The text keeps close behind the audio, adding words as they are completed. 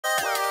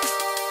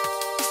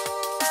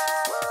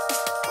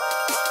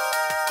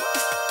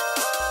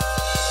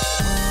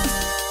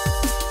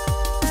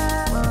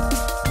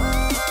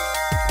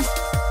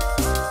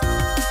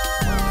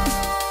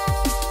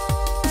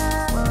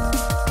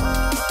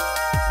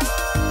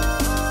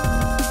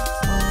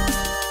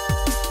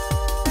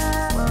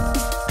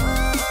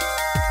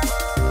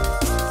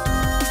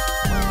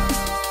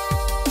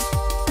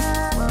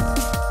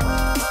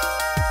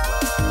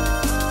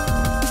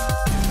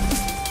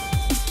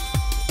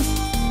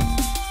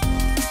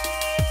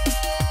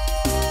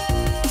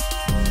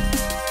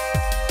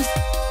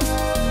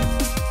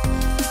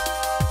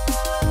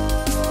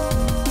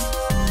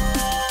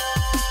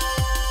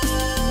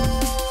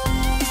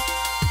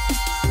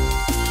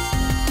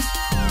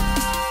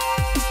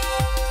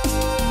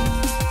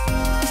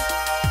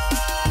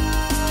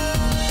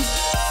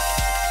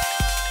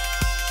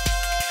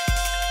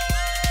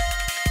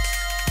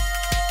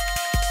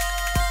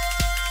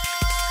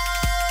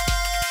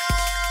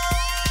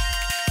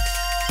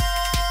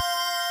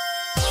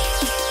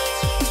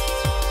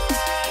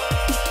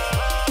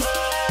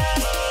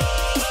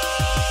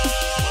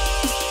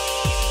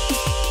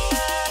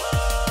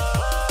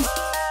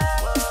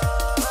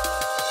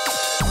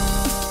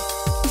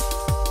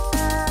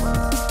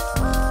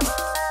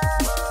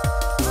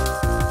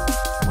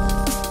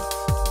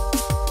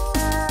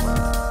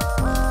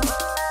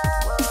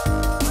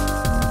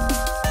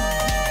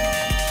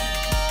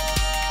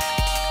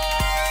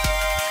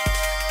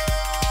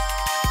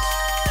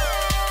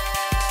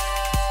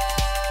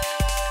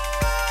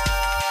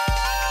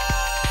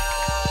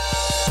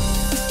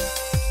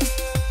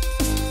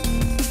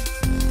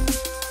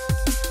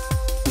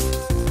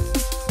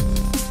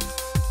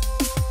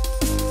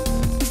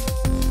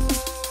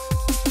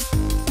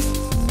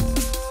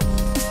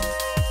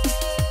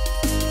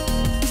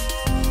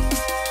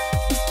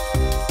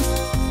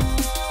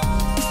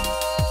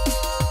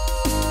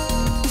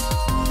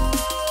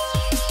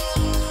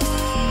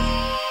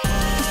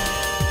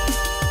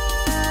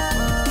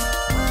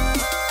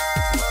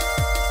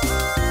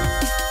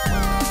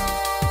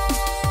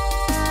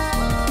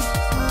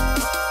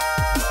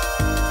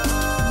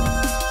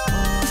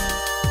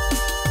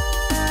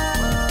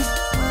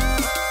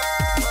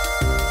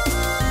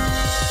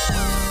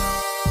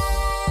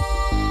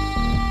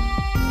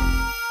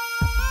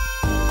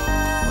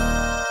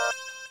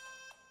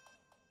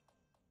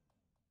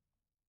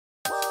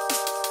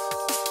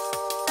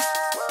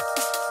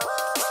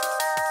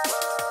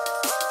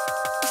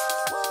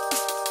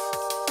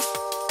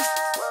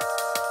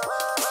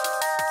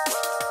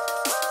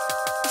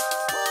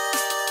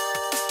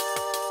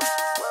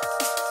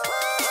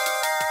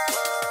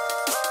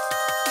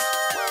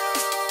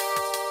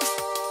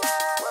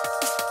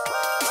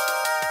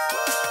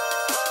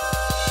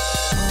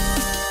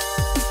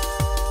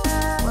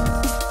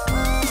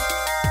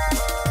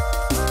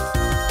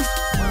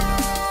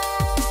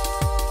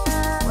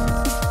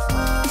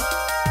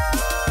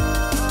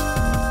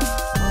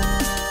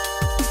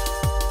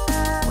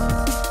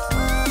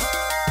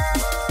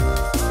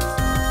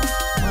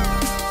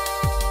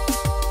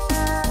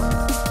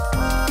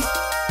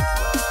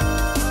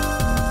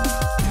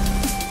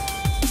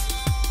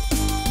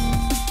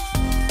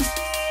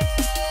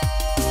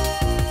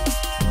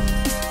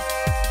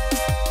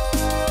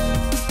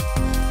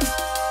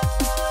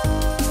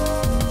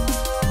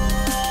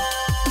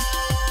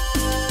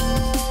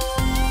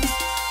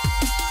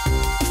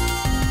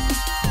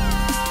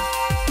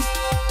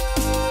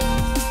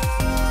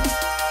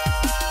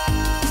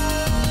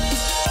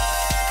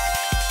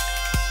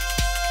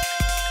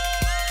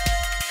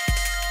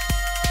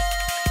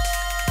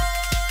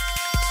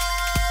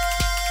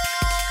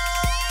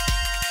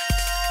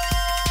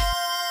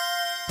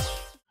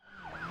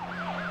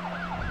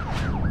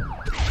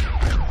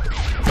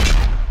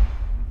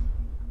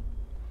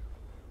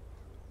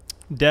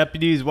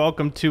Deputies,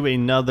 welcome to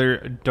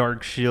another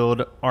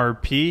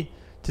DarkshieldRP.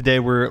 Today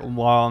we're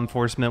law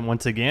enforcement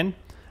once again.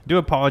 I do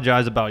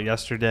apologize about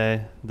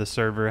yesterday. The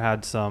server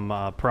had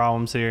some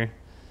problems here,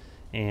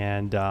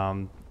 and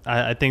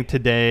I think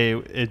today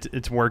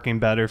it's working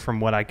better from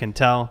what I can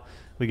tell.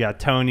 We got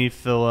Tony,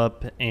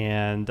 Philip,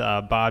 and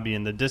Bobby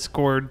in the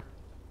Discord.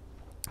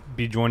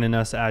 Be joining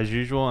us as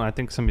usual, and I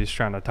think somebody's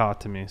trying to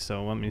talk to me,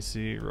 so let me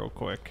see real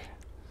quick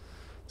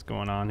what's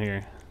going on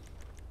here.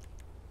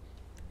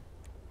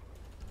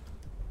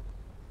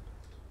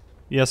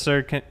 Yes,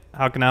 sir.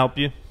 How can I help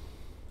you?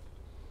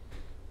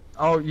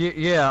 Oh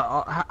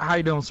yeah. How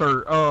you doing,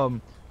 sir?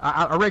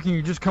 I reckon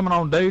you're just coming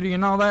on duty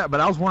and all that,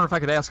 but I was wondering if I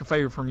could ask a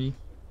favor from you.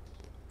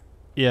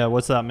 Yeah,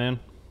 what's up, man?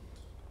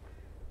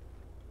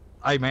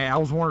 Hey man, I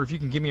was wondering if you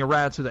can give me a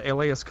ride to the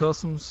LS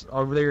Customs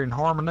over there in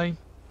Harmony.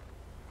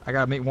 I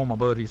gotta meet one of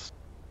my buddies.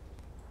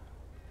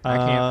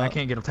 I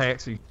can't get a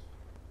taxi.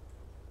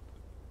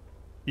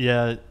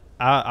 Yeah,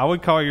 I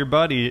would call your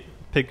buddy,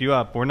 pick you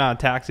up. We're not a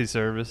taxi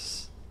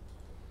service.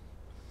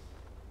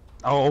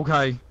 Oh,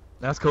 okay.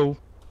 That's cool.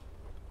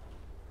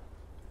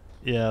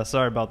 Yeah,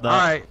 sorry about that. All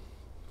right.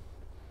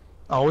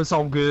 Oh, it's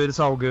all good. It's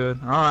all good.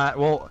 All right.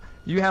 Well,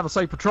 you have a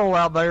safe patrol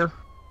out there.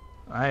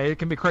 Hey, it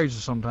can be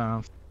crazy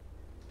sometimes.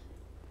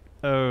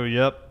 Oh,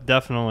 yep,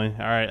 definitely.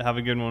 All right, have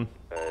a good one.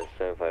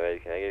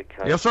 758, can I get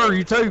a Yes, sir,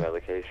 you too. My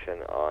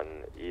location on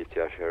East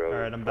Yorkshire Road? All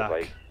right, I'm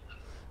back.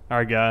 All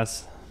right,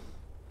 guys.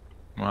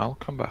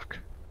 Welcome back.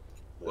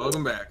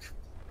 Welcome back.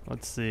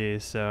 Let's see.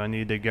 So I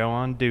need to go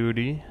on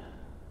duty.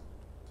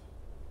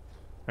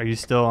 Are you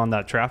still on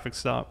that traffic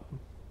stop,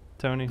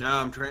 Tony? No,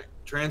 I'm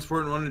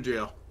transporting one to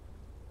jail.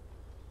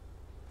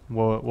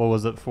 What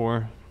was it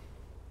for?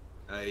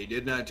 He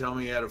did not tell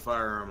me he had a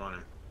firearm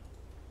on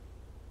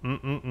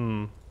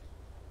him.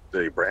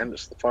 Did he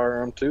brandish the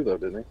firearm too, though,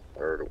 didn't he?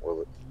 Or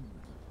was it?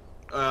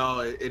 Well,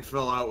 it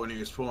fell out when he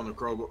was pulling the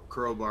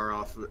crowbar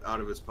out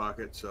of his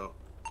pocket, so.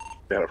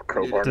 Got a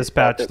crowbar.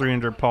 Dispatch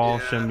 300 Paul,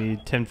 Yeah. show me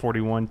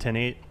 1041,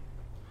 108.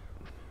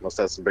 Must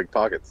have some big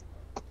pockets.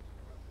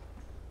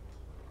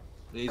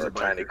 He's Or a a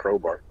tiny biker.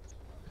 crowbar.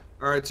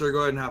 All right, sir, go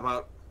ahead and hop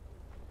out.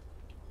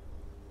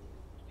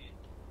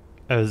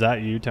 Oh, is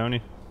that you,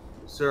 Tony?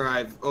 Sir,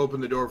 I've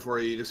opened the door for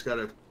you. You just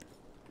gotta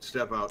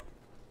step out.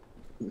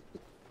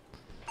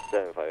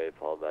 758,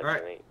 Paul, back All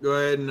to me. right, go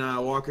ahead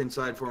and walk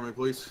inside for me,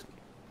 please.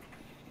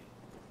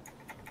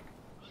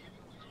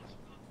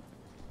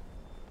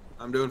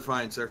 I'm doing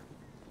fine, sir.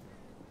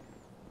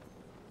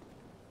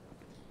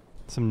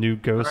 Some new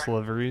ghost All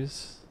right.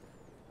 liveries.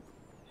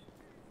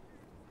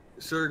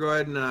 Sir, go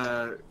ahead and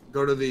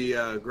go to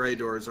the gray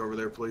doors over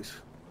there, please.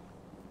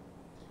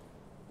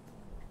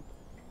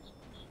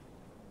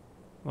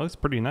 Looks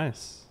pretty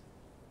nice.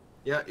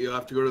 Yeah, you'll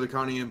have to go to the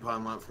county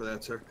impound lot for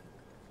that, sir.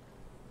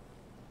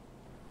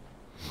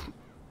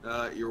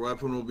 Your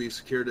weapon will be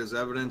secured as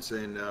evidence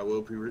and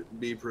will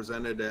be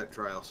presented at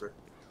trial, sir.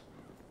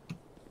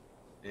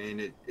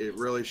 And it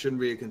really shouldn't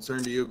be a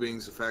concern to you, being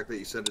the fact that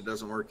you said it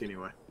doesn't work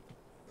anyway.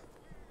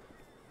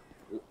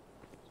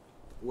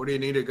 What do you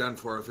need a gun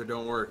for if it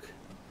don't work?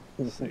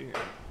 Let's see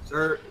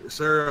here.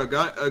 Sir, a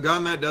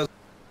gun that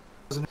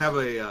doesn't have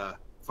a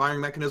firing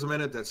mechanism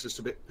in it, that's just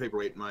a bit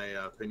paperweight in my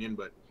opinion,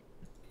 but.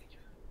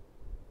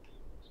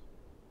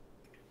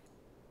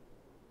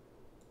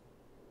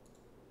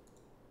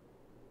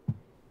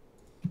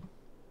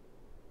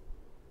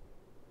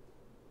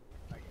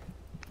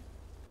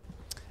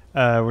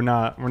 We're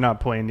not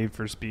playing Need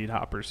for Speed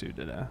Hot Pursuit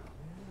today.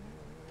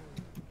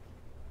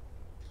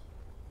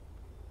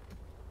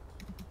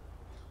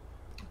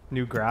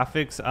 New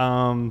graphics.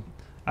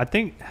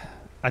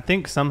 I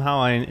think somehow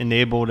I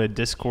enabled a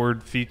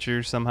Discord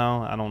feature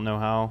somehow. I don't know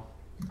how,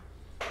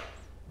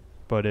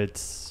 but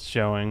it's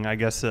showing. I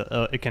guess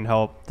it can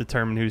help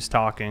determine who's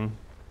talking.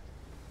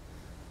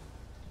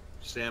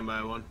 Stand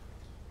by one.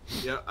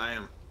 Yeah, I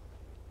am.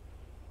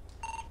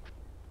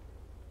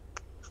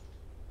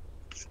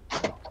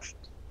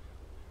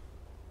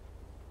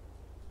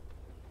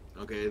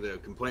 Okay, the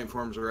complaint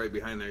forms are right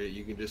behind there.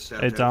 You can just have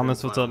Hey, to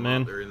Thomas, what's file up, them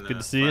man? out. They're in Good the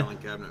to see you. filing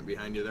cabinet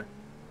behind you there.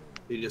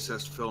 He just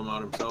has to fill them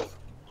out himself.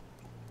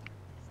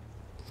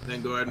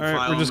 Then go ahead and All right,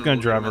 file we're just them, gonna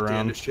and drive we'll get 'em at the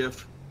end around. of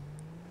shift.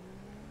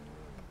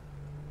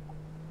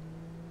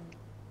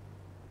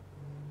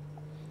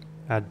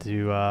 Had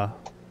to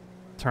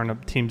turn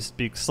up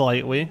TeamSpeak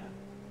slightly.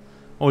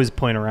 Always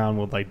playing around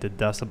with like the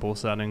decibel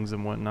settings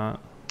and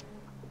whatnot.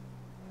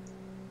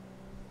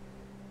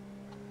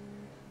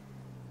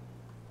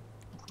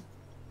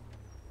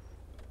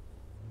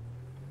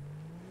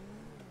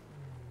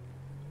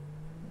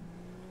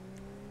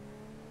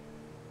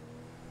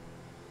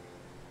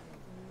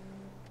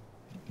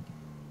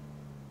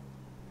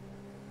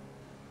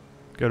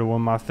 Go to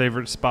one of my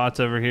favorite spots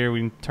over here.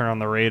 We can turn on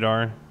the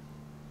radar.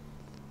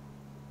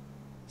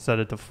 Set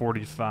it to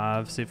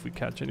 45. See if we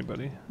catch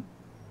anybody.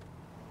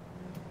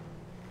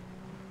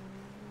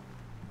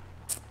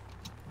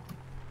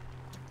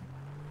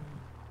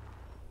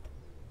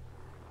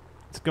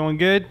 It's going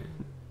good.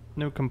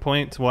 No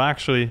complaints. Well,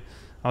 actually,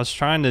 I was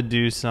trying to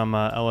do some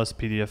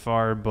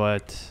LSPDFR,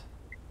 but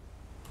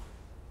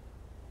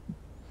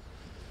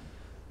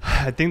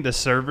I think the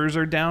servers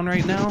are down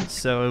right now,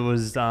 so it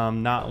was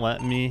not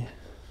letting me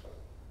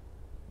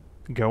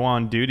go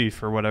on duty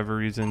for whatever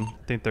reason.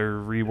 I think they're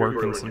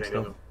reworking some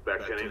stuff.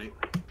 Back 10-8.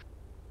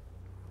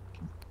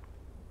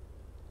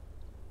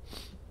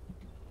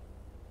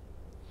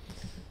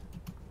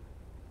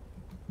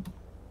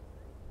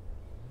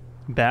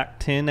 Back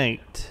 10-8.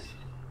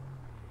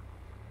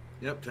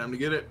 Yep, time to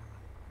get it.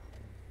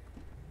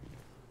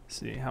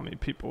 See how many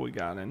people we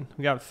got in.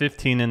 We got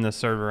 15 in the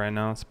server right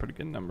now. That's a pretty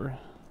good number.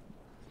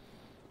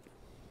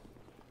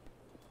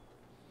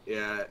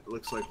 Yeah, it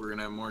looks like we're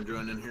gonna have more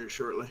joining here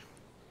shortly.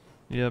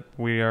 Yep,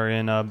 we are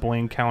in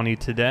Blaine County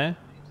today.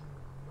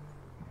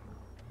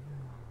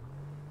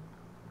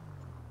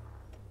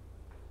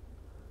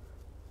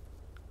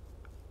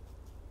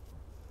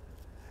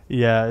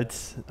 Yeah,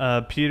 it's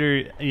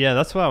Peter. Yeah,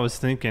 that's what I was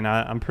thinking.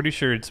 I'm pretty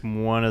sure it's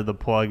one of the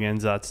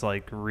plugins that's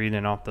like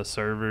reading off the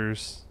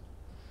servers.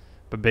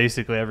 But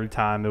basically, every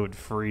time it would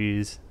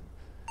freeze.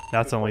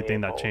 That's the only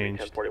thing that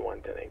changed.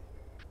 1041, 10-8.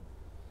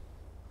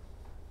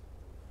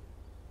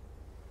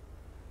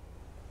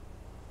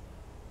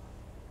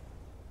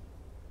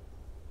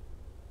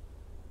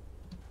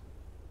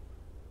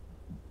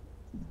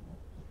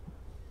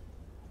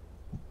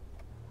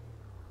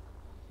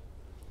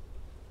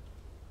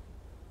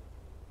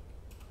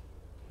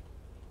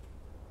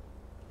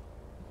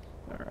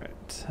 All right.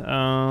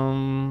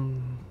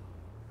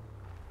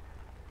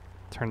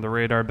 Turn the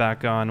radar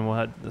back on. We'll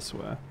head this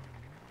way.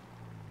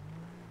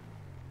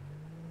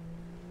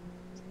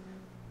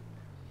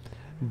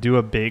 Do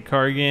a bait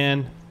car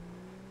again.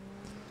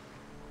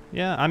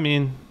 Yeah, I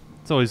mean,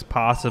 it's always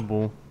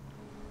possible.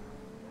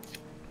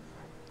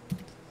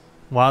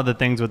 A lot of the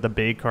things with the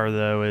bait car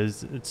though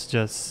is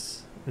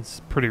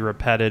it's pretty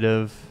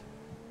repetitive.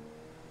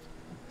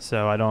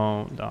 So I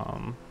don't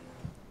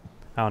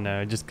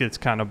know, it just gets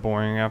kind of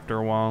boring after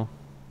a while.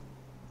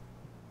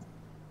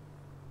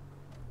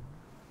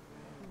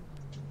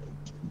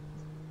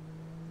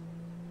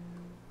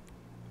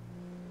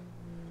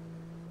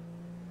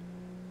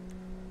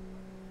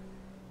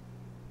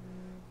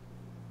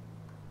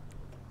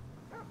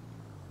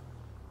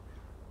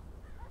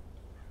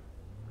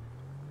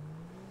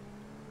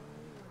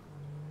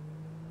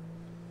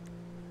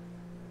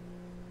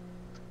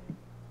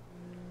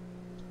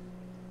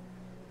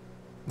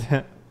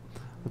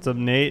 What's up,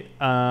 Nate?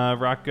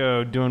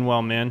 Rocco, doing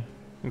well, man.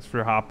 Thanks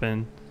for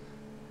hopping.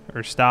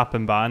 Or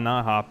stopping by,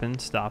 not hopping,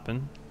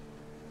 stopping.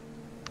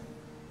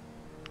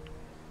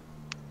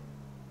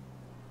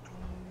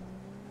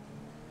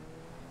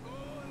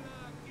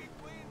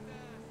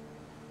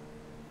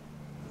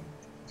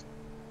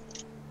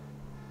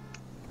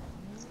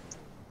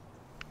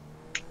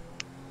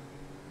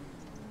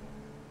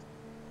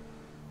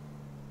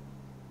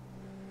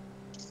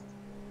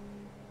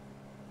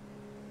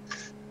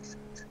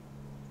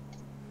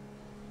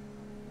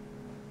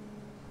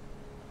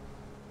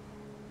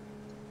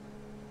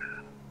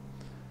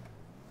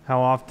 How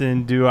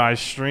often do I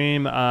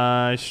stream?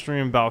 I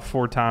stream about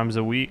 4 times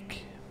a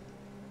week.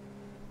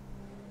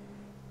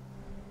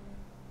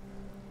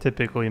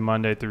 Typically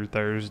Monday through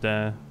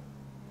Thursday.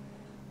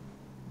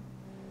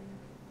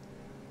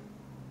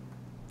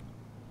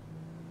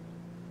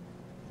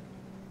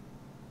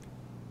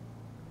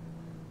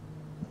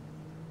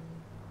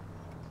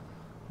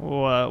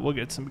 We'll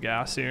get some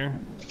gas here.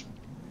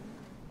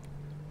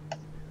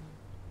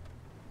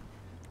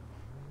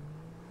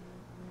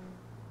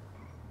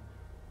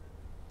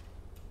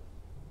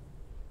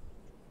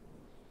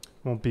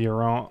 Won't be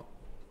around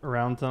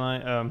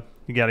tonight.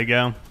 You gotta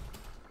go.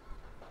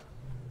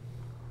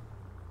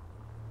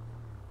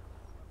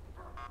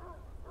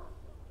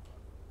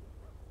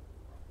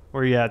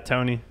 Where you at,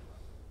 Tony?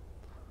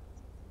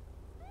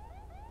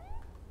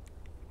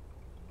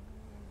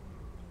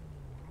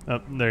 Oh,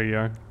 there you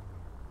are.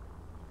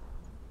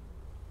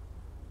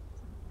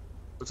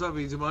 What's up,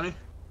 Easy Money?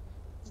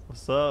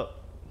 What's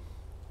up?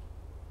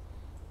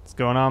 What's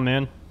going on,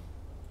 man?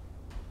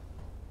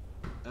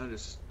 I'm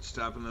just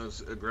stopping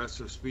those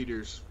aggressive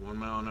speeders 1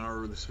 mile an hour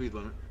over the speed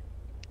limit.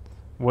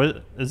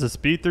 What is the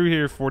speed through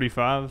here?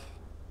 45?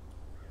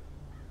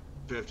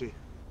 50.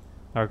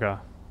 Okay.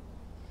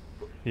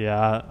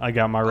 Yeah, I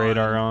got my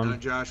radar on.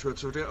 Josh,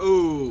 what's up?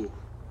 Oh!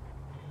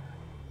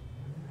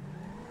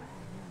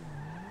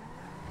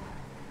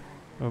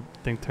 I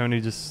think Tony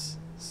just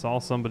saw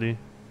somebody.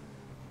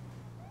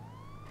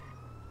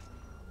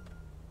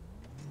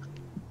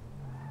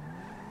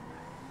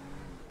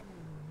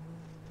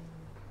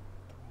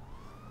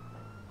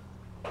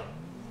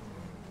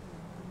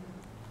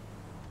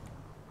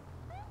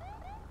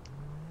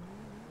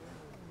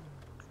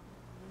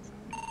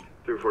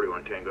 Through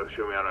 41 Tango,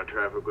 show me out on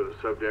traffic with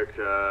a subject,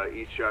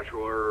 East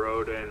Joshua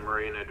Road and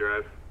Marina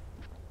Drive.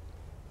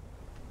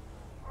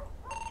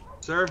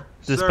 Sir?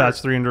 Dispatch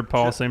Sir. 300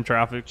 Paul, same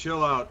traffic.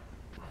 Chill out.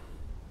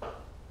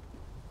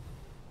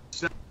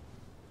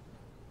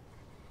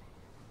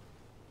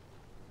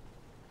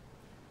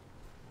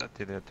 That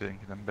they're doing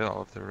in the middle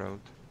of the road.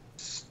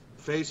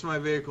 Face my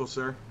vehicle,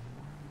 sir.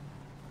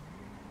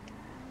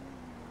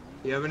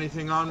 You have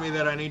anything on me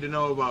that I need to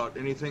know about?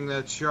 Anything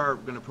that's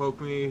sharp, gonna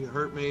poke me,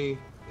 hurt me,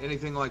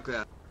 anything like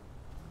that?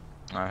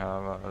 I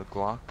have a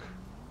Glock.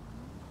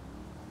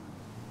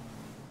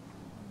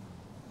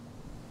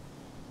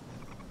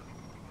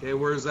 Okay,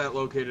 where is that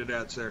located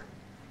at, sir?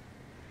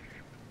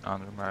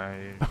 Under my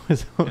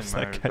What's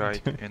in that my guy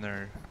right doing?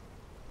 inner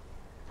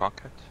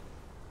pocket.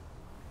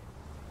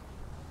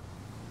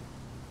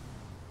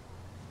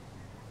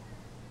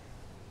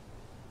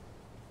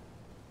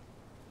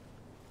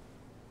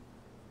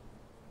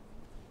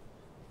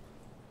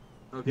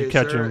 Okay,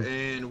 catch sir, him.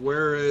 and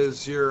where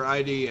is your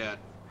ID at?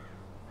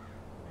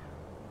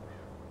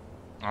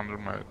 Under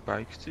my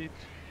bike seat.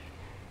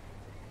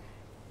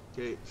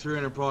 Okay,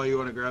 300 Paul, you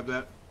want to grab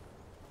that?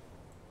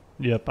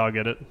 Yep, I'll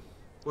get it.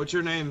 What's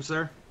your name,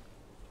 sir?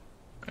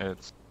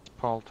 It's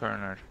Paul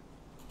Turner.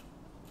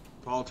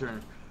 Paul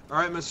Turner. All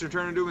right, Mr.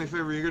 Turner, do me a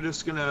favor. You're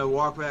just going to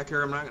walk back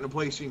here. I'm not going to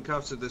place you in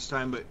cuffs at this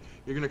time, but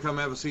you're going to come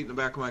have a seat in the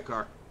back of my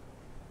car.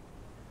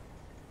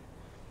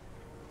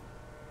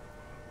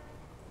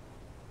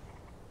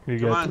 You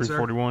Come got on, sir.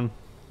 341.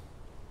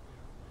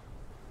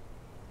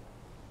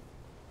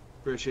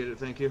 Appreciate it.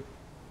 Thank you.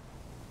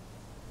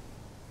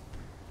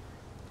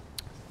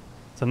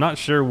 So I'm not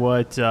sure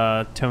what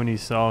Tony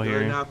saw Go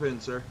ahead and here. hop in,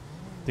 sir.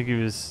 I think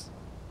he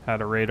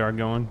had a radar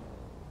going.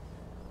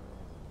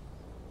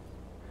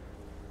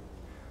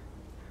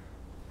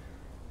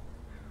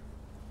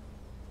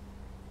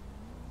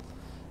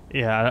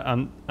 Yeah,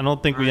 I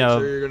don't think All we right,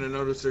 have. sir, you're going to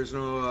notice there's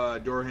no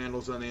door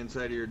handles on the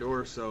inside of your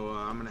door, so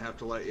I'm going to have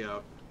to let you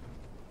out.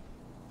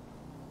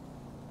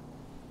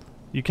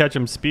 You catch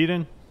him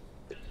speeding?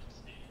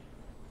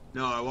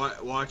 No, I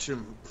watch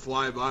him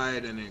fly by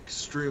at an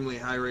extremely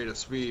high rate of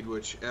speed,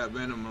 which at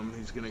minimum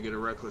he's going to get a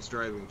reckless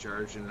driving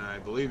charge, and I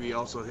believe he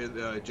also hit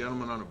a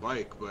gentleman on a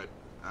bike, but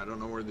I don't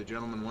know where the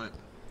gentleman went.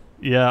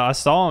 Yeah, I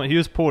saw him. He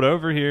was pulled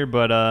over here,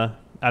 but I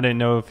didn't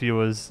know if he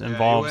was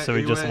involved, so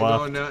he just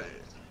left.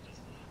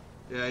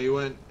 Yeah, he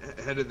went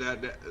headed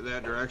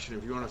that direction.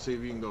 If you want to see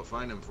if you can go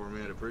find him for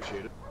me, I'd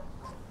appreciate it.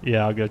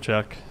 Yeah, I'll go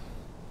check.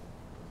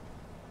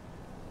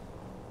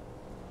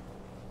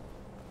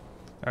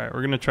 Alright,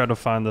 we're going to try to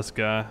find this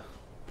guy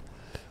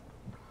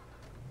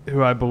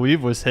who I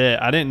believe was hit.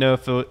 I didn't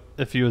know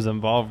if he was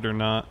involved or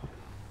not.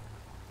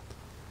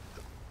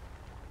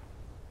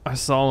 I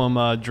saw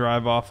him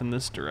drive off in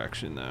this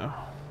direction, though.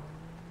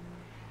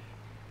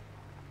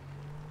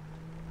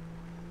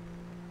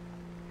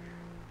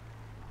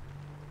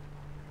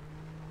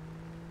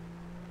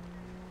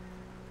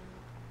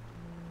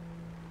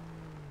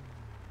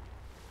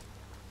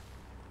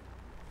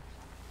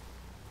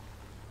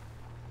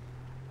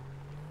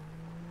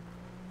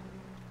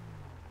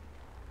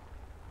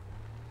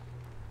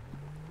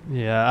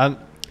 Yeah,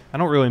 I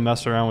don't really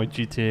mess around with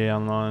GTA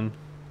Online.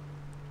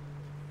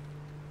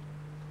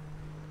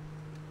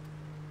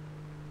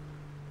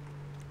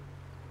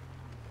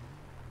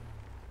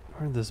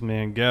 Where'd this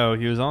man go?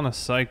 He was on a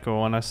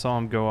cycle and I saw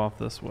him go off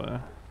this way.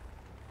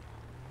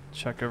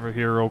 Check over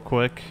here real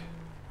quick.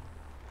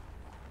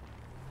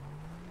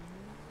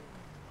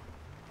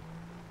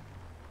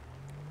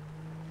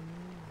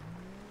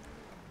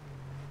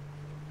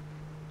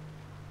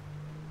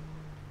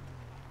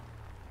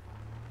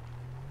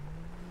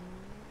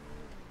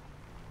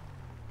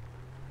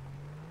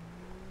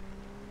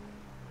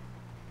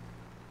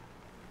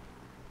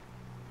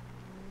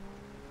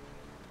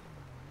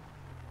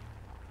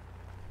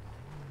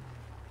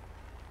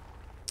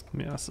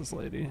 Let me ask this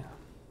lady.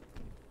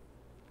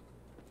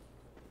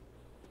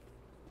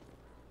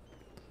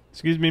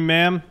 Excuse me,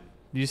 ma'am.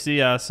 Do you see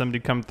somebody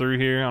come through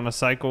here on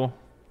a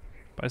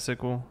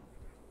bicycle?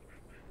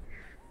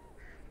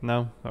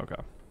 No? Okay.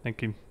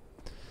 Thank you.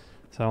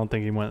 So I don't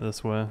think he went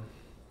this way.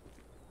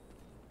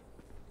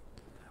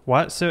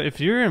 What? So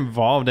if you're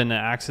involved in an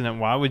accident,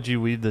 why would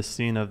you leave the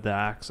scene of the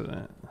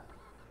accident?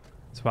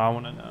 That's what I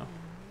want to know.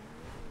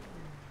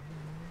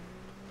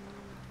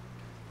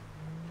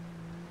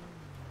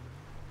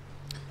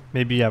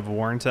 Maybe you have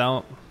warrants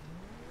out.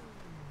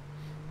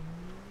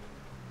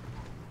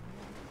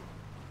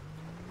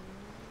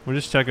 We'll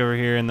just check over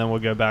here and then we'll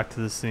go back to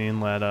the scene,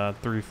 let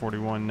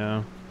 341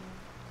 know.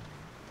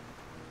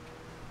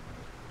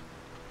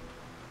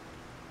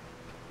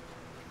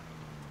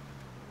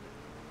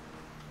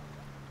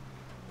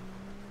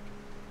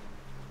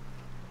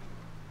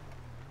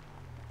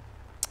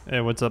 Hey,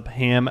 what's up,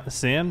 Ham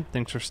Sam?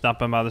 Thanks for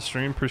stopping by the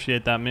stream.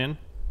 Appreciate that, man.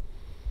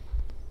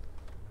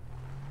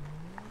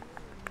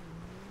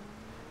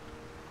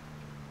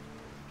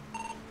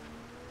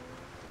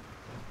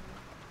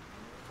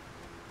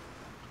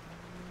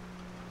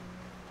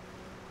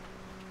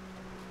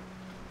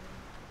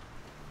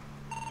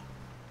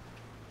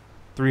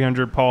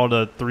 .300 Paul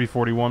to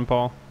 341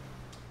 Paul.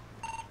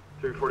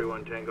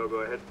 341 Tango, go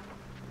ahead.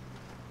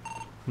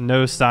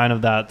 No sign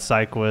of that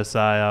cyclist.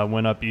 I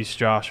went up East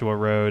Joshua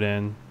Road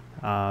and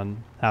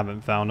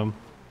haven't found him.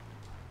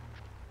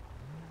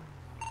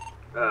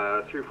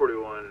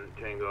 341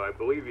 Tango, I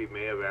believe he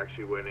may have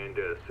actually went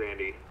into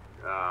Sandy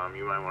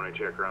You might want to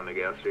check around the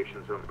gas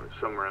station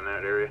somewhere in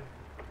that area.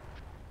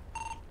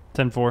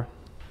 10-4.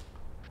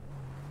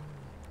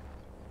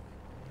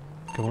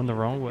 Going the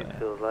wrong way. To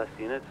those last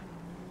units.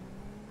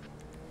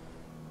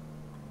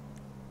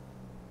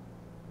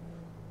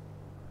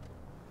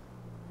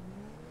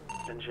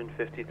 Engine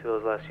 50 to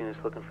those last units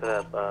looking for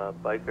that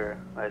biker.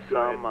 I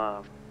saw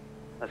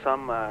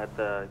him at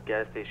the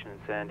gas station in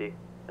Sandy.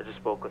 I just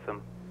spoke with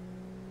him.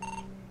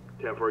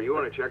 10-4, you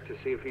want to check to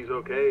see if he's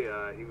okay?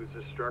 He was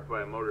just struck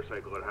by a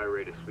motorcycle at high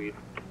rate of speed.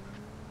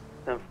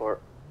 10-4.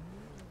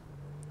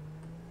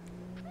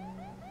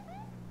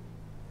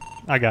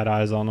 I got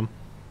eyes on him.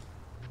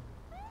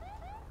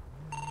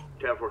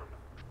 10-4.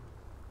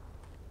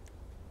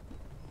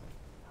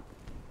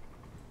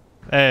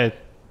 Hey,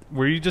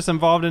 were you just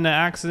involved in an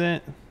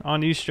accident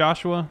on East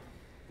Joshua?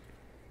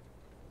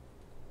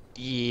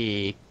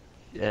 Yeah.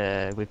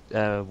 With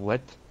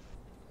what?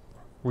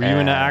 Were you in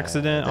an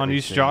accident let on me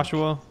East think.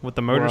 Joshua with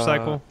the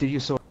motorcycle? Did you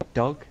saw a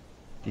dog?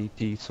 Did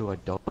you saw a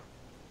dog?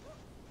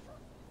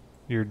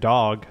 Your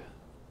dog.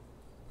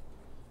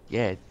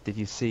 Yeah. Did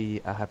you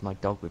see? I have my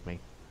dog with me.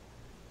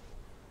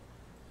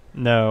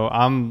 No,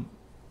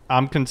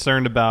 I'm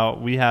concerned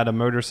about. We had a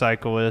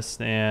motorcyclist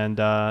and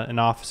an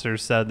officer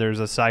said there's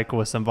a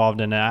cyclist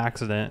involved in an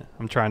accident.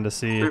 I'm trying to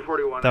see.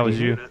 341. That was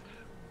you. Units.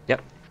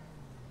 Yep.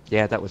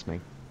 Yeah, that was me.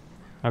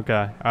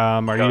 Okay.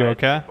 Are you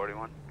okay?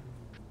 41.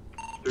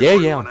 Yeah,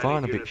 I'm 341, fine. A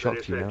any bit units,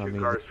 shocked, you I know. I said two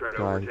mean, cars tried to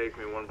guy overtake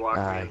me, one blocked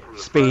me in from the front,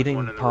 speeding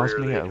one in the past rear.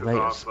 me They at a took rate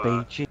of off,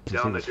 speed. Jesus,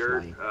 down he the was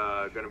dirt,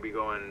 flying. gonna be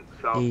going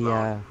He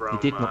southbound from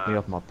did knock me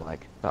off my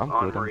bike, but I'm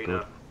on good. I'm Marina.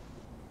 good.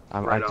 I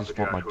right off just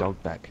the want my Joshua.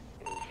 dog back.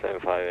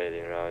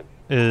 7580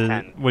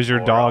 route. Was your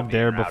dog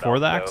there before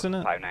the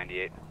accident?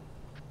 598.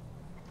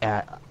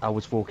 I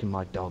was walking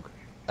my dog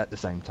at the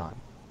same time.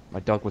 My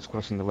dog was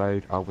crossing the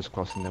road. I was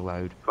crossing the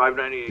road.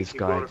 598, This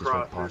keep guy going just across.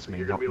 went past me,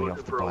 You're gonna knocked be me looking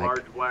off the for a bike.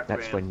 large black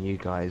That's van. when you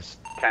guys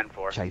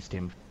 10-4. chased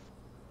him.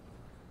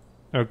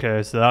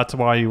 Okay, so that's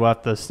why you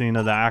left the scene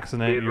of the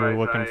accident. Be You were advised,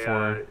 looking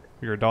for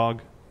your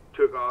dog.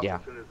 Took off Yeah.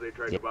 as soon as they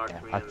tried Yeah, to box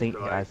me I in, think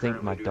so I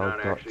think my currently do dog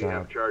not got actually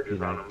have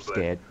charges on him, but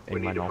scared we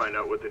and need went to off. find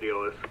out what the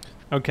deal is.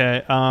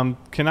 Okay,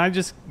 can I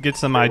just get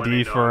some They went ID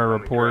in for a on the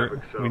report?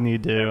 traffic, so We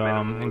need at to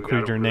minimum, we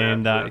include got your him for name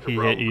so that that's a he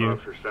Bravo hit you.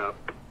 cross for stop.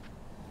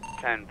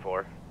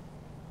 10-4.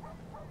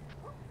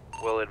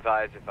 Will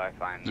advise if I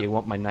find them. You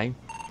want my name?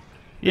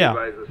 Yeah,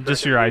 Advise the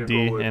just second your vehicle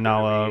ID, is and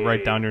gonna I'll be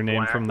write a down your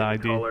name black from the in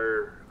ID.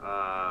 color,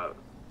 Oh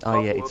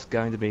yeah, Buffalo. it's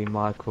going to be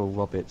Michael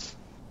Roberts.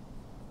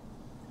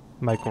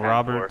 Michael 10-4.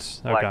 Roberts.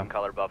 Black Okay. and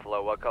color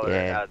buffalo. What color?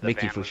 Yeah, the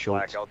Mickey van for was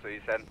short. black also,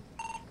 you said?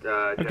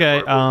 10-4, Okay.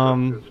 it's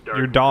dark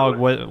Your in dog.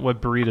 color.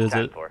 What breed is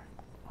it? 10-4.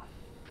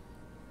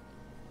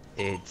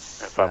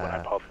 It's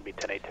 519 Paul for me,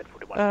 10-8,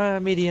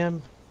 1041.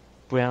 medium,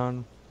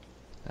 brown.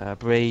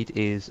 Breed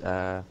is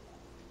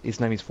his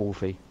name is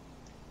Wolfie,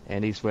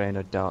 and he's wearing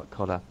a dark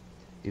collar.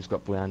 He's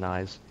got brown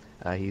eyes.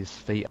 His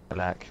feet are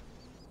black.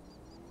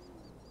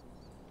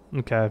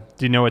 Okay.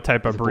 Do you know what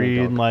type of He's a breed?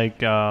 bulldog.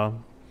 Like,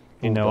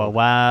 you know, a Bulldog.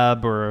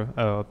 lab or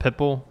a pit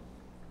bull?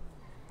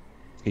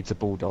 It's a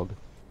bulldog.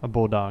 A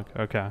bulldog.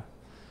 Okay.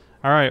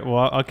 All right.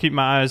 Well, I'll keep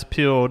my eyes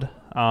peeled.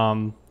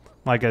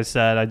 Like I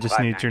said, I just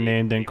need your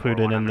name to include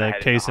it in the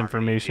case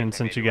information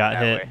since you got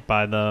hit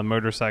by the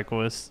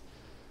motorcyclist.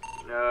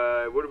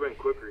 It would have been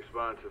quick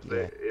response if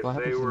Yeah. they What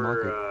happened to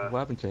were what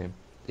happened to him?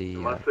 The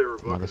unless they were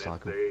booking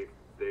motorcycle. it,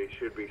 they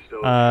should be still.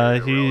 in the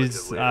area He's,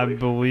 relatively I at least.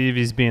 believe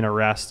he's being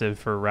arrested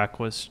for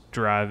reckless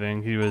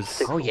driving. He was,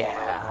 Oh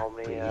yeah.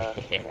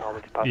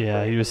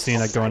 yeah, he was seen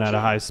going at a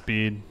high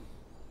speed.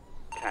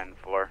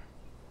 10-4.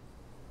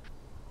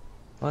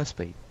 High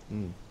speed.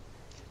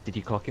 Did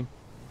you clock him?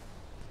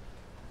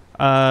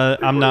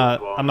 I'm not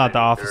the 341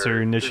 officer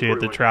who initiated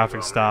the 341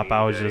 traffic stop.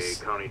 I was a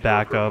just county tow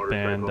back for a up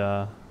and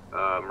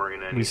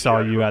Marina and we East saw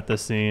you Joshua. at the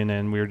scene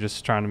and we were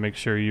just trying to make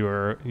sure you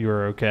were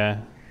okay.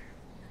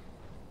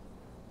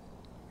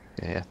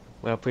 Yeah.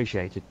 Well,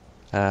 appreciate it.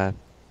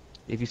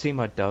 If you see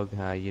my dog,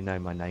 you know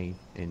my name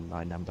and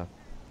my number.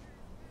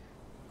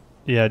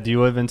 Yeah. Do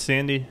you live in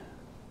Sandy?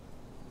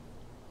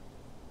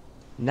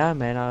 No,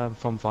 man, I'm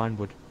from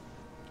Vinewood.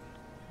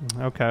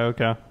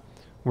 Okay.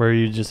 Were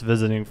you just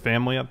visiting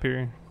family up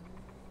here?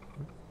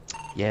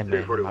 Yeah, man,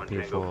 I'm 341 up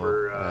here Tango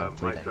for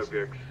my 3 days.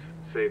 subject's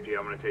safety.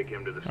 I'm going to take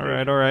him to the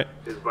station. All right.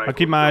 His bike I'll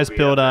keep will my eyes still be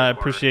peeled. at I that corner,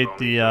 appreciate so I'm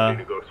gonna need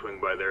to the go swing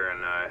by there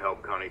and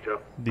help County Tow.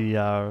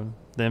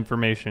 the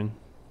information.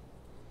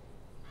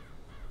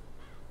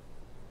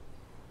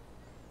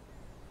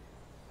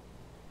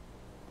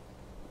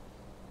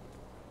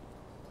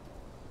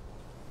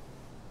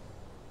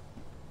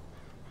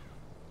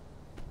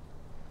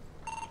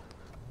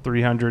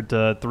 $300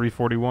 to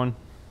 $341.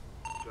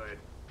 Go ahead.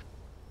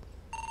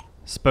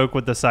 Spoke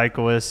with the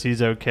cyclist.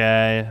 He's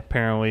okay.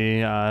 Apparently,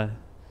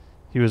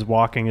 he was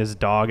walking his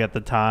dog at the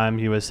time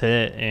he was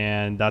hit,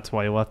 and that's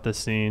why he left the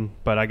scene.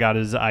 But I got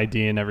his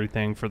ID and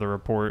everything for the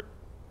report.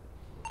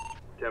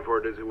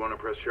 10-4, does he want to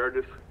press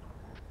charges?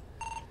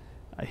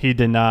 He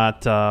did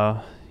not.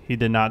 He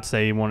did not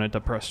say he wanted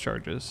to press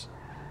charges.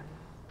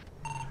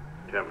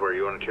 10-4,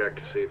 you want to check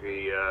to see if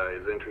he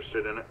is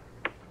interested in it?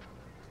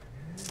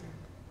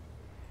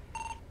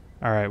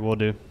 All right, we'll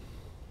do.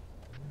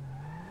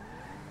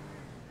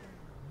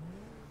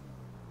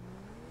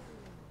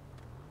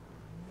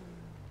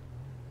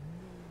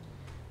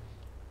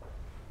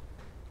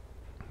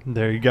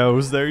 There he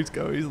goes. There he's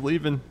go. He's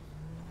leaving.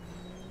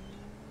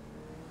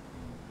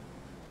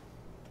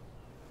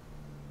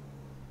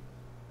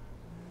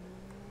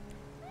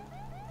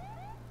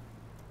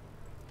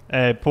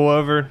 Hey, pull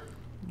over.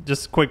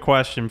 Just a quick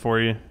question for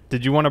you.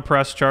 Did you want to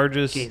press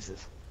charges?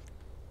 Jesus.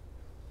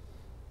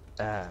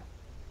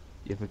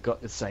 You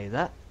forgot to say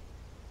that.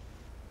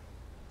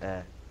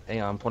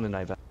 Hang on, I'm pulling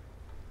over.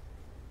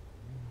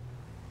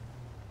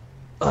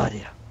 Oh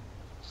dear.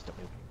 Stop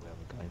me where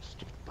I'm going,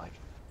 stupid bike.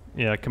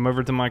 Yeah, come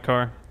over to my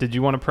car. Did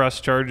you want to press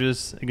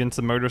charges against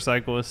the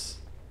motorcyclist?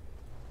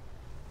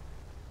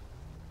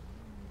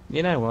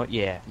 You know what?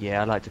 Yeah,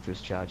 I like to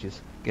press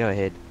charges. Go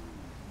ahead.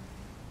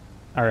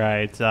 All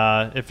right.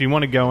 If you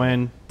want to go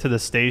in to the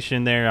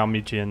station there, I'll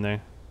meet you in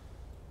there.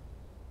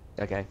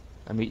 Okay,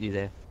 I'll meet you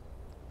there.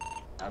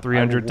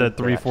 300 to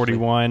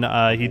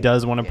 341. He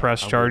does want to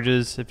press I will.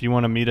 charges. If you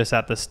want to meet us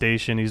at the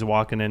station, he's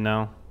walking in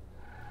now.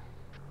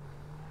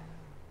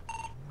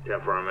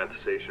 10-4, I'm at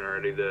the station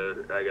already.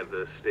 I got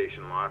the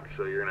station locked,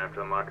 so you're gonna have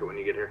to unlock it when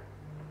you get here.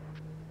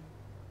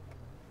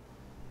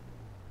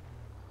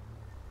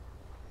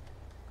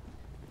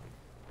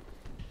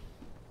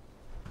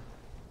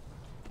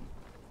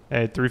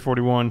 Hey,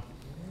 341.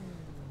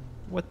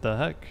 What the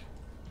heck?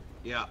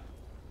 Yeah.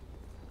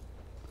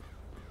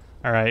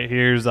 All right,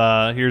 here's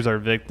our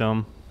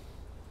victim.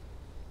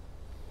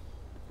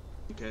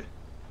 Okay.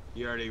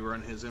 You already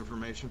run his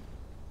information?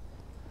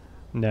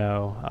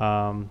 No,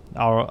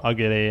 I'll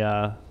get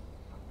a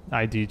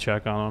ID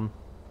check on him.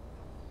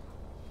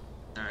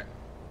 All right.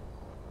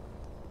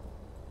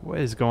 What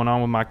is going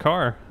on with my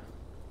car?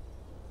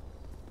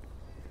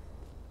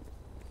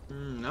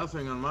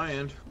 Nothing on my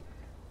end.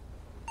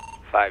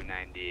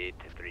 598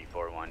 to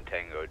 341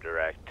 Tango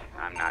Direct.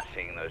 I'm not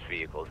seeing those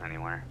vehicles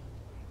anywhere.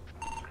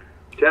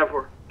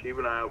 10-4, keep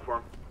an eye out for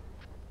him.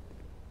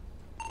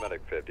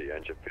 Medic 50,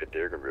 engine 50,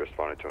 you're going to be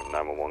responding to a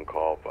 911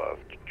 call of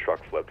truck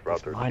flipped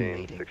Route It's mine 13,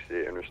 meeting.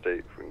 68 Interstate.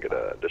 If we can get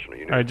an additional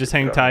unit. All right, just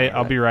hang tight.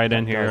 I'll be right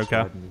in here,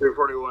 okay?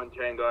 341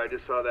 Tango, I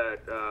just saw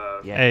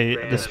that. Yeah.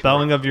 Hey, the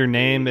spelling of your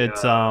name,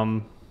 it's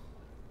common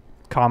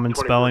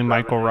spelling,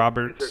 Michael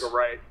Roberts. Took a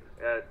right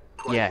at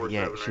Yeah,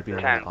 24/7 it should be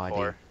on right the ID.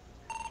 10-4.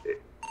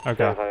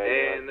 Okay.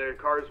 there. And the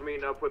car's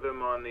meeting up with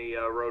him on the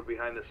road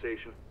behind the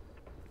station.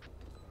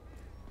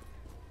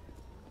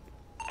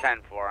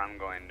 10-4, I'm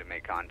going to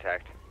make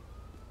contact.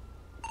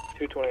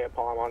 220 at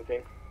Palm on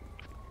scene.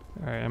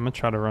 All right, I'm gonna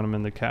try to run him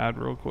in the CAD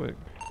real quick.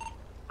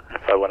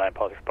 519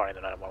 Paul's responding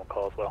to 911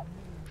 call as well.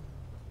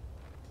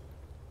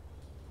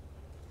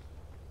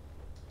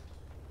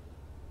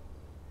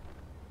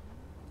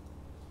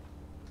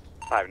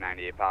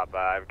 .598 Papa,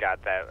 I've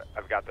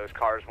got those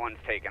cars. One's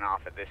taken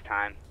off at this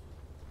time.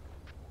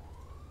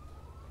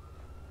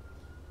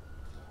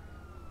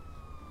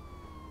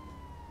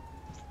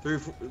 Three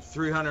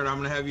 300, I'm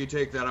going to have you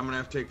take that. I'm going to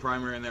have to take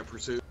primary in that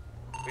pursuit.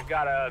 We've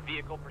got a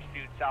vehicle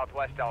pursuit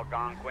southwest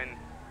Algonquin.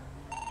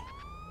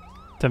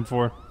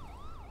 10-4.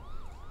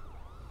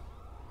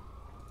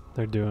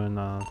 They're doing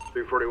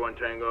 341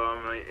 Tango,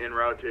 I'm en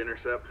route to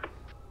intercept.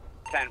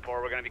 10-4,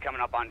 we're going to be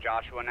coming up on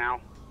Joshua now.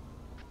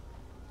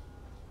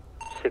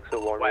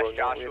 601 West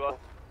Joshua.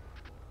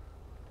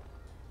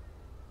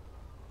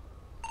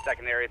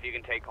 Secondary, if you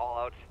can take call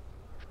outs.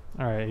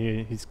 all right.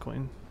 He's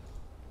clean.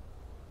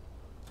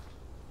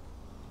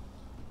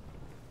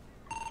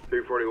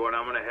 341,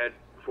 I'm going to head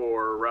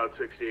for Route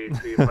 68,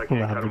 see if I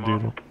can cut him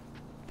off. Labradoodle.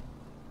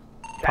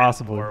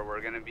 Possibly. 10-4,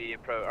 we're going to be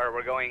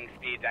we're going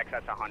speeds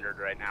excess 100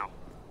 right now.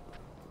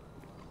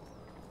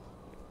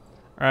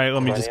 All right,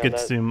 let me just get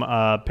some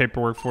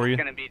paperwork for you.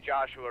 It's going to be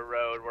Joshua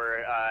Road.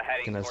 We're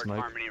heading Can I towards smoke?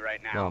 Harmony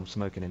right now. No, I'm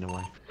smoking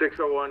anyway.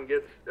 601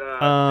 gets.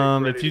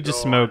 If you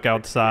just smoke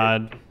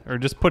outside, or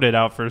just put it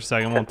out for a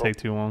second, won't take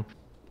too long.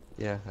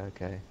 Yeah,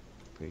 okay.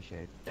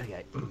 Appreciate it.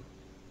 Okay.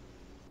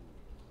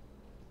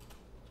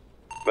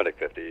 Medic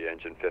 50,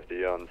 engine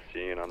 50 on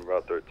scene on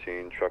Route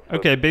 13, truck flip.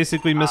 Okay,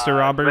 basically, Mr.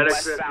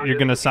 Roberts, Medic you're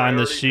gonna sign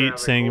this priority sheet traffic,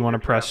 saying you want to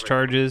over press traffic.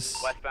 charges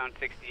Westbound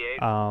 68.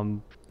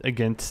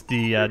 against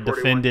the 341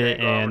 defendant,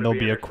 Tango, I'm and gonna there'll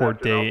be be a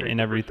court intercepted. I'll date take and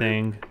the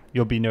everything.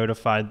 You'll be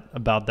notified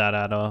about that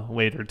at a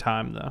later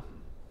time, though.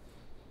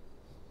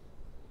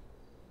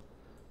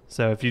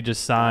 So if you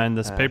just sign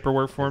this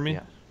paperwork for me.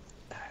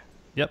 Yeah.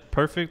 Yep,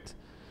 perfect.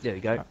 There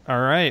you go.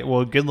 All right.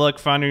 Well, good luck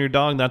finding your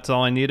dog. That's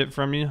all I needed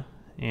from you,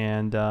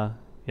 and you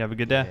have a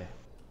good day.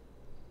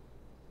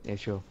 Yeah,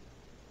 sure.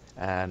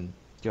 Do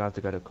you have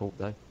to go to court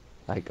though?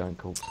 I hate going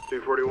to court.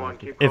 241,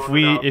 keep If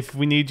calling it out. if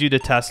we need you to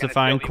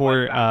testify in Gonna still be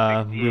court,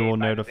 westbound we 68 will by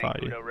the notify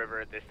you. Zancudo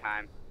River at this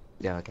time.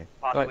 Yeah, okay.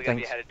 Possibly Alright, going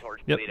to be thanks. headed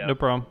towards Yep, Toledo. no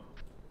problem.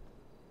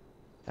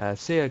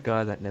 See a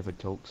guy that never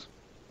talks.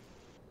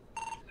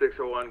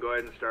 601, go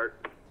ahead and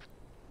start.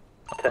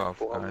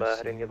 10-4, I'm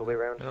heading the other way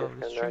around. Oh,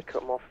 And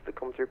cut him off if they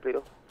come through,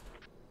 Toledo.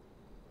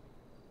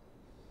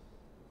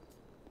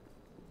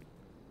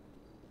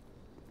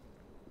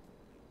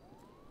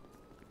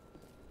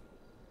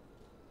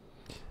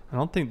 I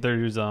don't think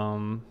there's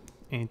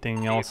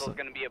anything else Vehicle's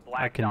gonna be a I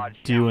black can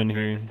Dodge do in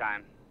Challenger here. this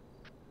time.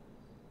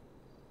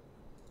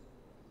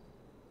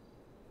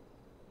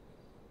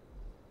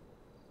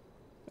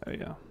 Oh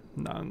yeah,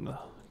 not in the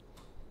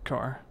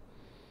car.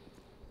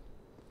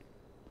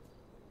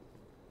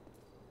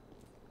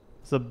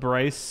 It's a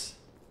Bryce.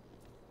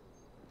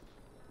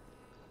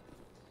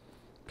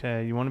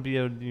 Okay, you want to be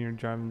able to, you're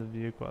driving the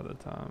vehicle at a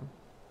time.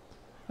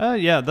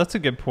 Yeah, that's a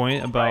good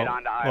point about Right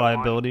onto I-1.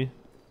 liability.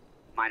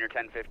 Minor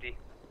 1050.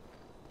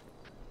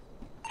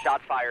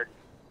 Shots fired.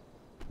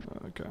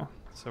 Okay,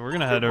 so we're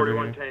gonna head over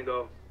 41 here.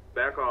 Tango,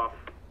 back off.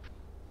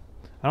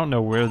 I don't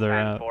know where they're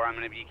at. 10-4, I'm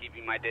gonna be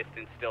keeping my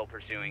distance, still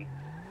pursuing.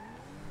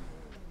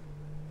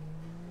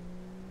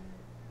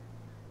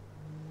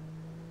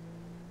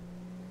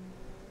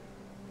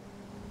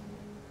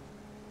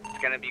 It's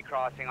gonna be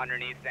crossing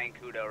underneath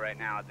Zancudo right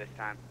now at this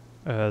time.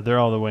 They're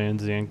all the way in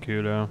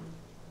Zancudo.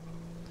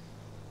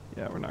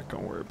 Yeah, we're not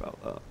gonna worry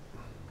about that.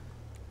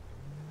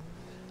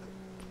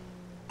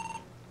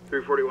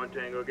 341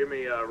 Tango, give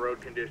me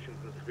road conditions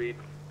and speed.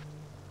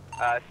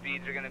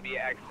 Speeds are gonna be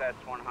excess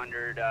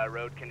 100,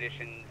 road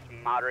conditions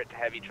moderate to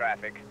heavy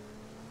traffic.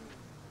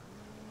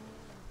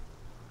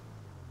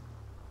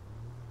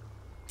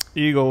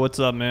 Eagle, what's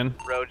up, man?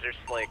 Roads are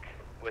slick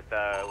with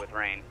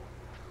rain.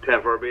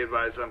 10-4, be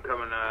advised, I'm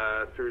coming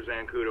through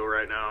Zancudo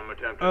right now. I'm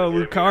attempting Oh, to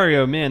get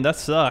Lucario, man, that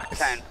sucks.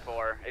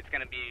 10-4, it's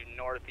gonna be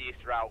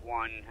northeast Route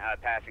 1,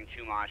 passing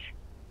Chumash.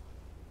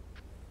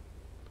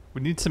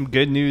 We need some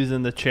good news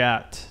in the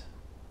chat.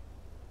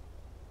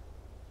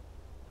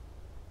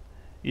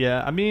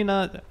 Yeah, I mean,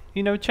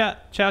 you know,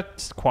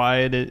 chat's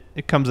quiet.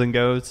 It comes and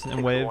goes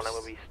in waves.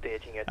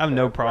 I have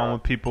no problem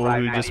with people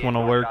who just want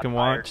to lurk and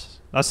watch.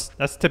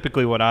 That's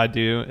typically what I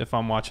do if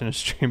I'm watching a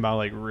stream. I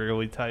like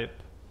rarely type.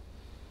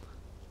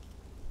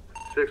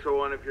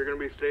 601, if you're going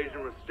to be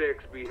staging with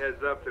sticks, be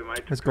heads up. They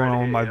might What's going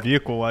on with my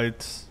vehicle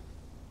lights?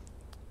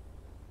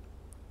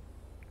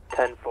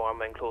 10-4,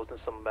 I'm enclosed in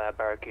some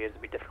barricades.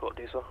 It'd be difficult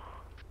to do so.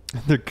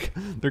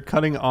 They're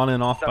cutting on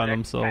and off by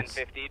themselves.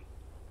 10-50.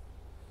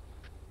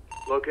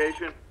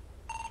 Location?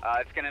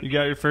 It's gonna You be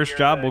got your first here,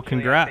 job. Well, Juliet,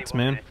 congrats, say 1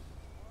 man. minute.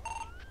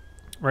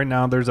 Right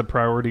now, there's a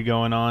priority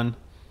going on.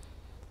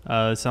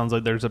 It sounds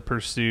like there's a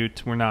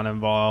pursuit. We're not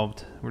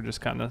involved. We're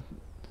just kind of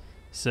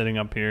sitting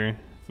up here.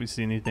 If we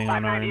see anything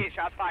on our end. 598,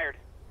 shots fired.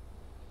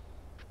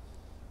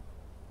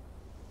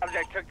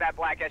 Subject took that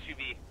black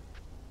SUV.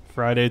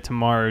 Friday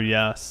tomorrow,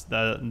 yes.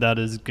 That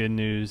is good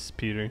news,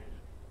 Peter.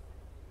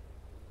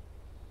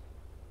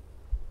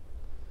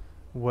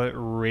 What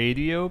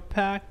radio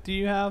pack do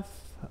you have?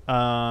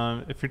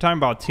 If you're talking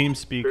about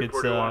TeamSpeak, it's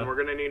 341, we're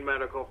going to need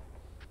medical.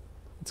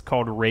 it's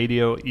called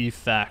Radio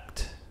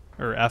Effect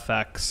or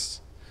FX.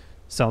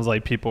 Sounds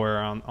like people are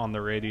on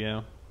the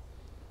radio.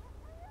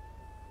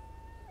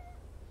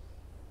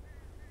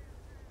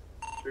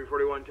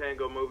 341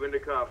 Tango, move into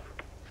cuff.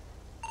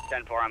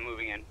 10-4, I'm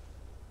moving in.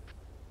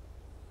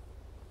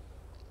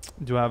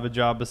 Do I have a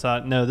job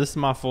beside? No, this is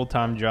my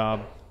full-time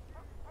job.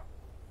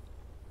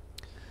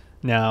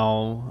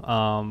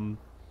 Now,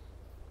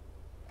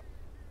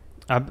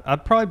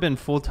 I've probably been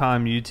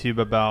full-time YouTube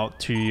about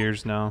 2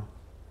 years now.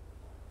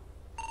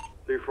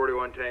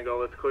 341 Tango,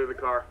 let's clear the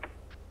car.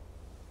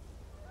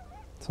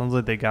 Sounds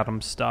like they got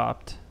him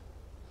stopped.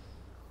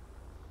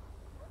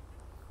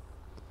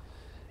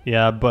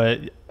 Yeah,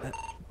 but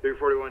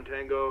 341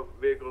 Tango,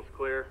 vehicle's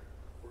clear.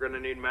 We're going to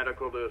need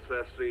medical to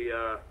assess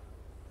the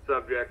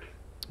subject.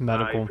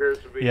 medical. appears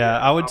to be, Yeah,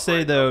 I would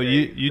say operating though,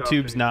 okay.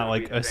 YouTube's He's not gonna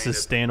like be a detained at the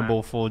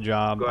sustainable time. full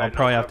job. Go I'll ahead,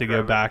 probably no have to go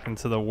driver. back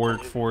into the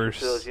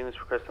workforce. Those units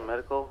requesting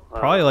medical.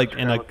 Probably like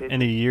what's your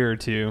in a year or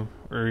two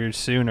or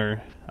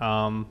sooner.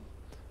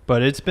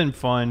 But it's been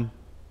fun.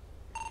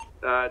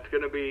 It's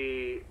going to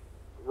be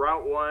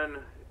Route 1,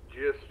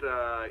 just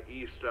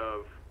east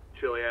of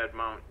Chiliad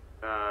Mount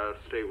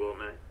State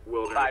Wilderness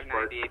Park.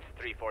 598 to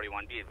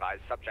 341, be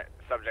advised, subject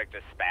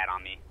just spat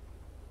on me.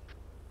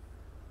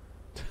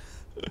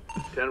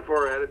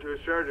 10-4, added to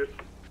his charges.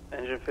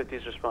 Engine 50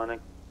 is responding.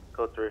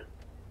 Code 3.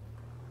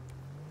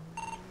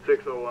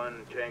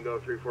 601 Tango,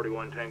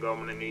 341 Tango, I'm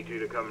going to need you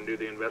to come and do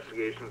the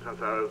investigation since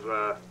I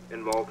was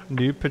involved.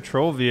 New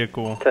patrol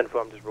vehicle.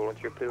 10-4, I'm just rolling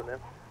through your now.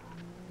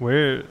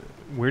 Where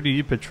do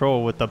you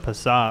patrol with the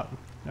Passat?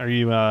 Are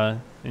you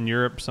in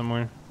Europe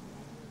somewhere?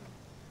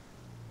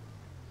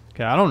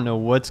 Okay, I don't know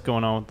what's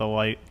going on with the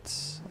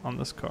lights on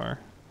this car.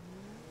 I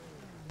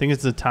think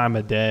it's the time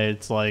of day.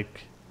 It's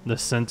like the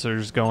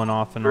sensors going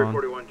off and on.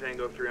 341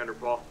 Tango, 300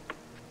 Paul.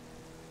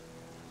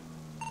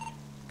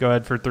 Go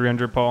ahead for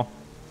 300, Paul.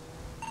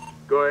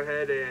 Go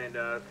ahead and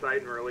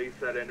cite and release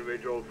that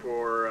individual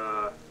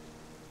for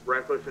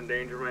reckless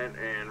endangerment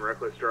and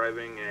reckless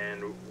driving,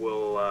 and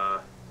we'll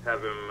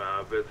have him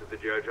visit the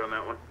judge on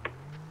that one.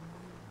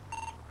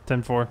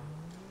 10-4.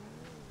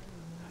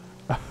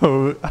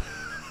 Oh.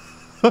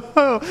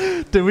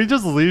 Did we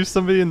just leave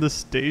somebody in the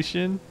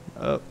station?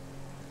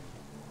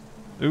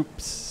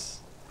 Oops.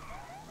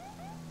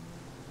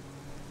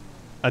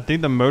 I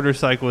think the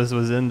motorcyclist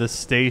was in the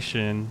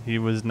station. He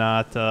was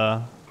not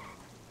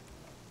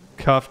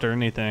cuffed or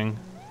anything.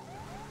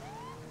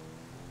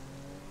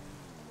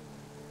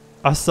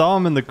 I saw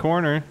him in the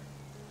corner.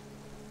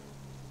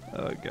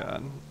 Oh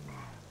god.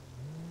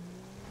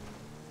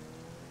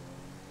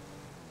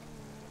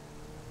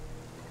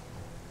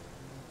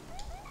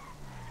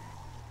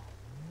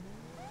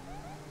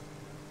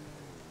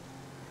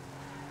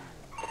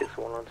 Case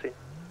 1 on scene.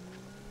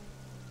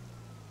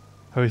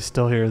 Oh, he's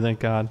still here, thank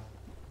god.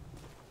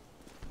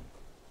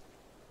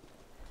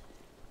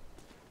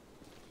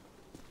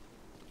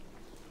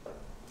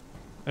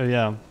 Oh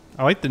yeah,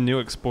 I like the new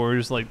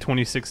Explorers, like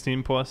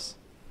 2016 plus.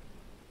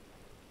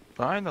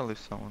 Finally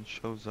someone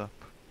shows up.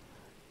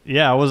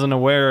 Yeah, I wasn't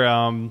aware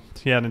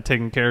he hadn't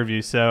taken care of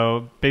you.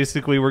 So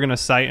basically, we're gonna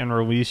cite and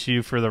release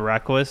you for the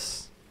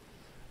reckless.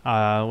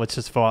 Let's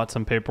just fill out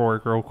some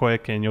paperwork real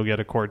quick, and you'll get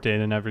a court date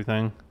and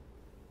everything.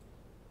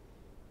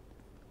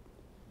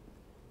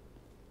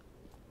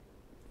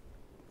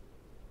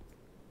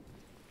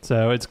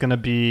 So it's gonna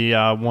be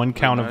one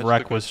count of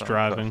reckless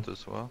driving.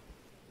 As well.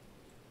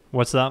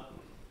 What's that?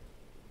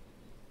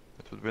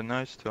 It would be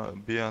nice to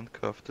be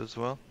uncuffed as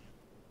well.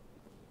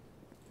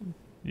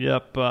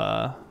 Yep,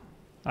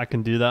 I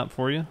can do that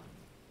for you.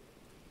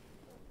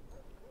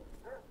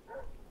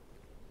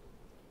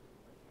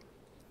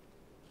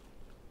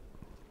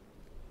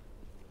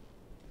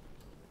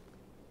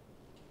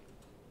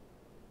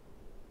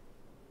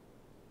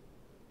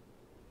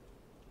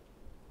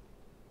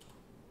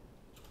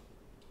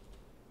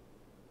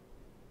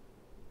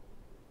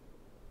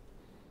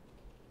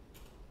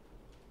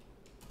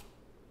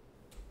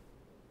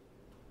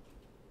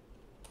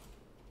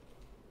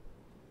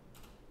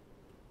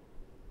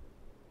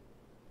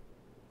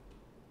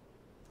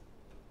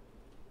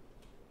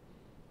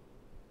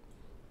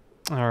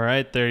 All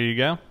right, there you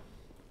go.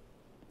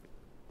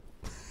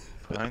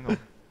 Finally.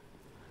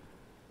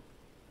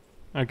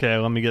 Okay,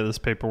 let me get this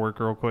paperwork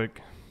real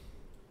quick.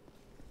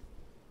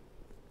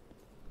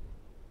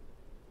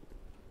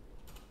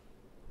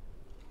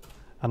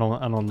 I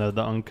don't know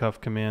the uncuff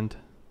command.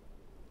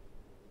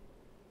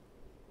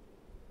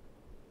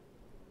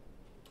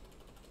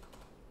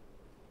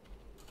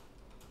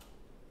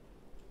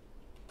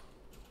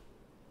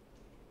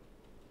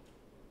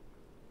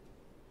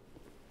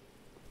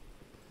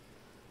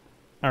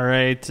 All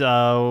right,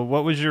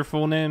 what was your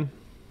full name?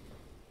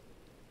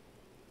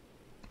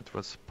 It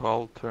was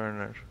Paul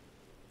Turner.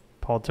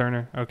 Paul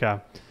Turner, okay.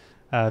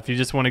 If you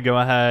just want to go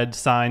ahead,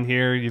 sign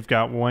here. You've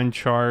got one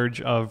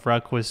charge of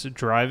reckless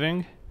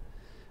driving,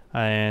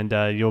 and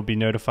you'll be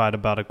notified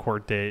about a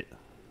court date.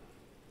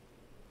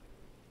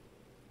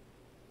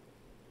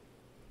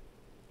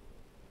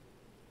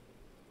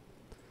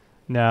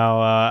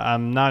 Now,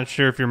 I'm not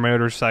sure if your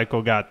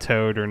motorcycle got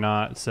towed or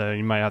not, so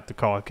you might have to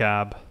call a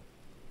cab.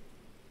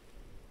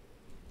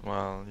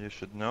 Well, you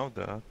should know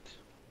that.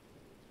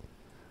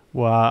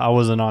 Well, I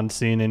wasn't on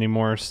scene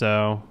anymore,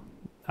 so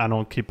I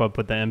don't keep up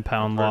with the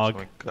impound Where's log.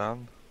 my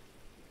gun?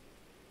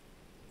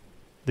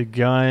 The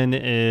gun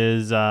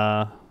is,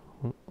 let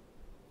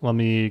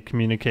me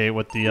communicate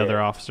with the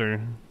other officer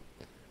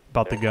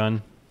about the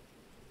gun.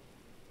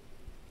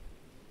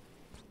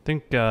 I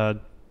think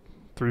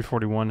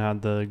 341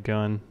 had the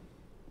gun.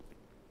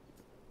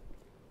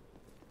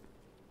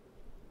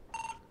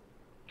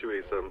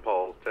 287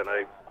 Paul,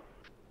 10-8.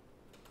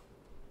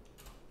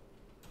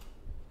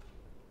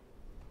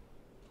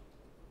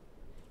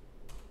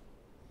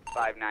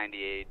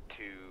 $598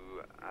 to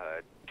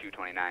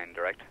 $229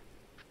 direct.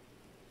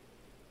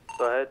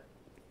 Go ahead.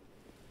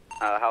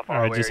 How far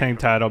All right, away just are you hang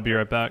from- tight. I'll be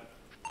right back.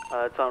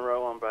 It's on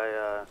Route 1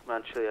 by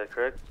Mount Chiliad,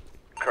 correct?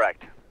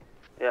 Correct.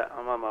 Yeah,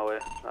 I'm on my way.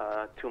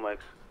 2 mics.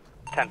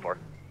 10-4.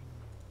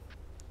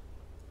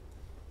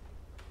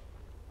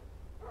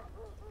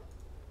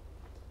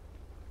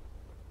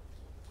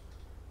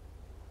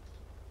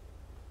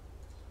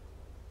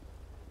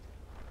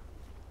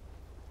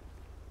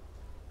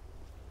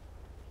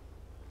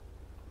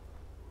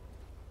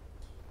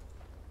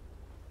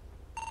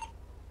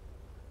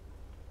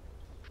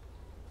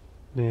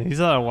 Yeah, he's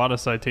had a lot of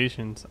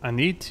citations. I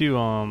need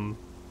to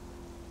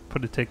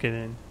put a ticket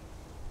in.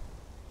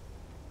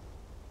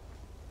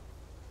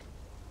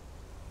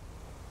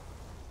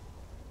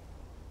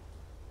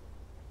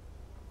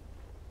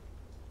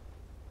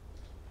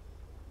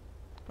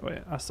 Oh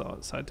wait, I saw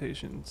it.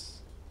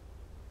 Citations.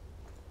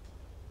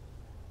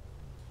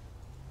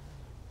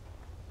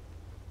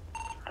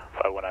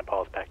 When I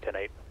pause back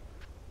 10-8.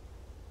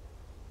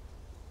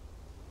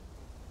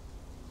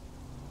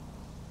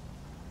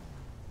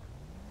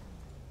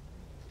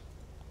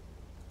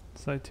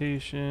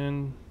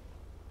 Citation.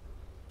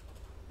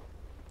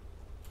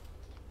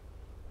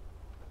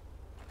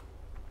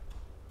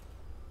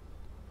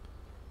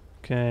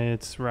 Okay,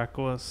 it's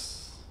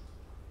reckless.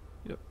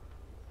 Yep.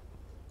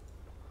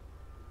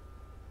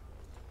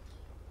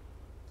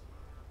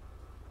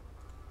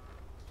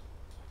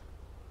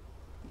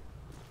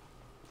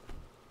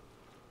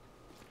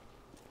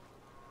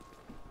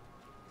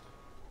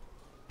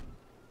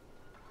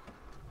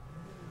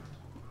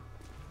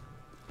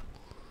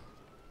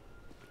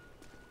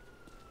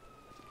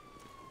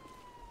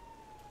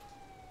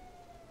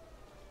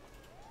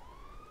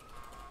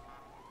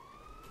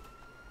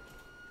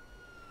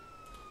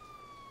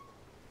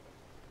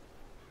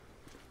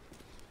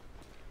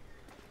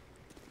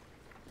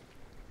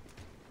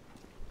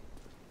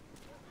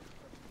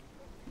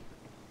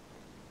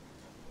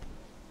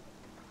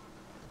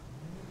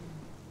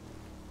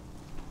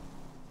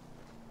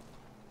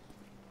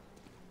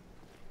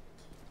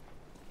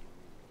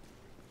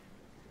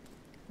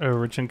 Oh,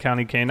 Richland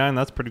County K9.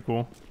 That's pretty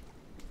cool.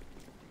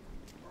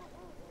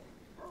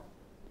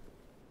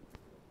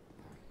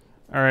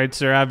 All right,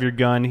 sir. I have your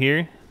gun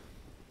here.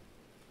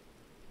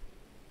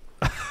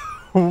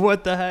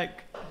 What the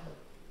heck?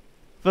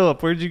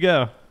 Philip, where'd you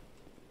go?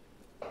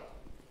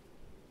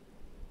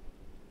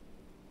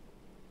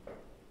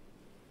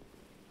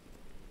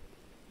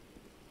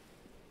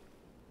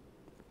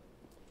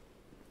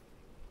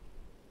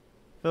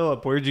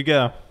 Philip, where'd you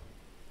go?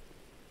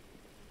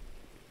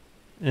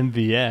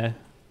 MVA.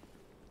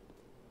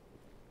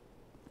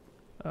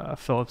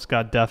 Philip's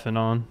got deafened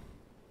on.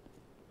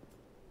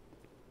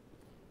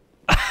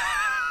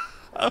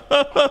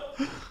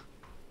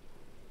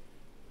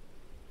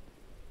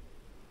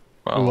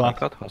 Well, Ooh, I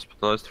got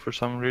hospitalized for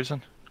some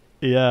reason.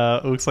 Yeah,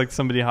 it looks like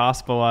somebody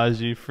hospitalized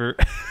you for...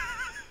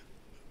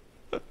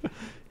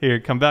 Here,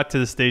 come back to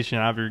the station.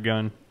 I have your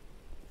gun.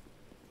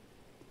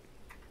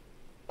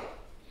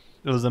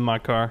 It was in my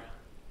car.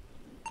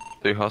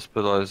 They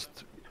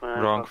hospitalized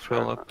wrong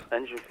Philip.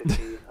 Engine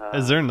 50.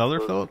 Is there another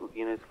Philip?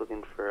 Units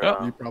looking for.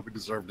 Yeah. You probably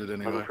deserved it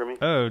anyway. looking for me?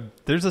 Oh,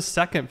 there's a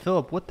second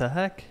Philip. What the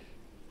heck?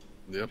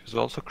 Yep, He's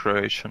also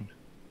Croatian.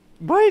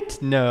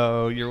 What?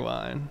 No, you're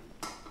lying.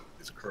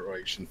 he's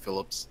Croatian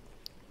Phillips.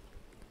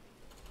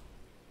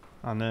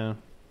 I know.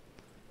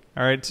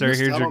 All right, sir.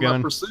 Missed Here's out your on that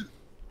gun. pursuit.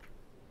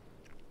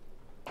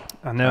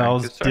 I know.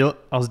 Thank you, sir.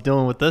 I was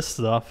dealing with this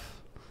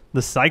stuff.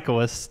 The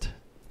cyclist.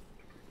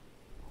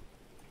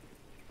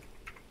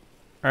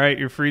 All right,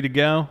 you're free to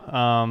go.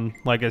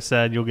 Like I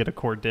said, you'll get a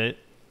court date.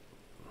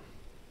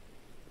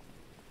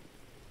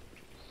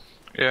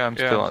 Yeah, I'm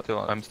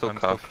still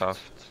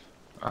cuffed.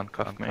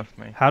 Uncuff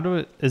me. How do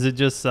it? Is it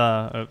just?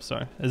 Oh,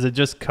 sorry. Is it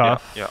just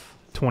cuff? Yeah.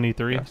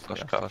 23. Yeah,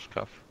 slash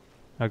cuff.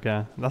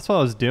 Okay, that's what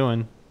I was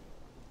doing.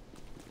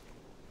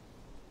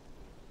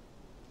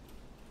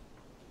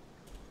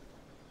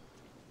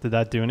 Did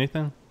that do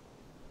anything?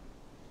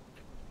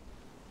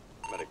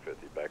 Medic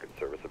 50 back in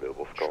service,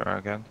 available for call. Try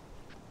again.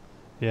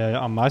 Yeah,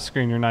 on my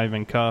screen you're not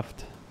even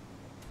cuffed.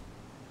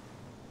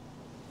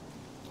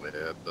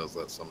 Yeah, it does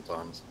that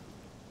sometimes.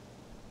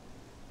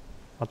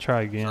 I'll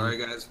try again. Sorry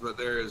guys, but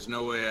there is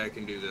no way I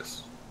can do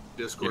this.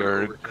 Discord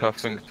You're overtakes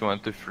cuffing it.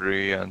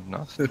 23 and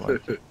not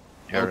 20.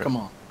 Oh, come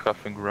on.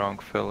 Cuffing wrong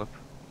Philip.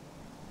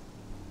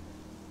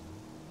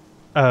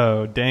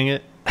 Oh, dang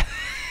it.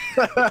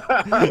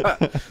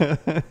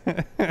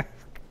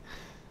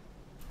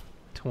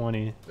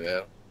 20.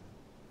 Yeah.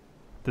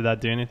 Did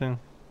that do anything?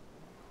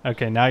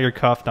 Okay, now you're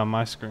cuffed on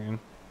my screen.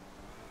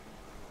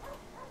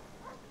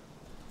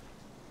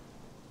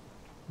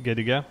 Good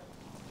to go?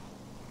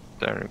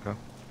 There you go.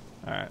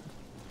 Alright.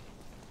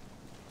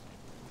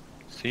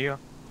 See ya.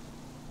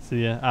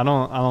 See ya. I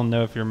don't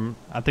know if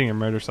I think your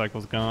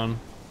motorcycle's gone.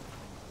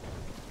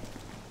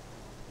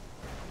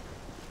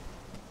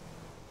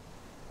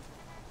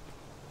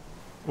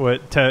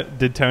 What?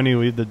 Did Tony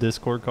leave the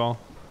Discord call?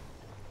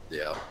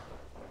 Yeah.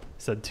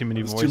 Said too many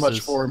It was voices. too much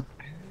for him.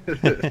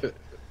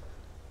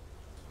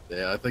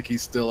 Yeah, I think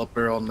he's still up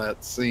there on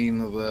that scene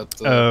of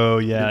that. Oh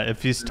yeah,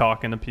 if he's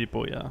talking to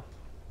people, yeah.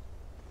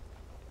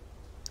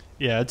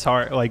 Yeah, it's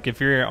hard. Like if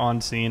you're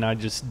on scene, I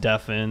just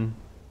deafen,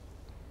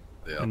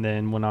 Yeah. and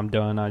then when I'm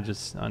done, I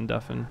just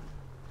undeafen.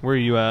 Where are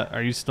you at?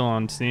 Are you still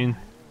on scene?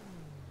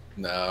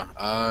 No,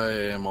 I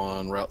am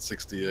on Route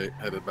 68,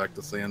 headed back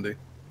to Sandy.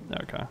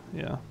 Okay,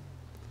 yeah.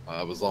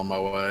 I was on my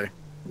way,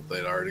 but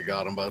they'd already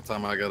got him by the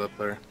time I got up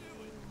there.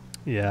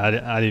 Yeah,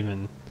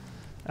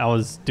 I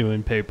was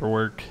doing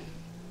paperwork.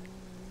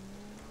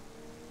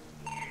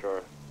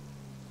 Sure.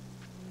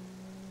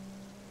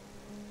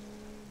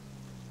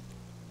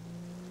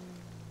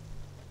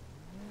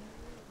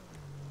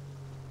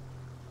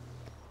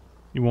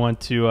 You want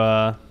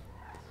to?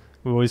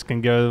 We always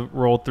can go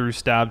roll through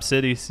Stab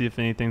City, see if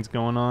anything's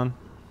going on.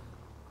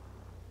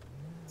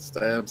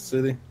 Stab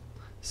City?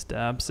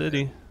 Stab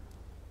City.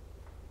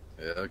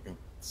 Yeah, I can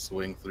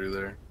swing through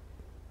there.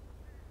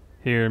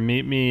 Here,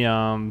 meet me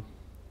at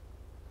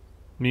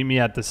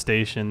the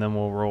station, then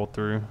we'll roll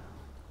through.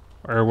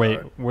 Or wait,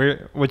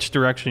 which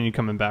direction are you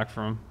coming back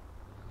from?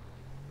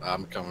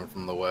 I'm coming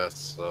from the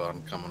west, so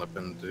I'm coming up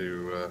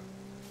into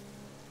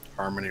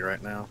Harmony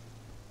right now.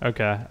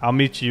 Okay, I'll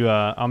meet you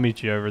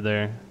over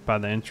there by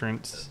the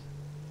entrance.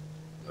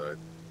 All right.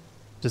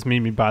 Just meet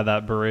me by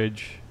that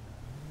bridge.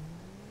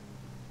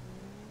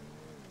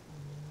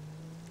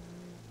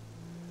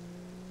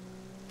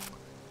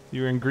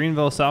 You were in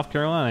Greenville, South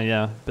Carolina?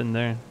 Yeah, been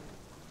there.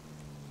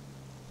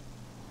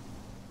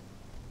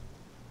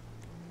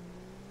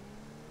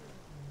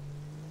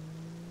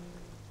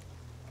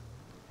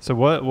 So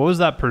what was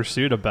that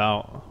pursuit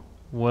about?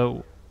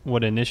 What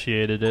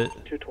initiated it?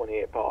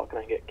 228 Paul, can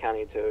I get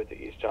county towed to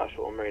East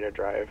Joshua Marina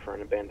Drive for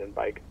an abandoned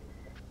bike?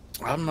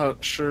 I'm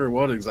not sure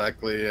what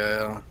exactly.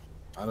 I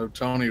know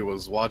Tony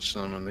was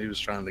watching him and he was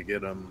trying to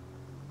get him.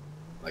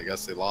 I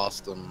guess they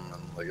lost him,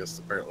 and I guess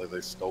apparently they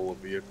stole a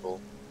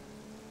vehicle.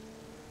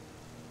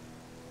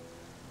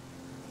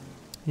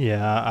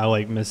 Yeah, I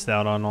like missed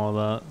out on all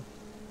that.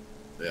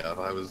 Yeah,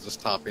 I was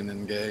just hopping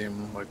in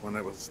game like when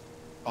it was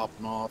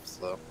popping off,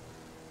 so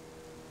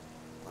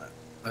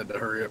I had to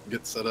hurry up,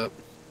 get set up,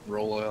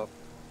 roll out.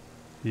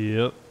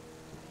 Yep.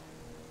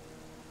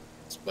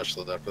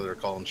 Especially after they're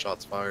calling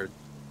shots fired.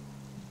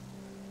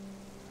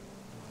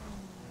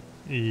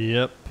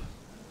 Yep.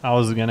 I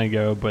was gonna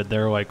go, but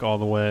they're like all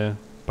the way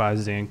by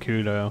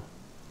Zancudo.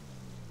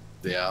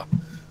 Yeah.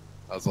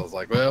 I was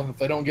like, well, if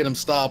they don't get him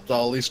stopped,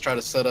 I'll at least try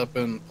to set up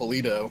in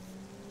Polito.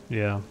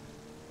 Yeah.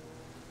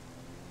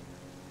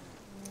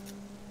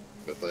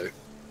 But they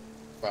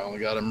finally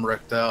got him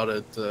wrecked out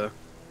at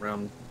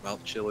around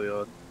Mount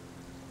Chiliad.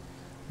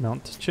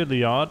 Mount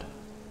Chiliad.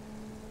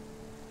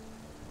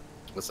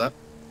 What's that?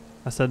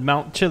 I said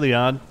Mount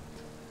Chiliad.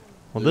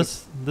 Well,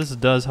 this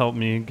does help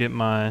me get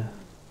my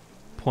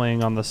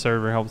playing on the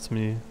server, helps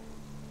me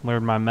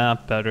learn my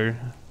map better.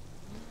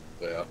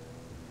 Yeah.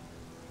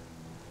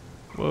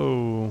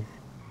 Whoa.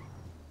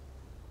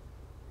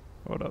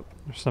 Hold up.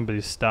 There's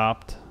somebody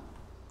stopped.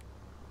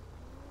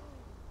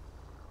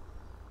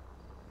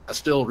 I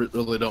still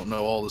really don't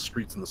know all the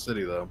streets in the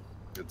city, though.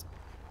 It's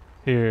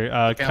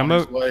Here, come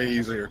way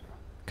easier.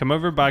 Come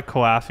over by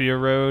Calafia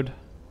Road,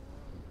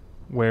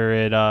 where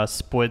it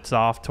splits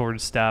off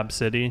towards Stab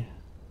City.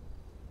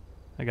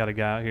 I got a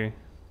guy out here.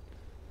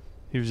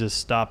 He was just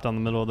stopped on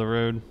the middle of the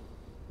road.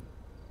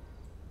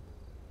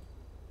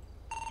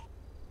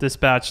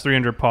 Dispatch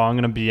 300 Paul. I'm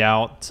gonna be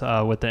out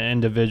with the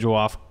individual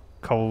off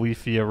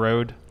Calafia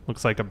Road.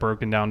 Looks like a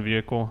broken down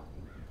vehicle.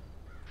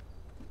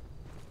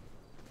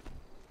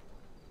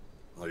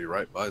 Are you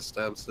right by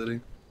Stab City?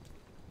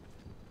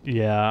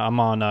 Yeah, I'm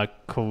on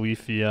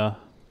Calafia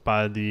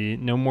by the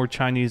No More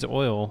Chinese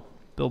Oil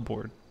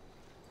billboard.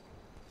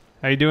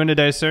 How you doing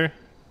today, sir?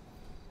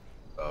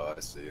 Oh, I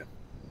see you.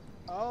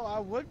 Oh, I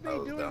would be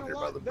doing down a here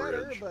by lot the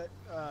better, bridge.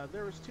 but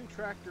there was two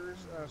tractors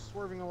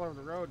swerving all over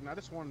the road, and I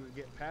just wanted to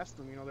get past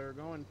them. You know, they were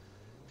going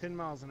 10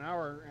 miles an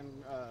hour,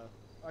 and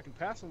I can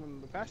pass them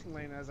in the passing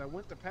lane. As I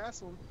went to pass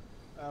them,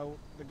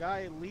 the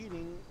guy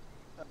leading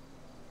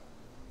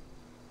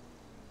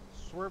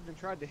swerved and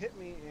tried to hit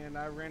me, and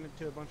I ran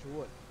into a bunch of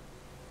wood.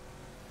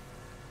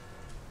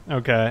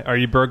 Okay, are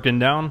you broken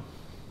down?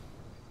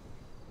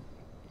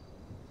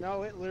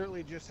 No, it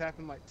literally just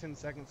happened like 10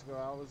 seconds ago.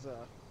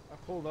 I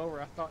pulled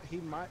over. I thought he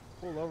might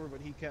pull over,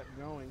 but he kept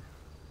going,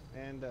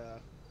 and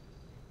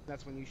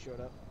that's when you showed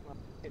up.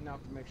 Getting out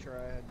to make sure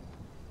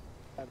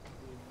I had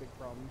big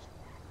problems.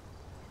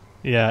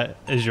 Yeah,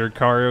 is your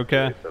car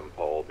okay? 7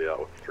 Paul will be out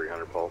with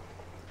 300 Paul.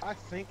 I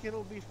think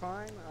it'll be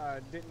fine. I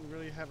didn't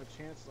really have a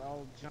chance.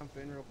 I'll jump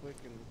in real quick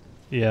and.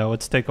 Yeah,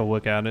 let's take a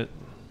look at it.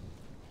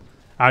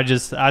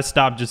 I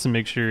stopped just to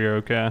make sure you're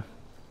okay.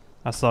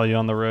 I saw you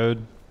on the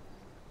road.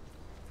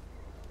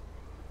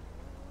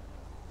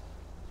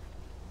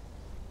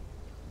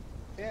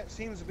 Yeah, it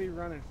seems to be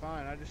running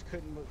fine. I just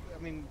couldn't. I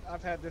mean,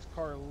 I've had this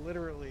car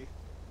literally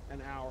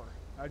an hour.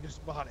 I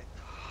just bought it.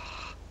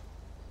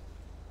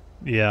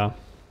 Yeah.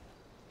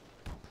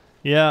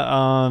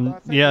 Yeah.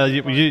 Yeah.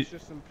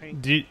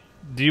 Do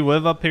you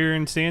live up here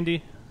in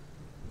Sandy?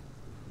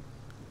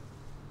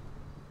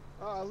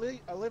 I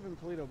live in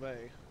Polito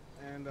Bay,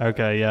 and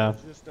okay. Yeah. I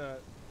was just I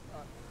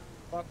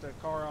bought the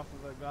car off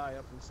of a guy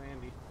up in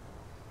Sandy.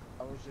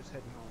 I was just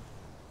heading home.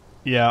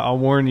 Yeah, I'll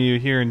warn you,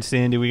 here in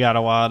Sandy, we got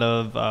a lot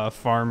of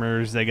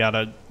farmers. They got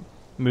to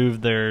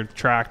move their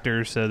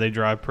tractors, so they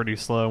drive pretty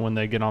slow when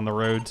they get on the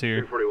roads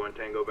here. 341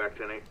 Tango back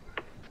 10-8.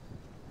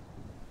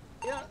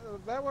 Yeah,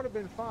 that would have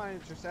been fine.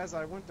 It's just as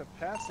I went to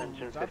pass him,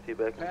 Engine 50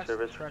 back in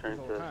service, return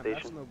to that's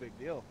station. no big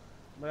deal.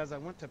 But as I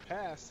went to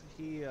pass,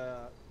 he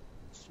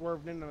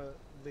swerved into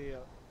the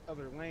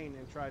other lane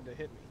and tried to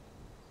hit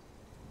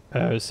me.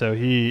 Oh, so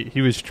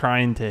he was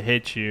trying to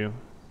hit you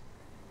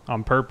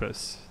on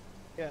purpose.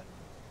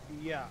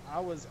 Yeah, I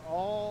was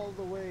all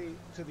the way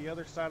to the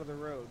other side of the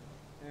road,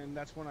 and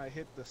that's when I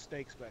hit the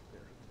stakes back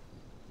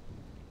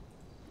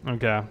there.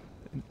 Okay.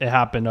 It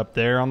happened up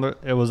there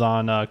it was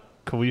on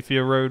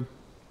Calafia Road?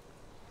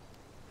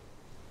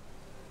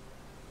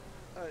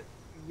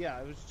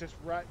 Yeah, it was just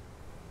right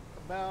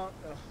about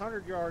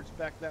 100 yards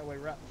back that way,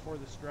 right before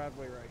this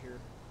driveway right here.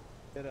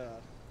 It is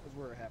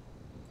where it happened.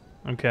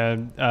 Okay.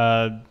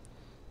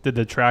 Did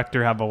the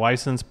tractor have a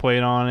license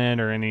plate on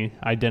it or any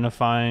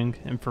identifying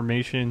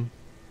information?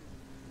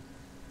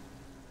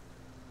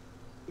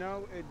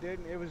 No, it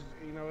didn't. It was,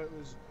 it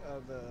was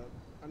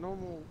a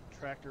normal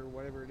tractor,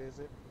 whatever it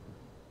is.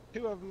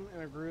 Two of them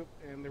in a group,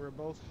 and they were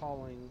both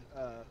hauling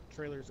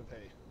trailers of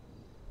hay.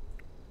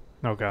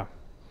 Okay.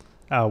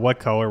 What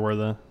color were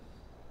they?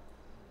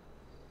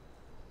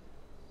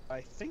 I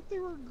think they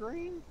were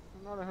green.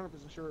 I'm not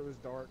 100% sure. It was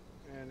dark,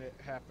 and it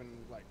happened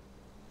like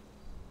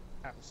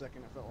half a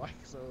second, I felt like.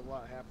 So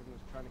what happened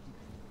was trying to keep.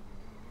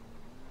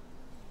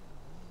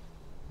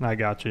 I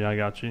got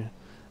you.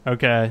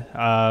 Okay,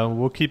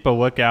 we'll keep a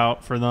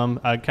lookout for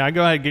them. Can I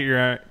go ahead and get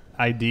your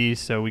ID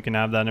so we can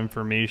have that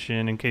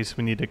information in case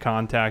we need to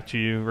contact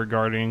you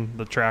regarding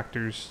the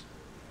tractors?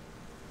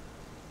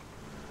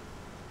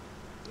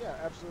 Yeah,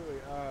 absolutely.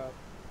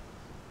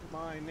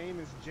 My name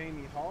is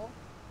Jamie Hall.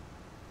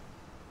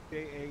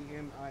 Jamie,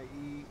 and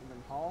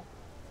then Hall.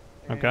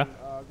 And, okay.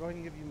 Go ahead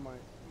and give you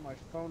my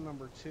phone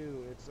number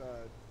too. It's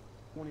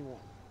 21.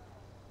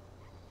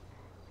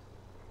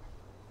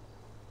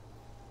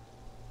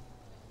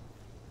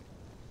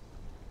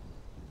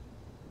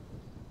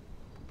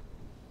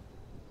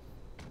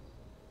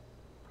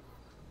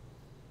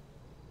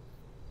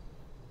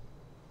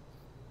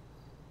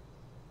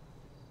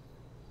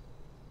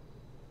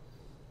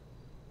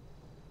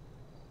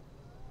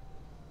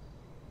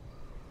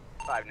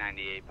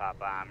 .598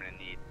 Papa, I'm gonna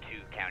need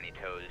 2 county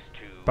tows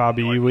to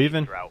Bobby, you northeast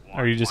leaving? Route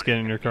Or are you just 1.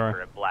 getting in your It's gonna be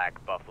car? for a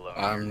black Buffalo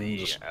near I'm the,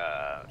 just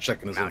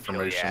checking his Mount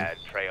information. Gilead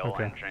Trail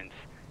Okay. entrance.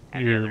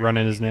 And the You're other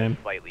running is his name?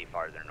 slightly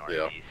farther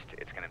northeast.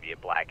 It's gonna be a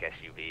black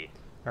SUV.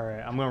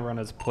 Alright, I'm gonna run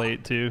his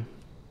plate too.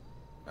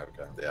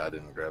 Okay. Yeah, I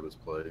didn't grab his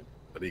plate,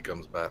 but he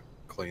comes back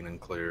clean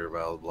and clear,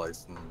 valid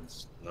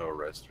license, no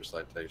arrest or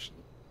citation.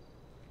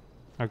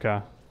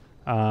 Okay.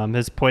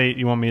 His plate,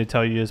 you want me to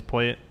tell you his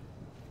plate?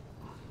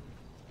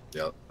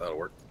 Yeah, that'll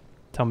work.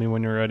 Tell me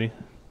when you're ready.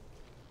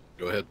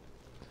 Go ahead.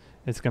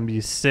 It's gonna be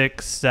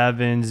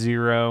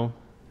 670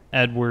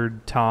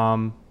 Edward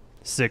Tom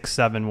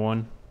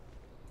 671.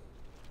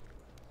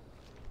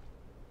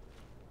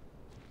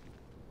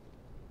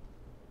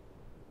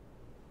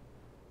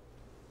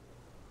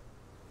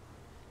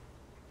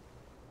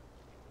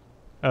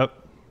 Oh,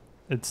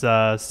 it's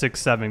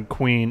 67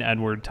 Queen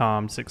Edward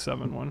Tom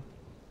 671.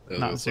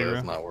 Not zero.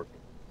 It's not working.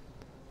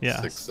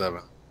 Yeah.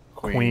 67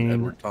 Queen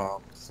Edward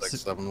Tom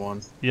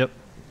 671. Yep.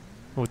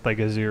 With like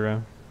a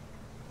 0.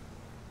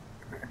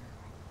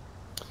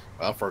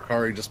 Well, for a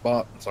car he just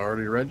bought, it's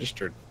already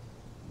registered.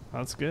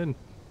 That's good.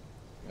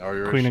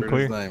 Already Clean and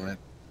registered clear. his name.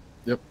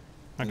 Yep.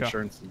 Okay.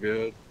 Insurance is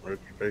good.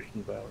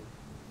 Registration valid.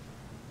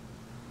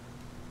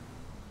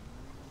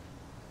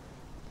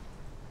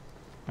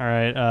 All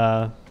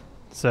right.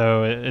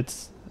 So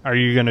it's. Are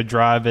you gonna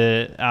drive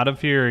it out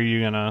of here, or are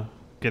you gonna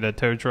get a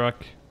tow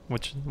truck?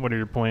 What are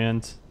your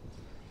plans?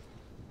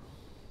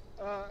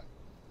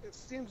 It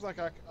seems like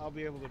I'll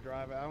be able to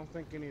drive it. I don't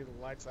think any of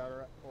the lights out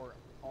are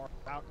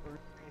out or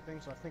anything,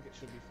 so I think it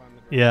should be fun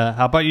to drive. Yeah.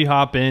 How about you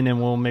hop in and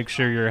we'll make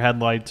sure your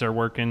headlights are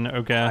working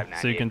okay,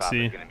 so you can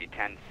see. It's gonna be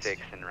 10-6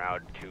 en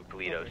route to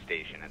Toledo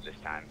Station at this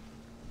time.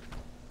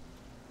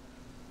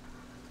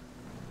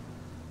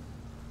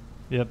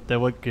 Yep, they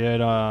look good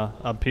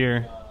up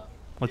here.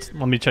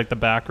 Let me check the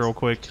back real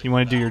quick. You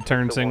want to do your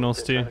turn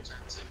signals too?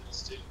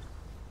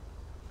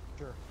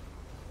 Sure.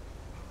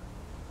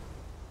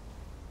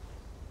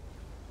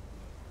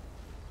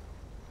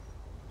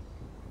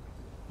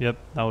 Yep,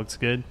 that looks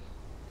good.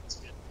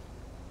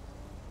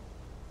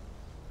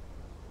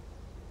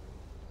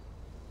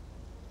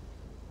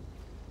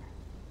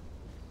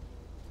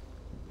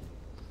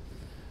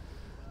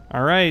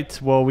 All right.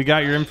 Well, we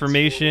got your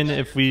information.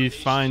 If we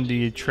find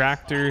the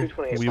tractor,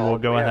 we will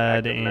go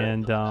ahead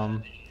and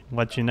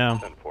let you know.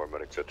 10-4,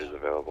 Medic 50 is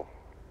available.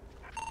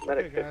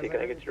 Medic 50, can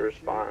I get you to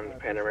respond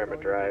Panorama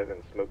Drive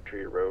and Smoke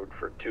Tree Road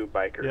for 2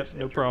 bikers? Yep,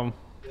 no problem.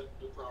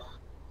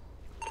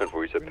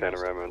 10-4, you said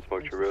Panorama and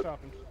Smoke Tree Road?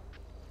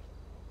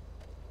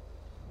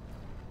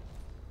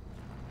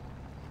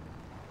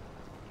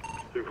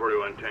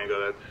 341 Tango,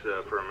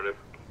 that's affirmative.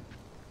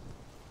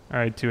 All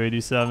right,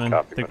 287. Copy,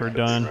 I think Medic we're 50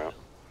 done. route.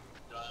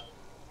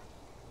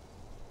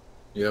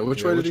 Yeah,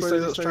 which way did he say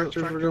those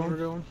tractors were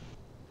going?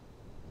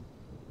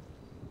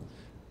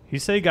 He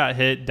said he got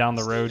hit down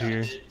the road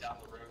here.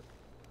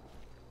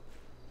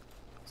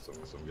 So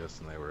I'm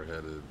guessing they were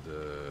headed.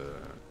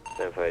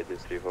 10-5,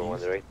 this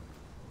 341, right?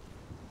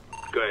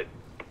 Go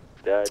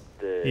That,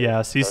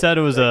 Yes, he said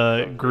it was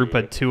a group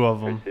of 2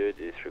 of them, Pursuit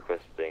is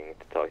requesting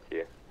to talk to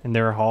you. and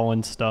they were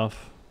hauling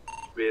stuff.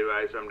 Be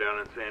advised, I'm down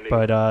in Sandy.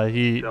 But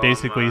he Tell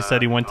basically him,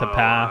 said he went to I'll,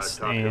 pass,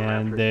 talk to him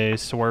and after. they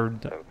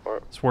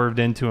swerved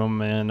into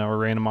him and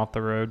ran him off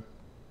the road.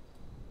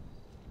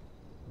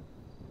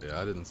 Yeah,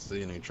 I didn't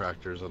see any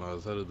tractors when I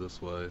was headed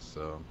this way,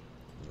 so.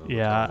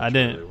 Yeah, I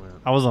didn't.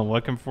 I wasn't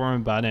looking for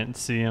him, but I didn't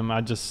see him.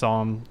 I just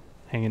saw him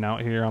hanging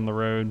out here on the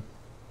road.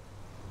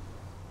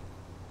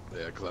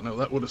 Yeah, because I know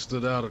that would have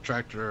stood out, a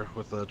tractor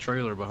with a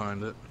trailer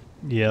behind it.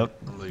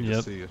 Yep. Normally you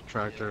just see a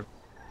tractor.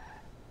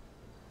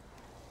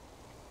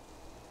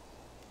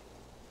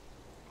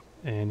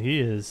 And he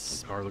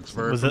is. Car looks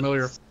very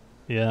familiar.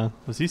 Yeah.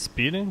 Was he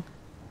speeding?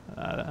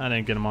 I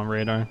didn't get him on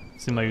radar.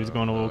 Seemed like he was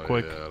going a little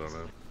quick. Yeah, I don't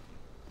know.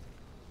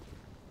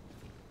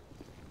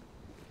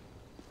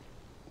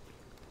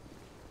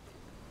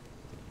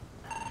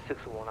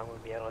 I'm going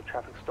to be out on a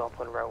traffic stop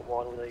on Route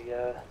 1 with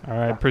a All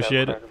right,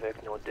 appreciate it.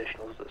 no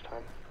additionals this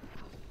time.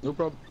 No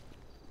problem.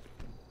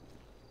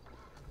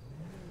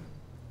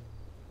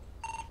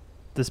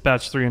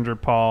 Dispatch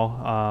 300 Paul.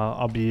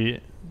 I'll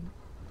be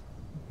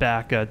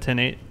back at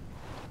 10-8.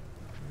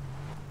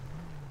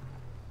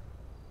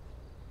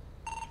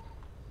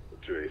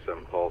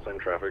 287 Paul's in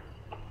traffic.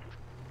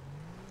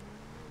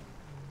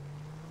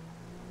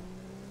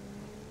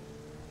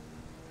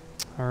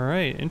 All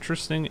right,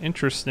 interesting.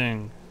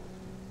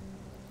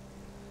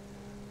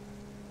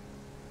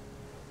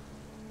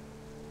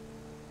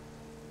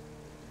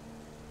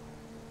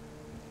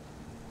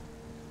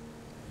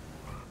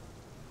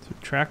 So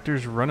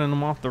tractors running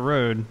them off the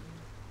road.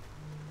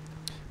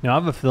 Now I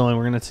have a feeling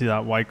we're gonna see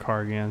that white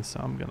car again, so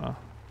I'm gonna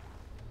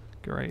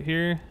go right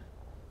here,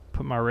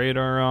 put my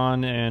radar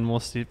on, and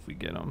we'll see if we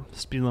get him.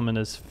 Speed limit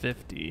is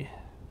 50,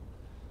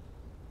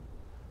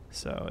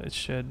 so it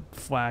should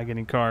flag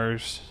any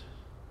cars.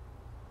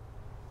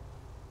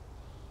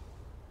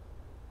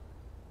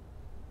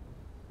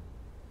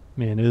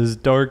 Man, it is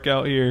dark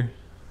out here.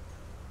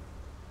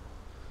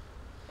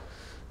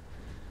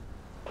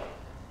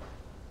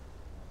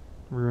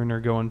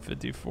 Ruiner going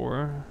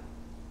 54.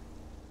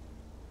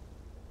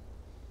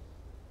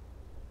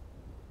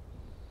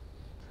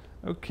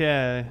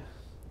 Okay.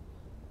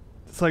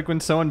 It's like when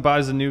someone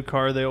buys a new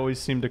car, they always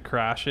seem to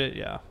crash it.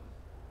 Yeah.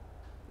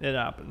 It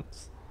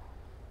happens.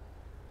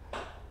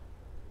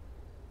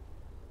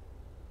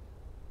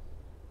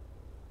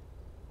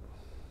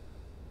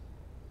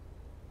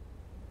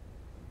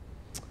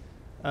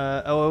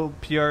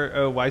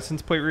 LPR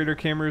license plate reader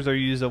cameras are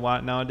used a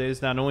lot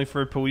nowadays, not only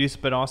for police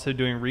but also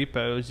doing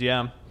repos.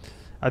 Yeah,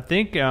 I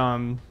think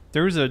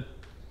there was a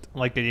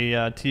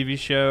TV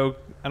show.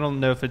 I don't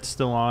know if it's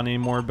still on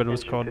anymore, but it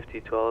was called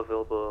 5012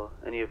 available.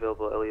 Any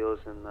available LEOs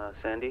in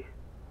Sandy?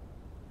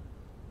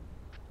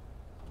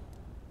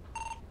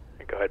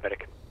 Go ahead,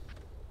 medic.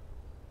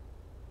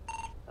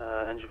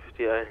 Engine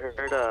 50. I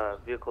heard a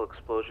vehicle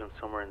explosion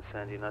somewhere in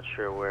Sandy. Not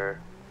sure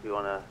where. You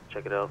want to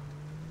check it out?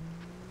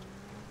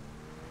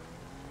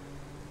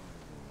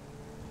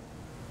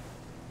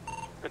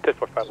 Test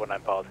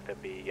 4519 policy to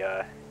be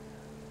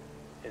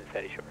in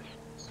Sandy Shores.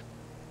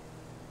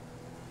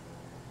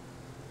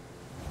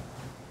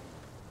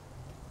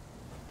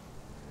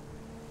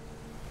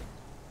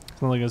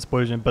 something like an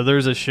explosion. But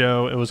there's a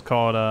show. It was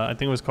called I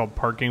think it was called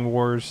Parking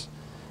Wars,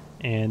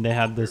 and they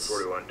had this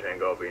 41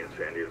 Tango. I'll be in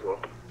Sandy as well.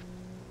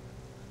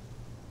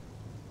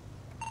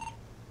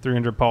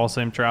 300 Paul,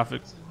 same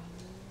traffic.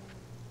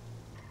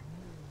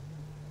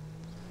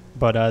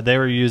 But they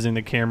were using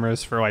the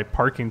cameras for like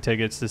parking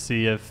tickets to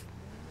see if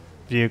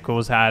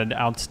vehicles had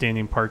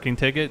outstanding parking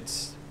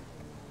tickets,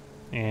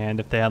 and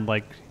if they had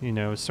like, you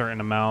know, a certain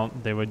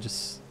amount, they would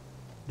just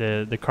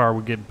the car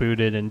would get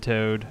booted and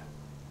towed.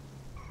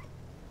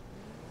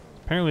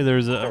 Apparently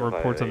there's a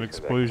reports of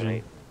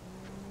explosion.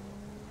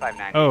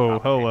 Oh,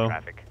 hello.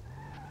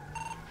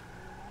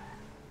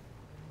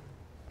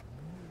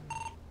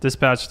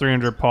 Dispatch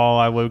 300 Paul,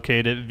 I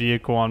located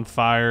vehicle on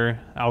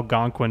fire,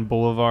 Algonquin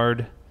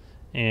Boulevard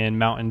and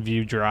Mountain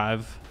View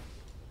Drive.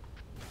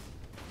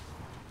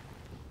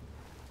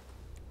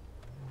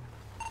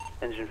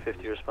 Engine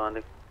 50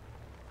 responding.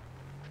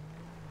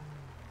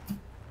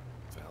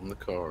 Found the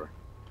car.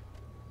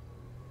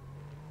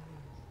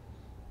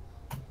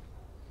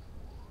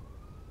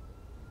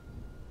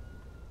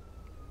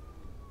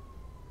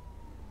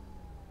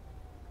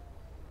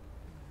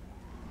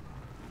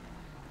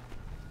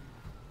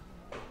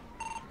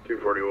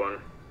 .241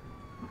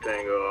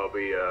 Tango, I'll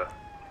be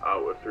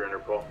out with 300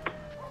 Paul.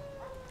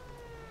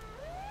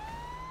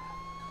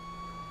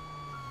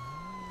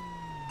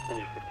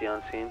 Engine 50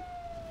 on scene.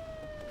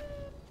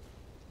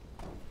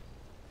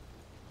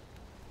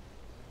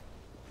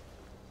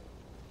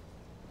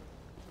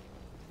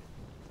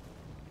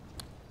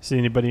 See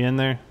anybody in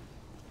there?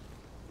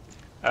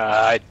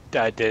 I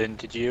didn't.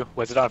 Did you?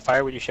 Was it on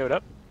fire when you showed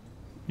up?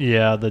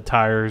 Yeah, the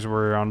tires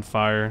were on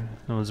fire.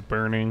 It was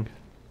burning.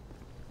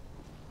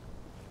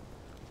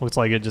 Looks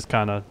like it just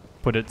kind of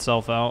put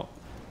itself out.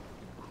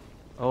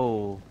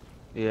 Oh,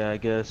 yeah, I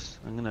guess.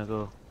 I'm gonna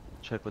go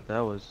check what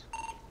that was.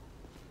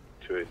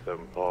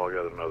 287 Paul,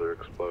 got another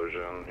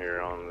explosion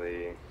here on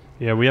the...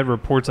 Yeah, we had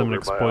reports of an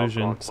over by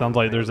explosion. Algonquin, Sounds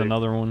like there's Sandy.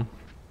 another one.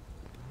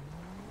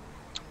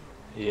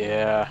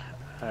 Yeah.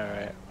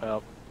 Alright,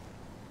 well.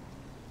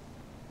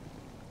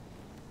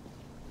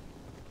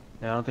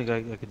 Yeah, I don't think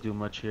I could do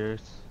much here.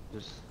 It's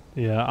just...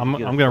 Yeah, you I'm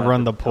get a gonna flat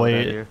run the to come out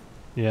plate. here.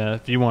 Yeah,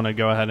 if you want to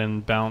go ahead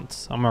and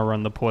bounce, I'm gonna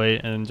run the plate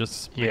and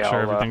just make Yeah,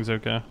 sure I'll, everything's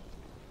okay.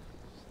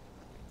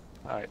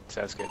 Alright,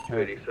 sounds good.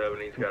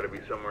 287, he's got to be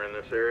somewhere in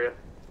this area.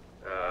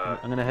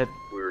 I'm gonna head...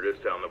 We were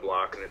just down the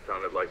block and it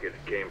sounded like it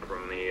came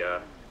from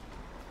the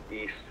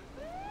east.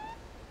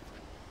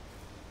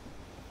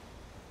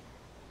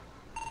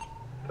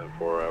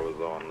 10-4, I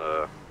was on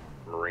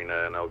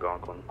Marina in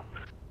Algonquin.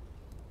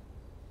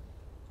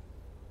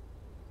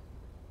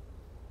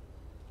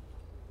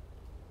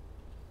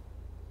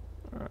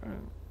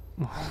 Alright.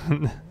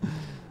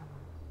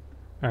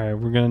 Alright,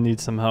 we're gonna need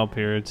some help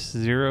here. It's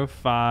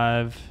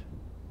 05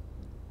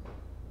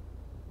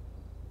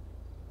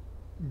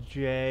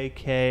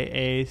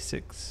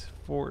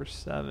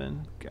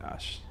 JKA647.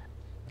 Gosh,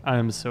 I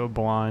am so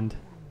blind.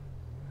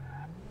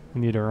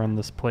 We need to run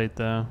this plate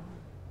though.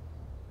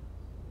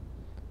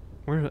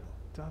 Where do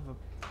I have a...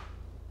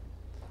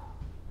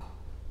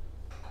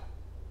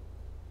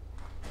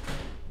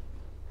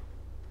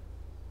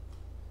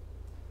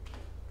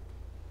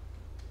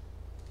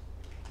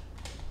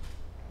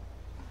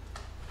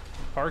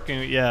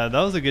 Parking, yeah,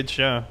 that was a good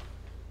show.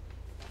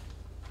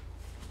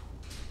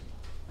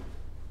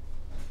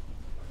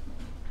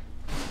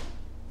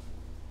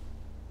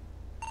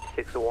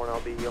 Takes a warrant,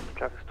 I'll be off the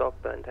traffic stop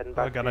and heading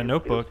back. I got a to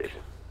notebook. the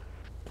station.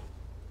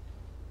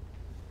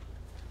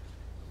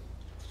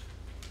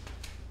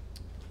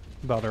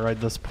 About to write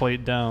this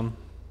plate down.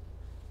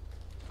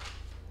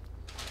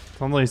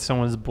 Sounds like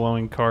someone's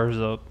blowing cars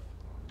up.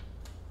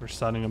 Or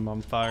setting them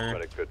on fire.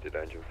 Medic 50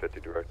 to engine 50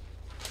 direct.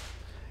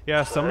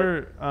 Yeah,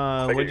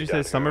 what did you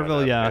say?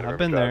 Somerville? Yeah, I've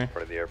been there. In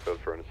front of the airfield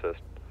for an assist.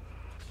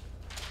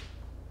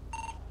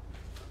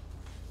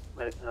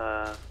 Medic,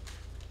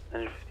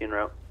 engine 50 en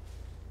route.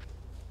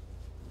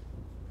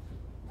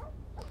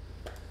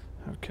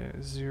 Okay,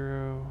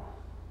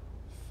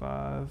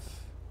 05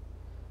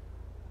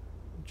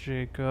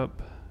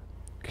 Jacob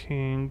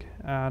King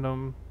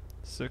Adam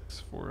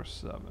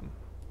 647.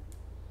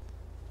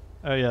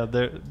 Oh yeah,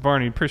 there,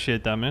 Barney,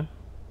 appreciate that, man.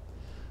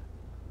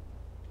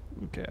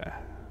 Okay.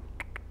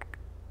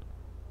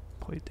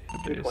 Plate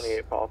database.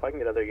 228, Paul. If I can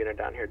get another unit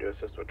down here to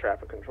assist with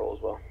traffic control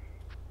as well.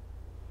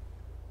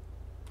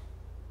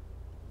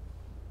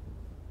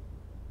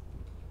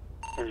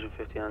 Engine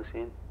 50 on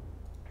scene.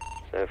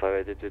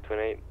 758 to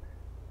 228.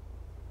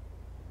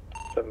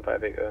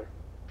 758, go ahead.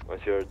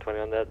 What's your 20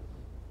 on that?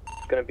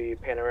 It's going to be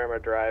Panorama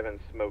Drive and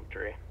Smoke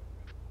Tree.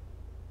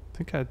 I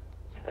think I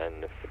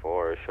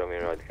 10-4, show me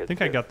right. I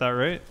think I got that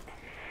right.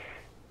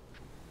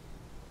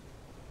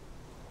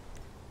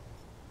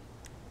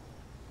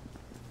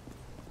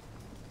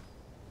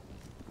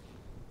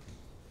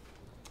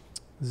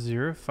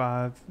 Zero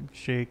 05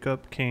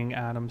 Jacob King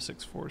Adam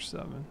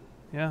 647.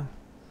 Yeah.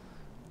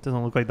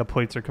 Doesn't look like the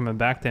plates are coming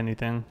back to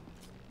anything.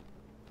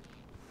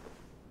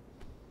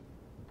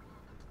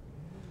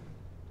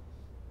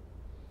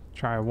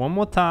 Try one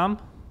more time.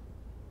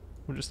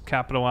 We'll just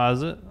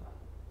capitalize it.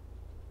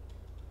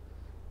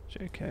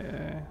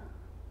 JKA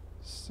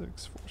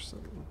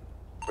 647.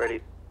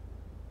 Ready.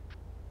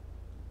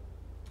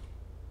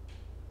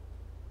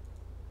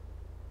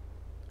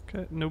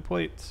 Okay, no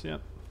plates,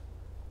 yep.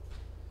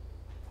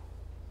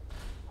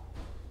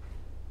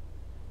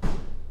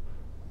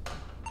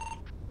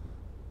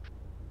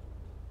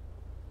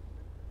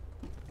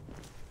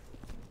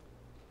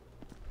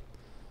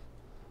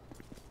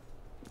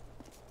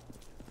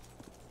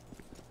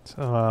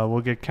 So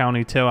we'll get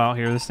County Tail out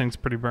here. This thing's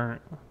pretty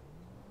burnt.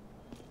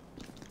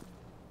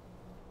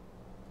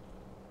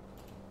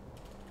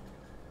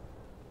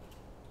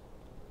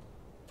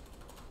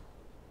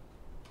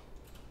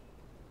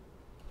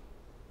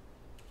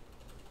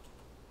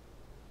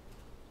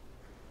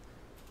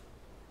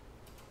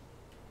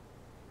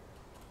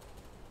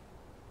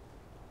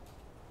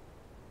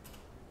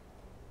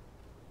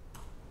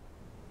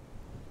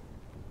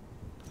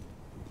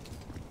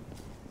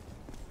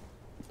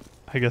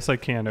 I guess I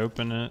can't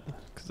open it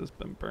because it's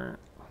been burnt.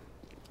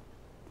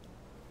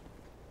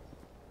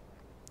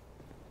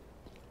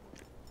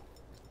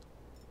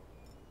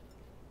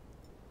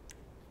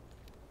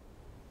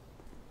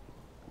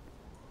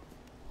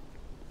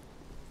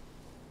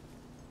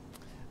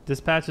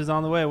 Dispatch is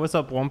on the way. What's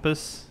up,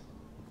 Wumpus?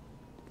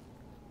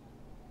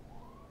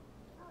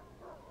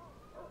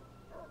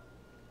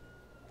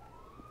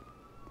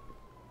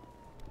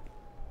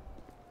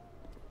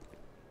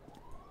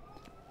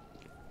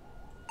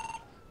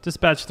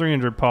 Dispatch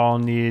 300, Paul.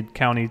 Need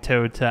county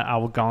tow to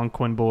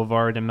Algonquin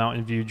Boulevard and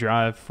Mountain View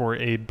Drive for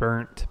a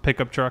burnt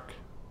pickup truck.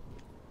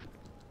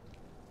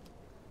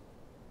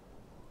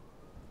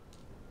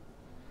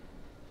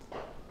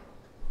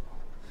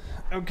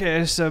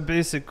 Okay, so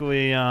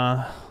basically,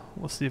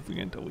 we'll see if we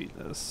can delete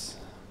this.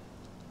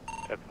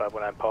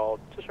 519, Paul.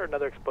 Just heard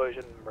another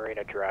explosion.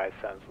 Marina Drive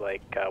sounds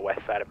like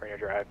west side of Marina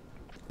Drive.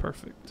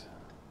 Perfect.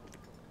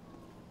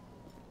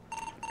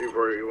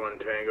 241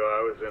 Tango,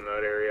 I was in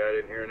that area, I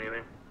didn't hear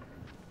anything.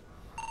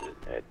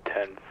 At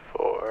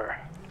 10-4.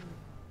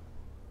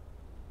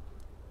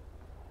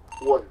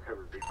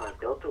 175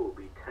 Delta will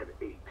be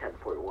 10-8,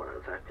 1041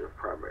 as active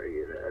primary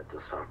unit at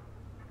this time.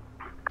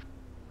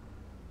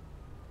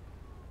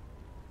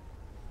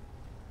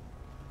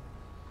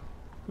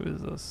 Who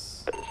is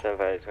this?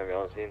 758 is going to be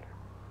on scene.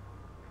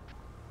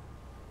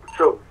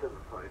 Show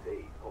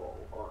 758 all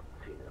on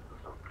scene at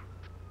this time.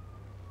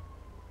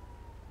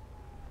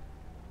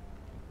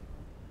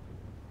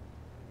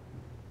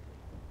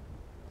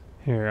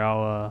 Here,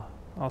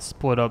 I'll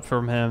split up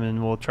from him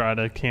and we'll try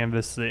to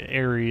canvass the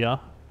area.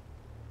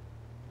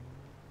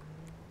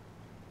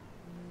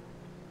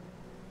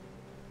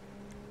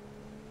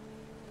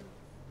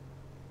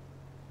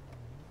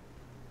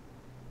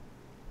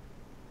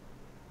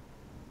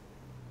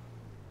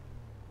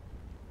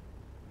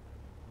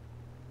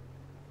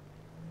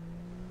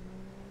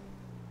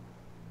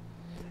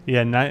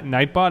 Yeah,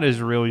 Nightbot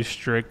is really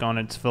strict on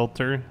its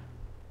filter.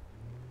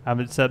 I have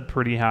it set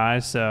pretty high,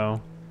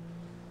 so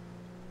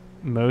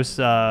most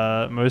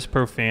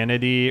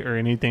profanity or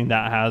anything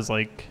that has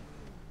like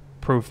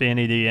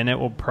profanity in it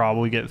will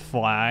probably get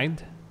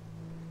flagged.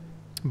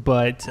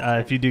 But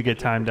if you do get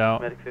timed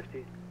out,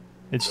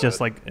 it's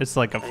just like a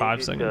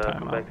 5-second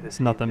timeout.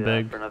 It's nothing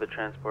big. For another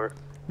transport.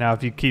 Now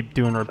if you keep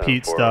doing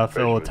repeat stuff,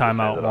 it will time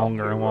out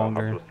longer and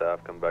longer.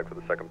 Staff come back for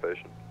the second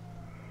patient.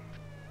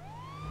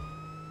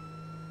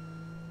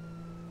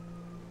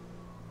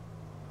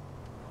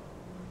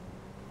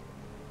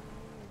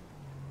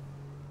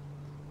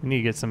 We need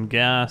to get some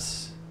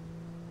gas.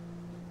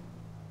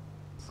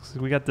 So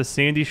we got the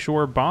Sandy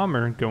Shore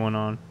bomber going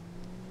on.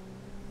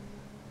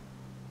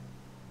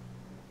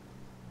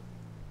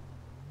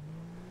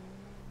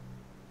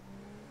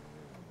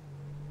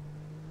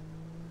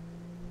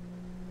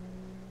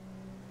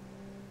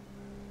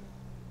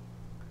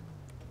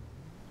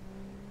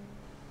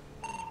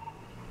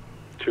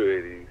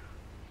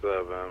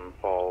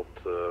 Paul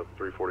to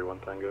 341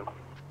 Tango.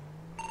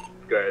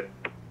 Go ahead.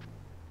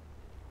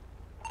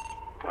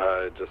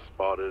 I just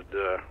spotted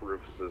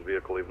Rufus's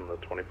vehicle leaving the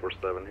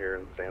 24/7 here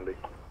in Sandy.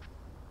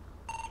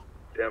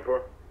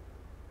 10-4.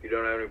 You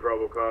don't have any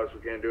probable cause,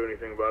 we can't do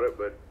anything about it,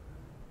 but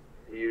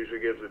he usually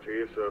gives it to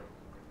you, so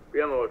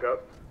be on the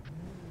lookout.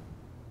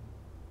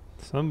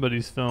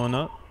 Somebody's filling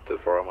up.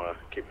 10-4, I'm gonna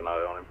keep an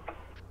eye on him.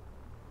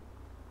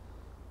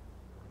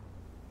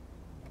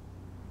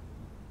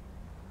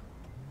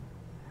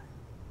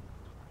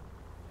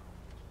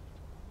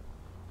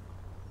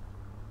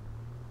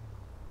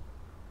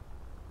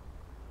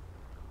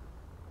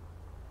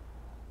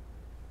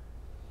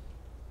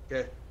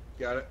 Okay,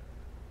 got it.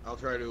 I'll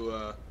try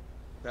to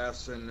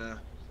pass and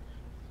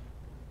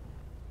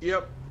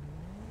yep.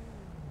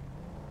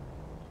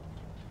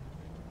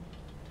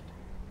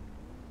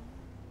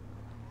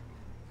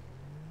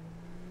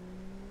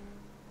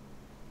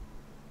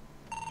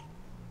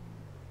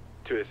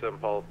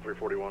 Paul,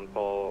 341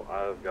 Paul.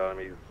 I've got him.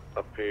 He's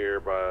up here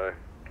by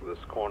this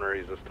corner.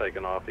 He's just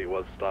taken off. He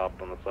was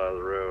stopped on the side of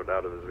the road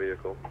out of his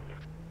vehicle.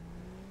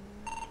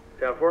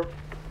 10-4.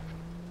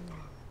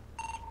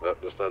 Oh,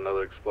 just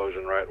another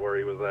explosion right where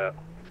he was at.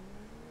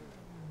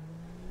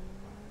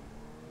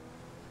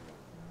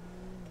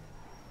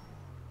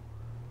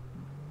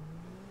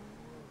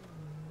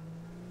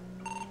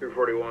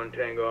 .341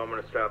 Tango, I'm going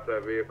to stop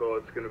that vehicle.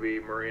 It's going to be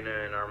Marina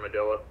and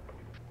Armadillo.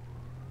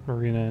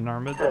 Marina and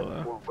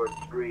Armadillo.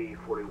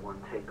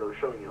 341 Tango,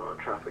 showing you on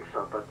traffic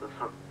stop at this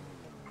time.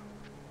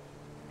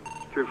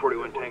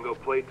 341 Tango,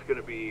 plate's going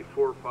to be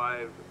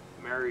 45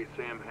 Mary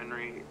Sam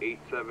Henry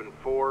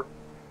 874.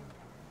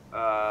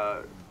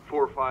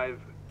 45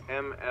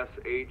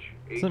 MSH.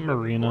 Isn't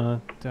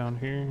Marina down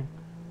here?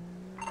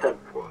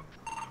 10-4.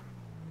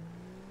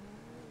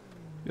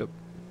 Yep.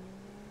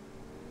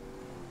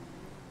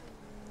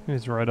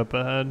 He's right up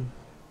ahead.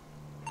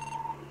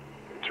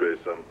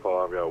 287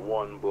 Paul, I've got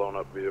one blown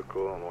up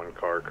vehicle and one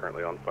car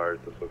currently on fire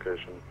at this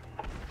location.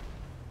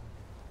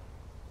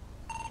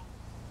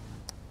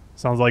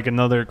 Sounds like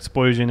another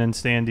explosion in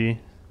Sandy.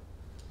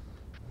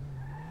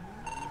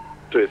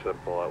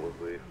 287 Paul, that was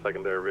the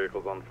secondary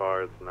vehicle's on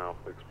fire. It's now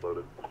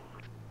exploded.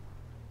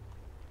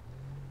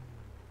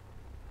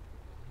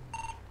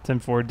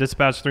 10-4,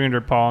 dispatch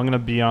 300 Paul. I'm going to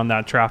be on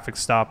that traffic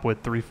stop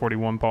with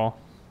 341 Paul.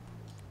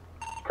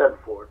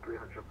 10-4,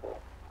 300 Paul.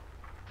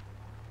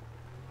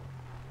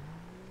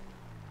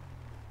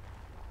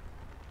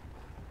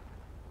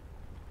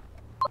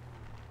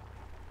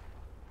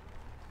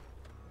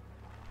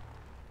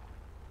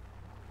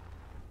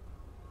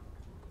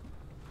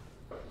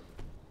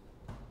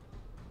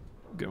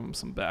 Give him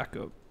some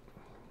backup.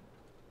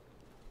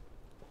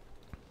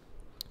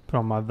 Put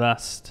on my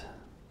vest.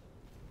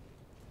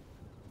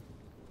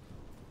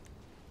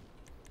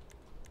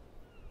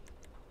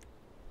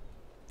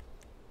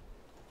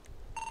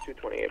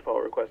 .228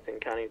 Paul, requesting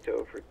county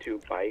tow for 2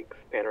 bikes,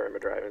 Panorama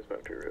Drive and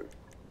Smoke Tree Road.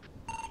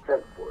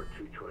 10-4,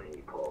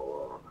 228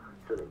 Paul,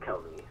 Southern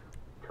County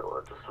tow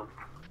at this time.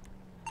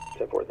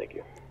 10-4, thank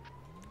you.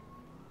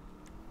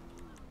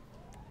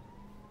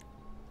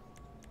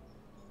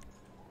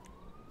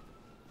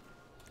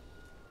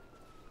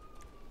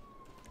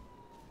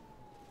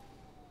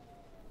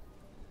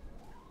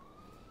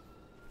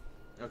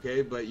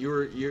 Okay, but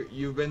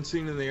you've been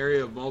seen in the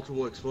area of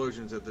multiple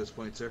explosions at this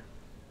point, sir.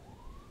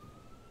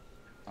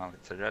 Oh,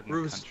 it's a red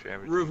Rufus,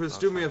 country. Rufus,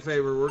 do me a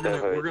favor. We're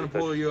gonna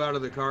pull you out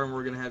of the car and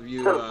we're gonna have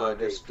you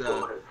just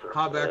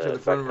hop back to the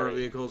front of our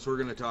vehicles. We're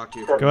gonna talk to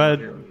you. Go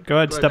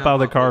ahead, step out of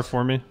the car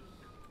for me.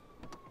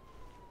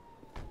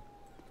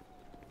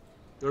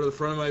 Go to the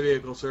front of my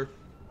vehicle, sir.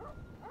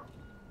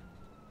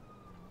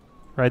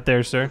 Right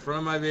there, sir. In front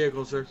of my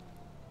vehicle, sir.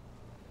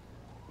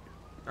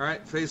 All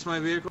right, face my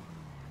vehicle.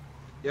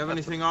 You have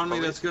anything on me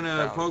that's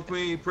gonna poke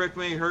me, prick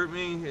me, hurt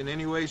me in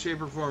any way,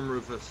 shape, or form,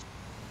 Rufus?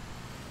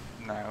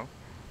 No.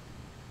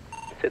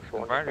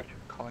 6-1. Why are you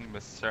calling me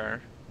sir?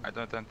 I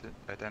don't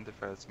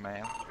identify as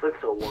male.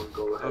 601,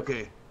 go ahead.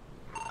 Okay.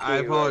 I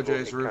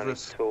apologize,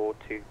 Rufus. Tow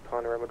to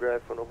Panorama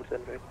Drive for Noble 10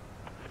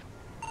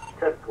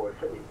 10-4,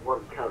 sending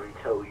 1 county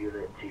tow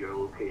unit to your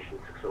location,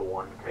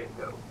 601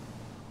 Tango.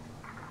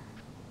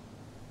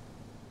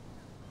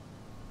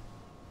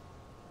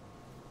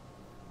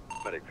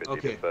 Medic 50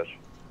 Okay. dispatch.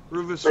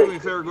 Rufus, do me a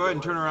favor, go ahead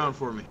and turn around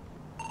for me.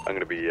 I'm going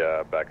to be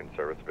back in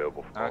service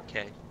available for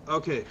Okay.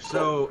 Okay,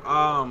 so,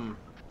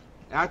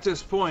 at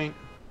this point,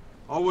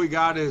 all we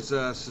got is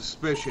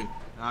suspicion,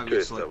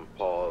 obviously.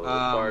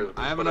 I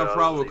have enough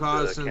probable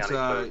cause since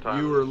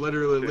you were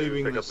literally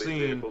leaving the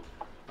scene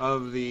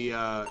of the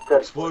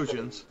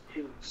explosions.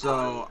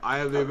 So I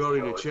have the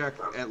ability to check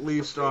at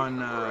least on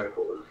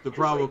the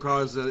probable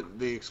cause that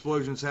the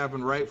explosions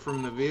happened right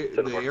from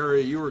the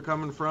area you were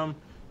coming from,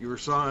 You were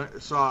saw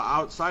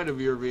outside of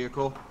your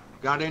vehicle,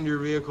 got into your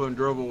vehicle, and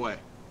drove away.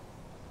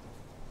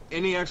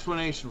 Any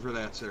explanation for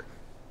that, sir?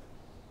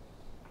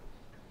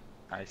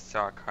 I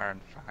saw a car on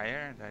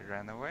fire and I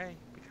ran away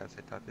because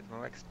I thought it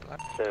will explode.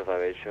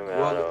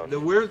 Well,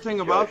 the weird thing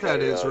about that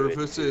is,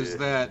 Rufus, is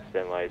that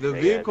the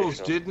vehicles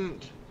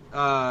didn't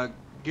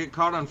get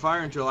caught on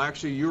fire until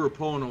actually you were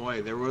pulling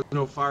away. There was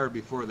no fire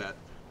before that.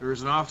 There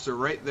was an officer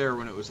right there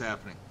when it was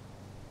happening.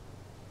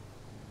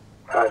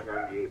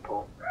 598,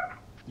 Paul.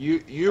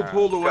 You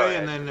pulled away,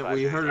 and then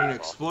we heard an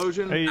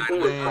explosion,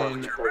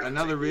 then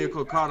another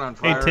vehicle caught on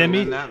fire. Hey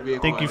Timmy, and that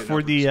vehicle thank you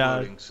for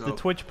the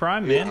Twitch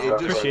Prime, man.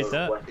 Appreciate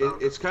that.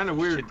 It's kind of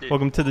weird.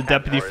 Welcome to the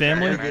deputy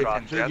family.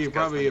 I think you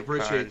probably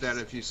appreciate that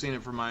if you've seen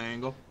it from my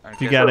angle.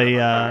 If you got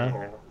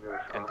a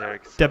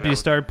deputy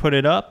star, put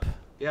it up.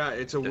 Yeah,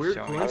 it's a weird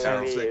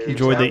coincidence.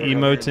 Enjoy the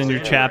emotes in your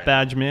chat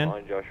badge,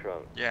 man.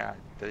 Yeah,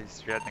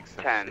 these rednecks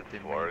are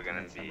 10-4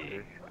 gonna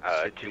be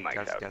 2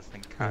 mics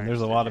out.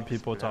 There's a lot of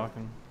people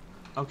talking.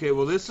 Okay,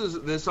 well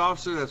this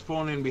officer that's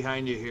pulling in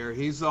behind you here.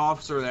 He's the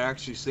officer that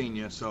actually seen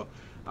you, so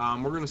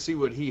we're gonna see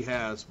what he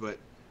has. But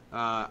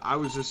I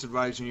was just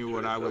advising you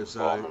what I was,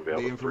 the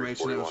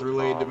information that was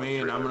relayed to me,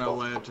 and I'm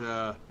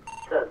gonna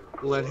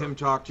let him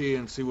talk to you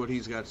and see what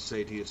he's got to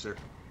say to you, sir.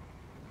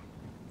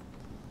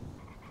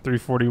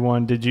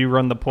 341. Did you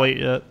run the plate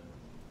yet?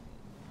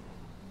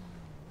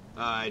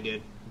 I did.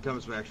 It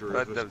comes back to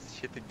But Rufus.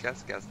 those shitty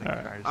gas cars.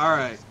 All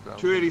right,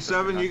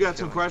 287. You got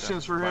some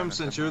questions for him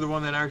since you're the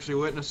one that actually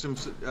witnessed him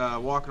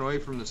walking away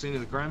from the scene of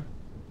the crime?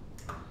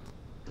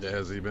 Yeah,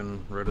 has he been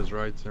read his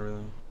rights and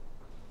everything?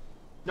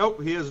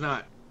 Nope, he has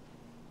not.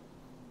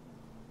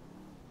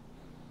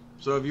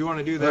 So if you want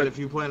to do that, if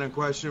you plan on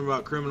questioning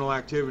about criminal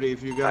activity,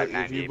 if you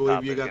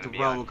believe you got the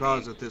probable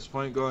cause at this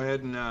point, go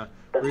ahead and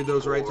read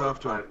those rights off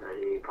to him.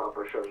 598,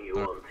 Papa showing you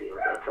on scene of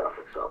that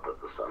traffic stop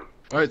at this time.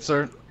 Alright,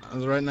 sir.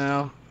 As of right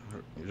now,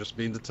 you're just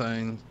being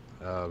detained.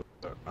 I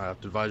have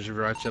to advise you of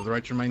your rights. You have the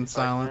right to remain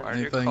silent.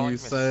 Anything you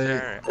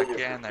say.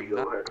 Again, I'm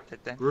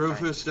not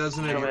Rufus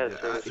doesn't.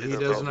 He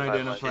doesn't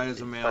identify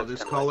as a male.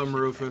 Just call him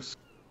Rufus.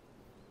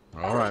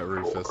 Alright,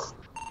 Rufus.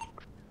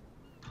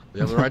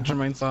 You have the right to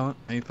remain silent.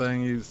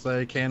 Anything you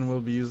say can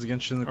will be used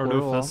against you in the court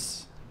of law.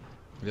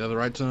 You have the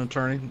right to an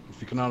attorney.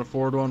 If you cannot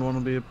afford one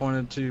will be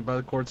appointed to you by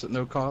the courts at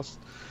no cost.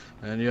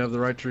 And you have the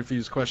right to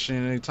refuse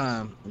questioning at any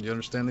time. You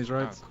understand these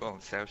rights? Oh, cool.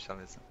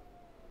 Socialism.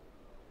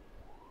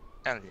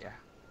 Hell yeah.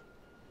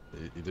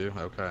 You do?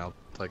 Okay, I'll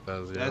take that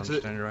as you That's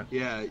understand it. your right.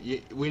 Yeah,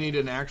 we need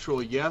an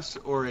actual yes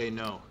or a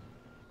no.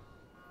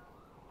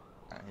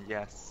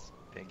 Yes,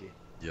 Piggy.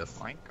 Yes.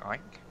 Oink, oink.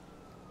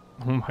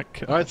 Oh my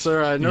god. Alright,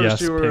 sir, I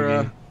noticed Yes, you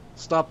were Piggy.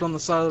 stopped on the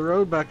side of the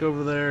road back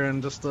over there,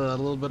 and just a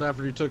little bit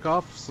after you took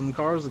off, some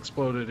cars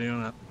exploded. You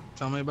want to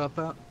tell me about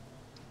that?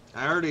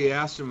 I already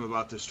asked him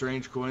about the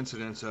strange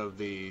coincidence of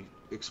the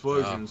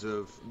explosions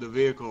of the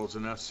vehicles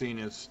and us seeing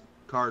his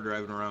car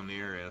driving around the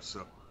area,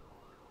 so.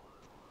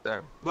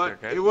 But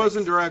it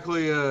wasn't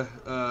directly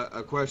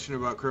a question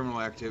about criminal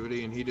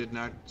activity, and he did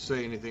not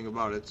say anything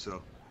about it,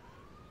 so.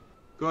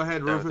 Go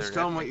ahead, Rufus,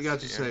 tell him what you got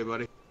to say,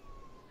 buddy.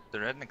 The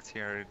rednecks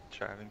here are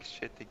driving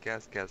shitty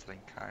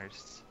gasoline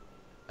cars,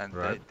 and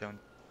Right. they don't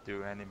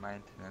do any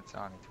maintenance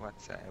on it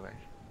whatsoever.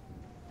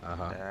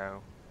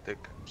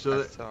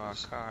 So I saw a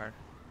car.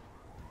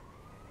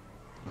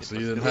 So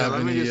you didn't have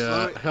any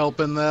help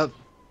in that?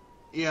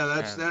 Yeah,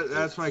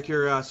 that's my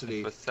curiosity.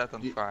 It was set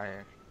on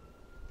fire.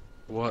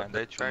 What And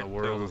they in tried the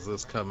world to is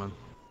this coming?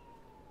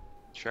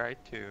 Tried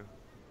to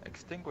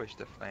extinguish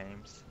the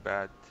flames,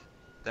 but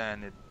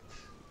then it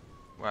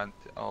went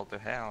all to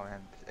hell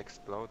and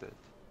exploded.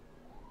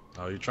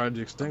 Oh, you tried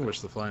to extinguish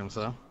the flames,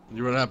 huh?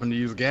 You would happen to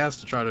use gas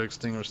to try to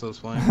extinguish those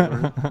flames, were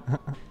you?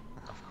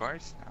 Of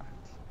course not.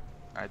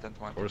 I don't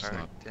want to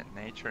hurt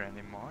nature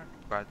anymore,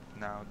 but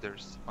now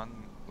there's one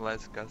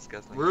less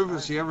gasoline.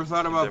 Rufus, you ever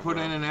thought about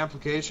putting in an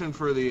application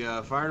for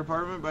the fire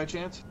department by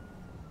chance?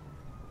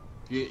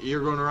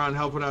 You're going around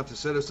helping out the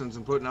citizens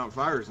and putting out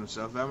fires and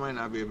stuff. That might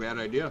not be a bad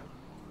idea.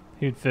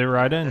 He'd fit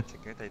right in. That's a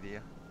good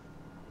idea.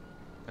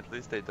 At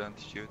least they don't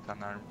shoot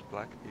unarmed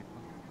black people.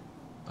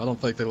 I don't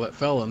think they let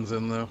felons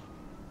in, though.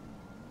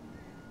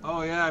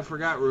 Oh yeah, I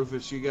forgot,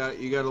 Rufus. You got a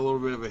little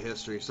bit of a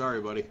history. Sorry,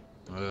 buddy.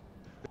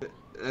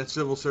 That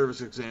civil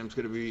service exam's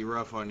gonna be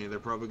rough on you. They're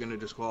probably gonna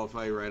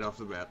disqualify you right off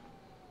the bat.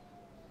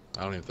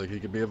 I don't even think he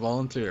could be a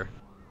volunteer.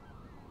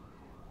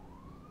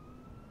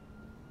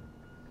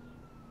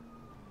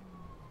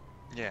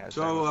 Yeah.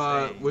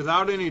 So,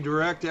 without any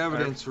direct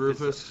evidence,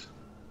 Rufus,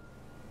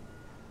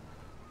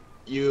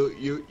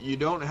 you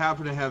don't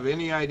happen to have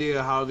any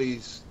idea how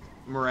these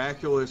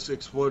miraculous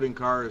exploding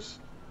cars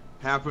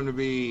happen to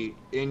be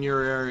in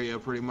your area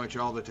pretty much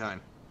all the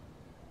time?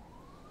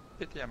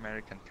 Pretty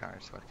American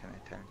cars, what can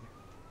I tell you?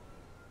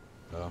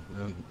 Oh,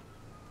 and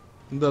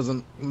it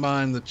doesn't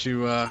mind that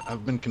you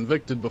have been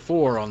convicted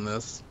before on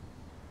this.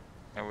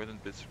 I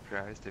wouldn't be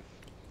surprised if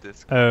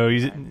this... Oh,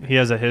 he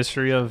has a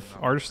history of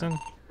arson?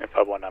 And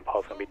 519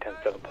 Paul's gonna be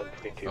 10-7,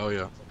 10-22. Oh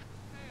yeah.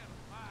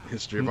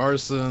 History of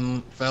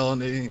arson,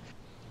 felony.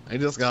 He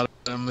just got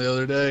him the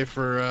other day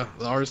for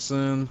the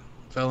arson,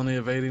 felony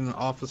evading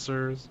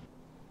officers.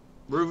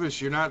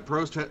 Rufus, you're not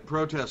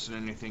protesting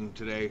anything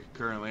today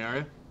currently, are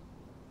you?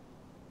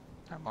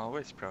 I'm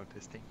always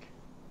protesting.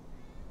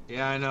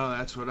 Yeah, I know.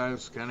 That's what I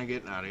was kind of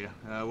getting out of you.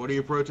 What are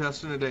you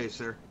protesting today,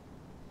 sir?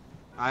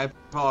 I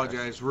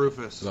apologize,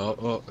 Rufus.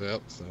 Oh,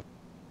 yep. So.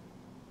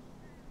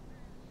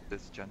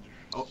 This gender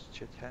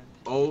shithead.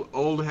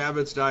 Old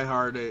habits die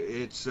hard.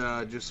 It's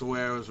just the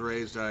way I was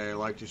raised. I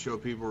like to show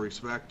people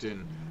respect,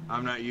 and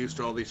I'm not used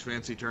to all these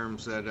fancy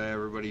terms that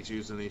everybody's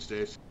using these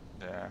days.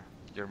 Yeah,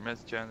 you're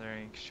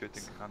misgendering,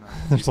 shooting on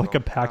There's like a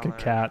pack of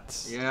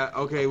cats. Yeah.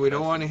 Okay. We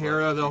don't want to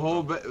hear the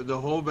whole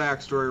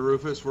backstory,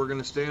 Rufus. We're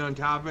gonna stay on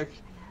topic.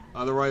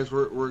 Otherwise,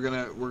 we're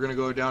gonna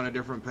go down a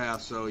different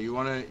path. So you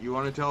wanna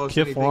tell us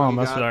anything you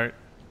got,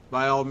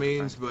 by all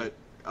means. But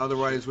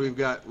otherwise, we've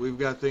got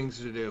things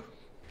to do.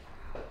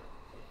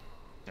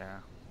 Yeah.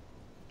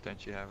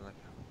 Don't you have like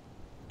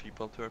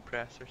people to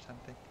oppress or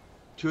something?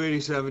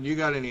 287. You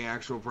got any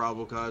actual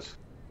probable cause?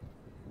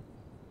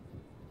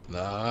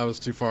 No, I was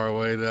too far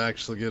away to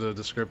actually get a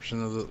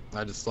description of the.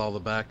 I just saw the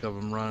back of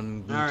them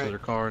run into their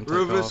car and take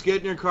Rufus, off.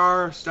 get in your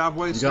car. Stop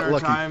wasting our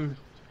lucky. time.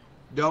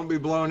 Don't be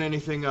blowing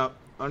anything up.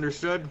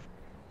 Understood?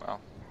 Well,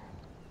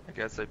 I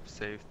guess I've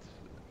saved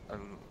a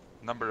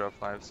number of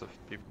lives of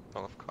people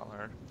of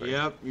color.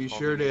 Yep, you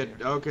sure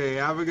did. Okay,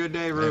 have a good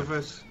day,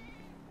 Rufus.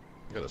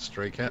 Got a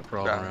stray cat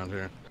problem around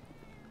here.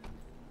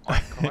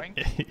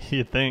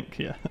 You think,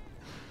 yeah.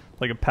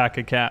 Like a pack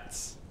of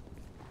cats.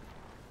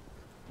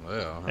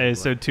 Well, hey,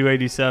 so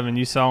 287,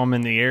 you saw him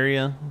in the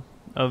area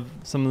of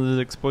some of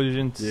the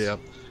explosions? Yeah.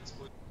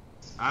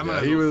 I'm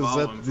gonna go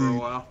follow him for a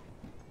while.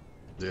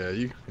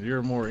 Yeah, you're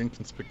a more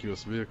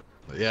inconspicuous vehicle.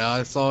 Yeah,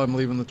 I saw him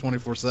leaving the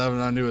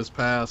 24/7. I knew his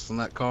past in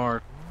that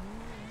car,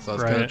 so I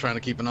was kind of trying to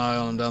keep an eye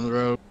on him down the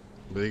road.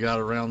 But he got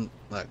around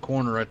that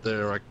corner right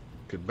there. I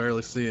could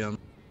barely see him,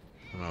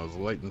 and I was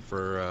waiting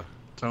for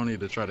Tony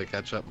to try to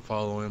catch up and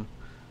follow him.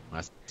 And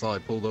I saw he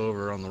pulled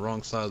over on the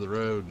wrong side of the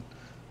road.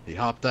 He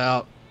hopped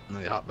out, and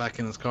then he hopped back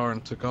in his car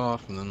and took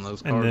off. And then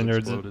those cars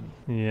exploded.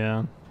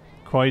 Yeah,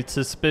 quite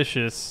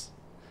suspicious.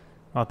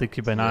 I'll have to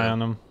keep an eye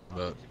on him.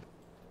 But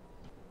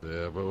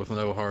with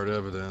no hard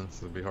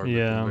evidence, it'd be hard to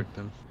convict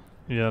him.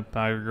 Yep,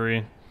 I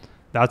agree.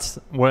 That's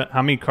what.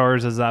 How many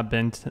cars has that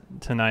been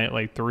tonight?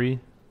 Like 3.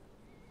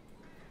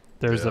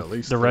 There's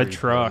the red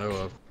truck.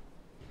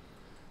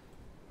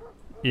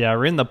 Yeah, I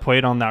ran the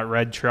plate on that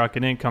red truck. It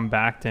didn't come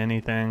back to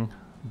anything,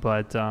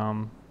 but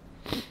that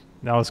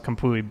was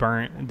completely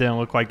burnt. It didn't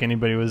look like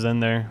anybody was in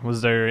there.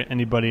 Was there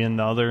anybody in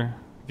the other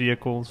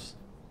vehicles?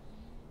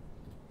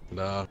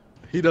 Nah,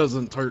 he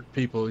doesn't hurt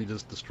people. He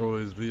just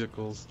destroys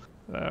vehicles.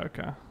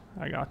 Okay,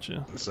 I got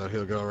you. So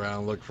he'll go around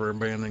and look for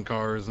abandoned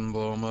cars and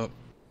blow them up.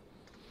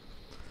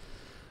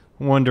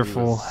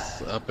 Wonderful.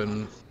 He was up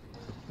in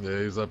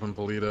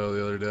Polito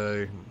the other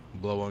day,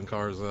 blowing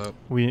cars up.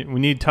 We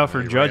need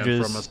tougher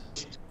judges.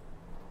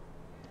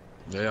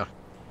 Yeah.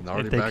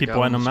 If they keep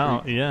letting them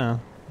out, yeah.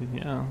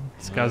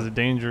 This guy's a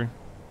danger.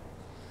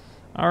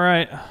 All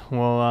right.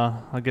 Well,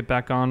 I'll get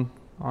back on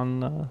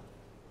call.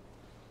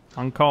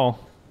 All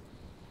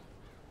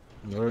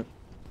right.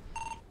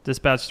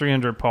 Dispatch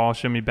 300, Paul.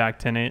 Show me back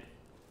 10-8.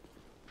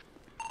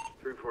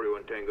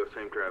 341 Tango,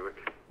 same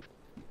traffic.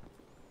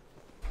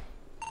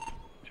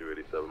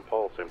 287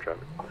 Paul, same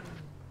traffic.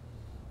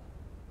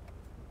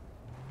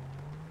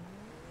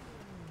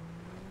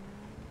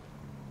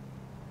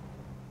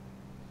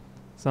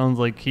 Sounds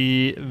like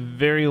he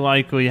very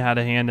likely had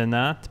a hand in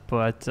that,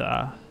 but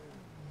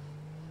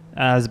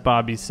as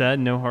Bobby said,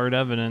 no hard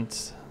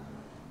evidence.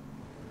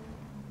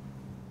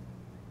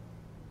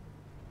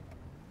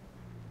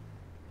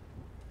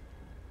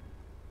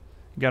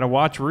 Gotta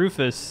watch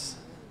Rufus.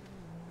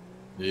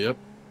 Yep.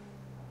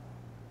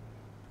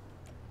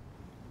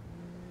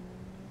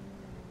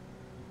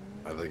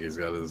 I think he's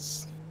got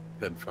his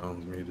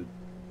headphones muted.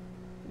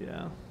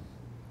 Yeah.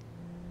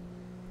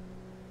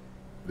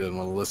 Didn't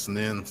want to listen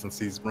in since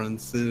he's running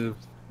Civ.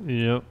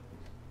 Yep.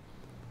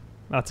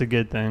 That's a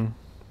good thing.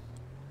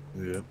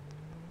 Yep.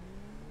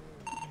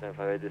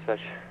 758 dispatch.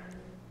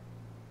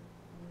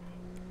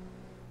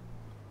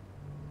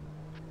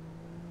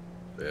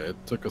 Yeah, it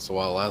took us a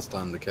while last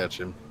time to catch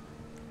him.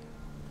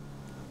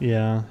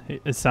 Yeah,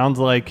 it sounds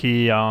like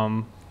he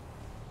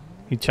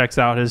checks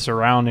out his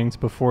surroundings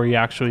before he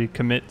actually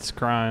commits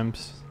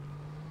crimes.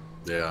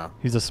 Yeah.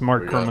 He's a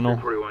smart criminal.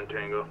 341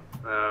 Tango.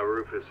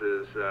 Rufus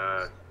is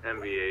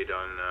MVA'd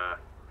on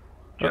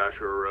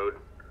Joshua Road.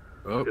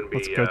 Oh,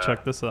 let's go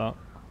check this out.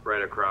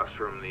 Right across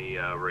from the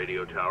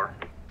radio tower.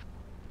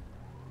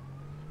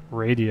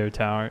 Radio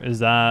tower? Is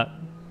that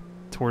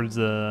towards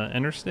the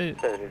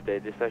interstate?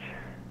 758 dispatch.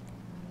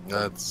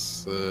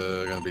 That's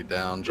gonna be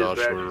down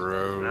Joshua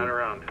Road. Not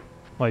around.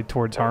 Like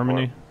towards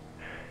Harmony?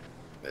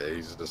 Yeah,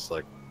 he's just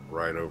like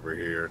right over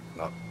here.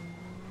 Not.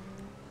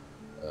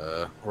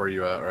 Where are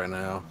you at right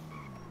now?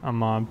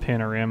 I'm on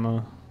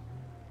Panorama.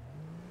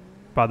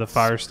 By the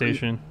fire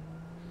station.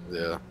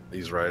 Yeah,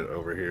 he's right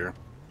over here.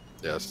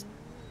 Yes.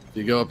 If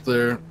you go up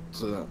there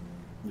to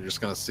You're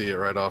just gonna see it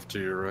right off to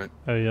your right.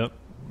 Oh, yep.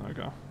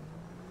 Okay.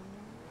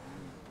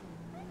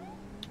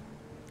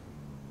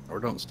 Or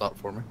don't stop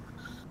for me.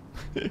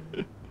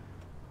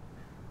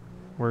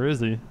 Where is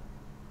he?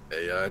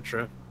 AI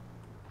trip.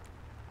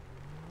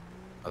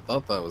 I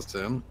thought that was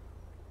Tim.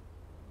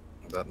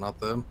 Is that not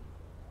them?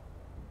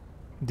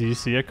 Do you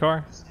see a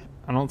car?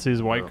 I don't see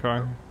his white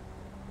car.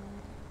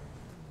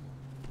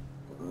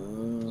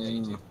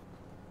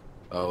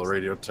 Oh,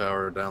 radio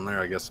tower down there.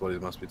 I guess what he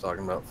must be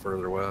talking about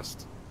further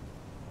west.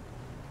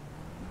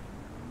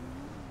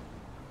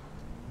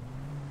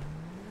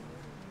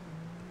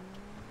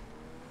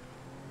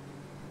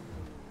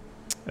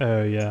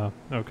 Oh, yeah.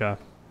 Okay. I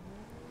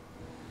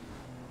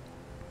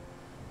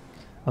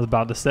was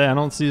about to say, I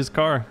don't see his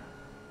car.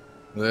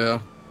 Yeah.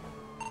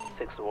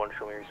 6-1,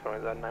 show me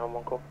responding to that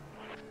 911 call.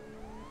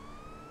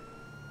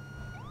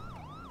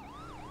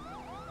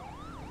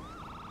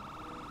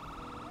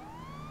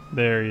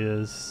 There he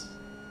is.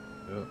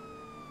 Yep.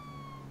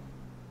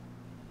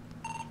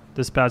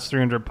 Dispatch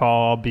 300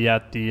 Paul, I'll be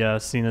at the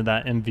scene of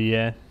that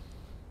MVA.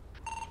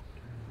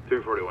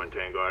 241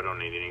 Tango, I don't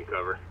need any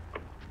cover.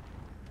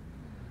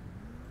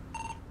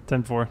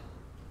 10-4.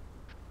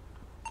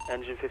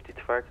 Engine 50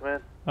 to fire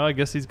command. Oh, I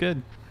guess he's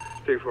good.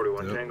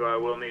 341 Tango, I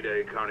will need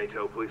a county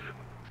tow, please.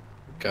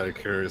 Kind of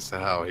curious to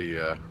how he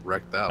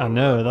wrecked out. I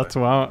know, that's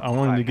why I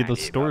wanted to get the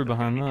story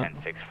behind that.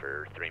 10-6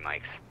 for 3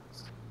 mics.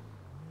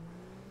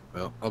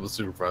 Well, I'm the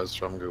supervisor,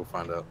 so I'm gonna go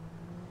find out.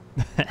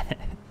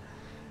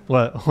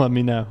 Let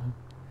me know.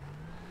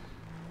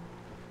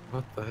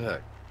 What the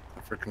heck?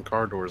 The freaking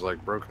car door is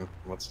like broken.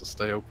 Wants to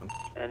stay open.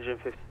 Engine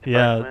 50 to fire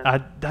Yeah,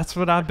 command. that's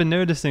what I've been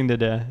noticing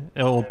today.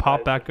 It will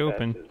pop back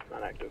open. I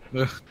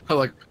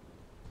like,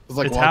 it's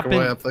like It's walk away.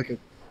 happened. I'm thinking.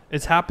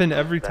 It's happened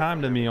every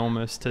time to me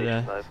almost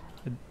today.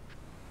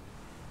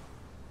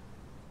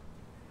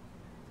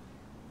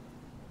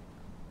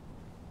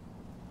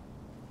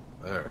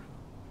 There.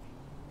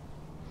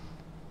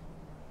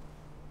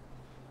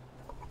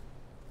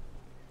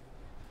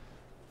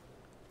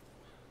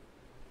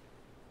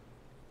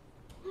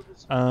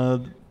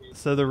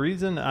 So the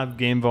reason I've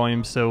game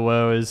volume so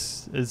low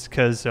is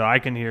because so I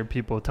can hear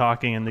people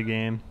talking in the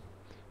game.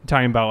 I'm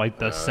talking about like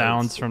the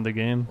sounds from the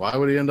game. Why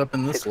would he end up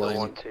in this 6-1-2,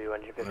 lane?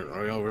 engine 50.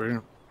 Right over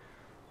here.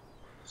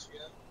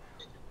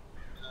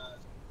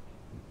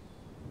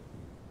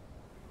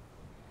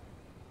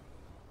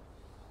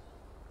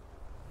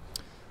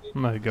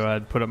 I'm gonna go ahead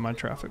and put up my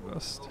traffic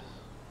list.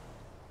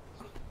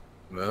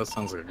 Yeah, that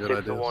sounds like a good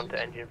idea. 6-1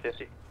 to engine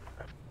 50.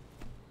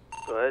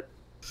 Go ahead.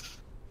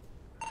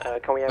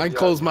 Can we have I can you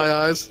close out my to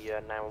eyes.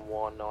 The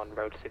 911 on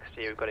Road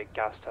 60. We've got a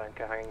gas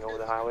tanker hanging over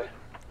the highway.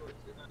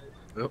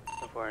 Yep.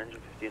 So far,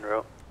 engine 50 in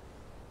row.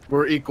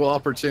 We're equal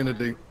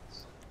opportunity.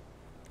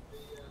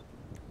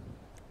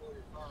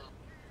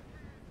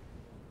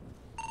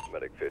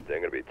 Medic 50,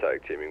 I'm gonna be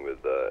tag teaming with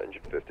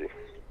engine 50.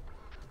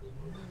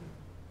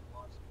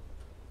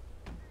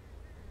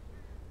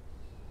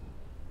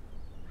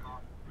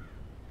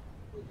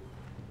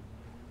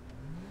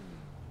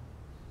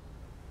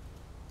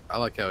 I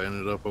like how it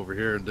ended up over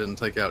here and didn't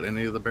take out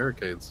any of the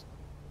barricades.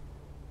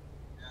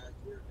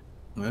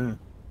 Yeah.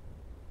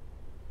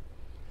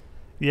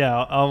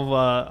 Yeah,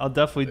 I'll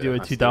definitely do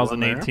a I still in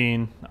there.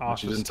 2018 But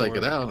office you didn't take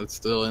it tour. out. It's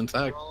still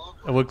intact.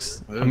 It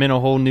looks. Yeah. I'm in a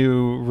whole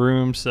new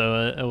room,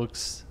 so it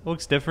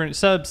looks different.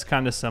 Sub's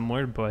kind of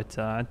similar, but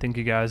I think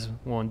you guys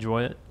will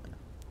enjoy it.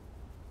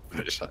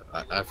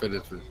 I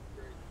finished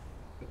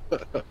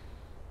it.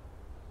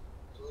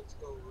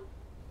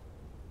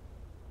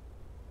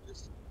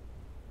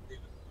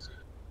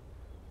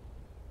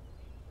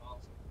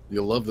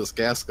 You'll love this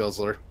gas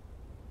guzzler.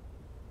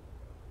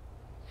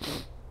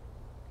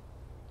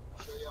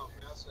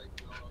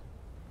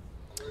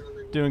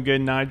 Doing good,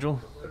 Nigel.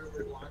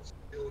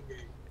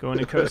 Going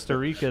to Costa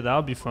Rica,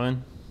 that'll be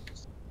fun.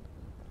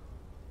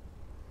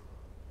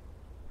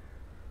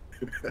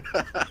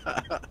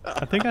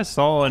 I think I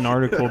saw an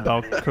article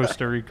about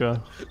Costa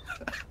Rica.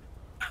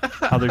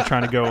 How they're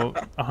trying to go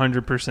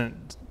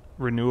 100%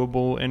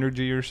 renewable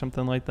energy or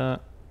something like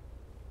that.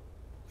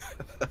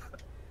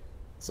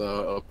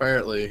 So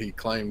apparently he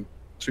claimed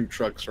 2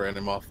 trucks ran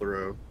him off the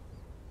road.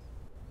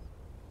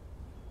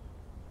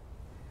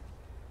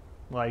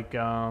 Like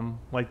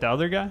the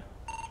other guy?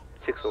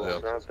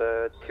 6-1, around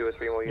 2 or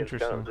 3 more units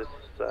down Interesting.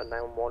 this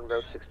 911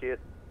 Road 68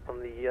 on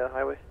the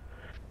highway.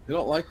 You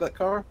don't like that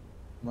car?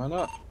 Why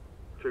not?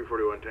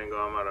 341 Tango,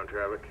 I'm out on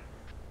traffic.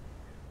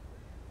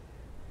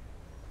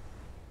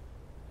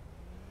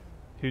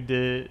 Who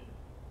did?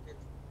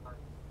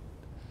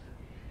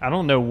 I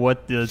don't know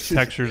what the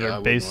textures Yeah, I are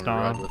wouldn't based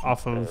wanna ride on, with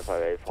off of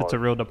if it's a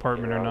real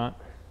department or not.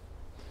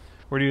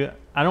 Where do you?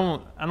 I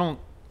don't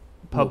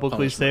publicly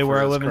punishment say for where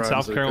I his live in crimes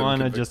South that he couldn't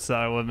Carolina, convict. just that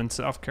I live in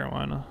South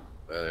Carolina.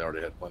 Yeah, they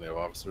already had plenty of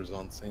officers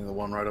on scene. The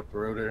one right up the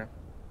road here.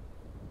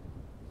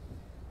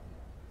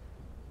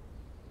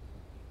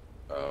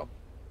 Oh.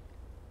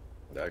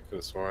 Yeah, I could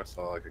have sworn I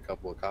saw like a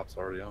couple of cops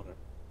already on it.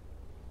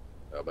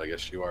 Oh, but I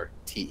guess you are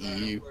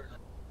TEU.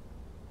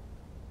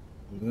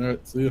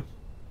 Alright, see ya.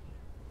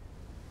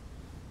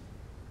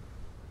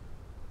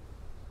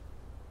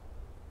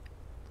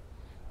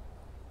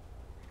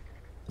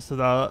 So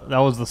that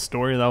was the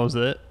story. That was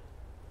it.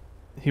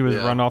 He was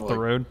run off the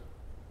road.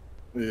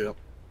 Yeah.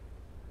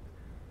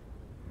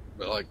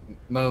 But like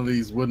none of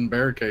these wooden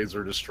barricades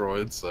are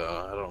destroyed, so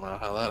I don't know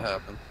how that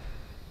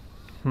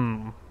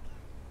happened.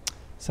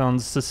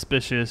 Sounds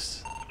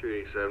suspicious.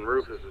 287.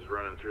 Rufus is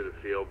running through the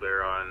field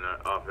there on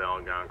off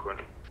Algonquin.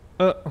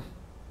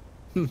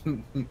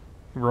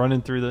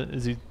 Running through the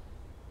is he?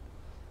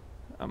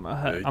 I'm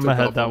Yeah, gonna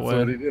head that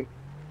way.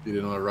 He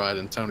didn't want to ride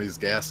in Tony's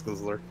gas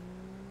guzzler.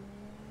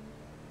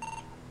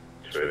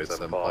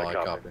 287 Paul, I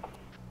copy.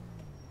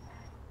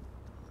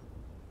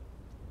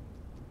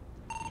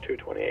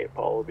 228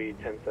 Paul will be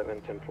 10-7,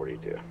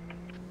 1042.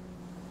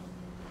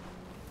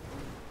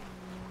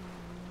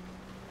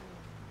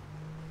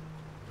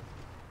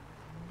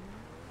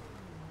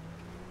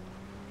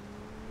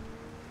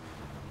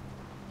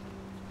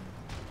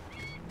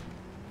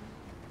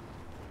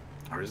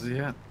 Where is he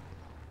at?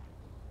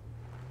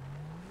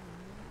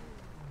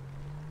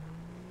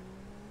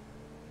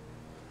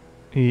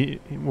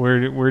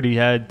 Where'd he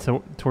head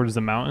towards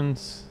the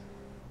mountains?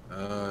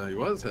 He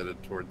was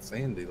headed towards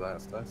Sandy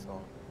last I saw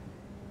him.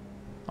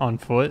 On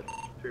foot?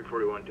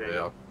 341 Tango.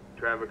 Yeah.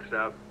 Traffic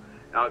stop.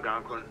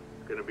 Algonquin.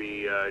 Going to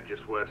be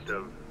just west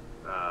of,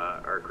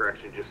 or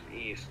correction, just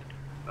east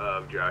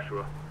of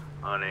Joshua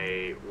on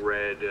a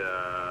red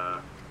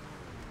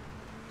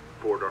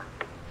 4-door.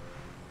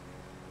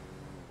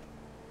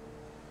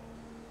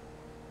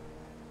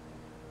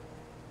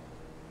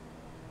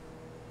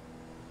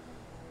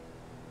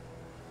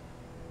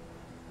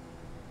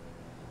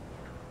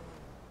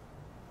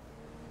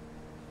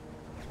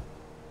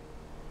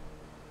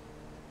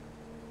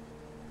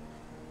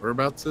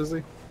 Whereabouts is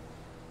he?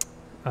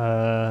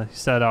 He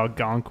said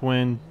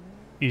Algonquin,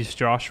 East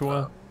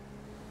Joshua.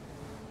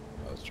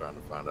 I was trying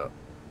to find out,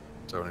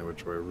 Tony,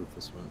 which way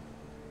Rufus went.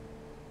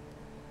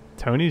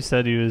 Tony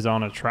said he was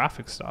on a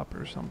traffic stop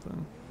or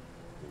something.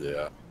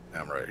 Yeah,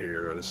 I'm right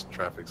here at this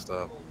traffic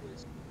stop.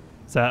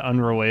 Is that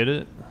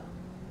unrelated?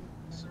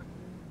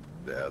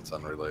 Yeah, it's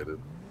unrelated.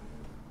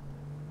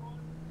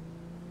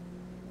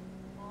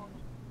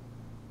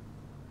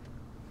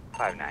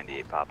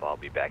 $598 Papa, I'll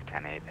be back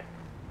 10-8.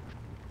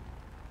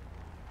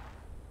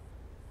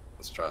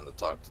 I was trying to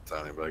talk to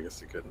Tony, but I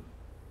guess he couldn't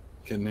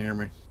hear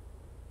me.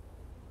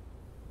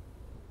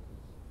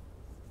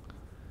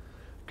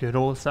 Good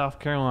old South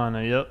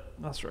Carolina. Yep,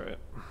 that's right.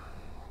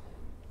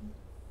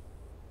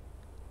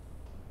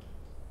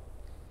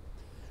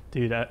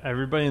 Dude,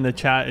 everybody in the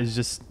chat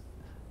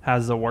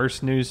has the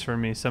worst news for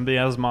me. Somebody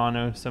has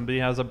mono. Somebody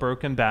has a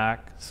broken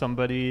back.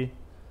 Somebody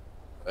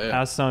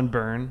has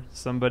sunburn.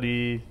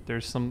 Somebody,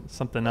 there's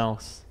something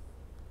else.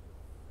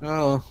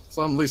 Oh,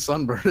 at least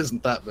sunburn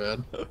isn't that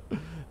bad.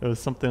 It was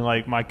something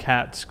like my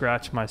cat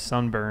scratched my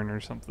sunburn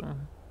or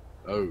something.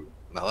 Oh,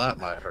 now that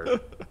might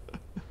hurt.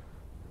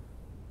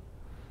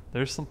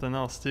 There's something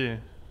else too.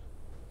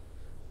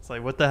 It's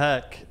like, what the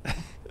heck?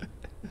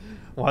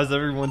 Why is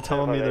everyone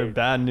telling me they're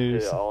bad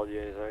news? All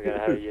units, I'm gonna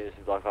have units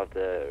block off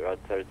the Route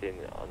 13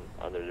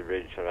 under the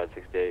bridge on Route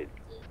 68.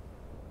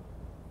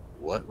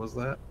 What was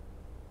that?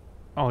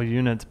 All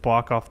units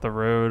block off the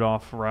road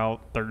off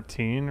Route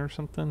 13 or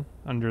something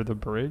under the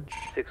bridge.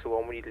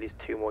 601, we need at least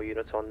 2 more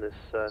units on this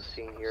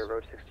scene here,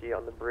 Road 68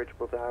 on the bridge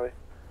above the highway.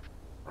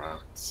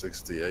 Route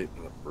 68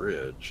 and the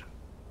bridge.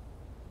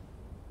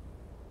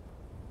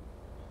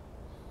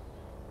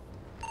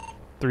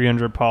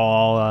 300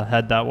 Paul, I'll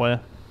head that way.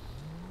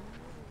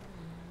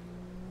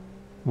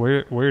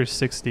 Where's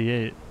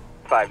 68?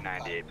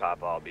 598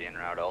 Papa, I'll be en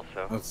route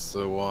also. That's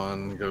the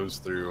one goes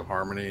through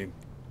Harmony.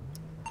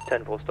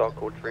 10-4 stock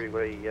code 3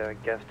 with a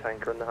gas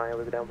tanker on the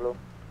highway down below.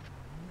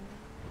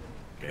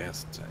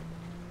 Gas tank.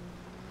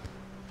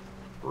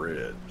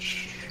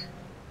 Bridge.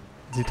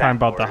 Is he talking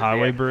about the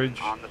highway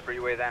bridge? On the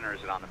freeway then, or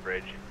is it on the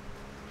bridge?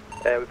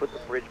 We put the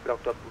bridge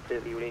blocked up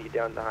completely. We need you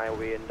down the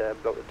highway and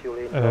block the 2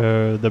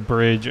 lanes. The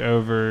bridge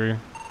over.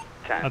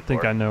 10, I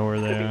think I know where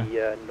they are. Could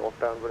be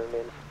northbound running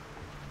lanes.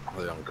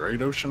 Are they on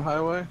Great Ocean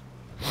Highway?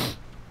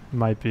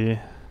 Might be.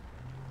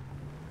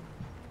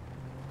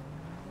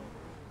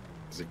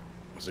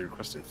 Was he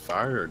requesting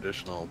fire or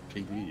additional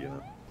PD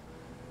unit?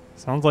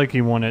 Sounds like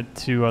he wanted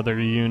 2 other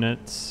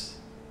units.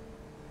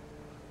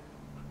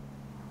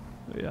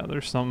 Yeah,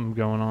 there's something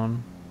going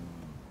on.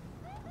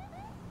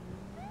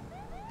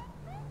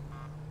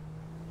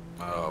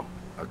 Oh,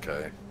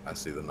 okay. I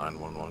see the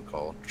 911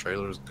 call.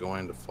 Trailer's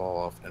going to fall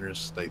off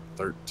Interstate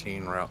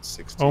 13, Route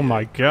 68. Oh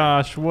my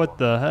gosh, what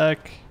the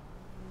heck?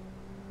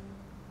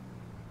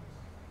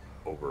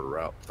 Over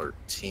Route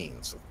 13,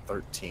 so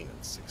 13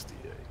 and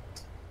 68.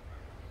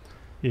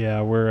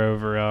 Yeah, we're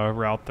over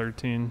Route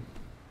 13.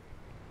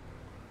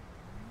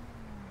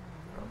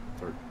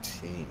 Route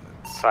 13.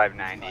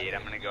 598,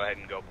 I'm going to go ahead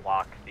and go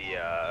block the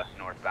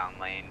northbound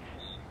lanes.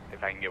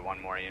 If I can get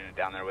one more unit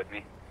down there with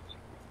me.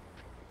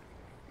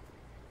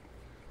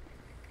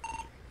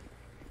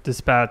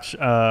 Dispatch,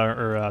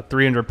 or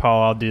 300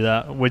 Paul, I'll do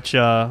that.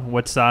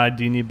 What side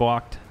do you need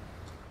blocked?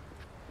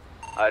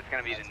 It's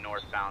going to be the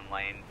northbound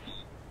lanes.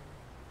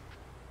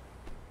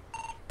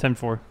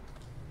 10-4.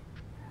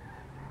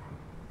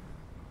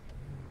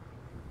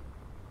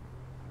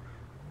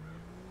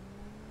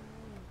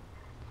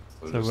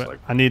 So So just like,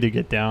 I need to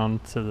get down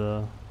to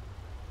the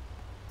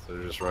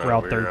so just right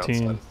Route over here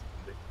 13. outside.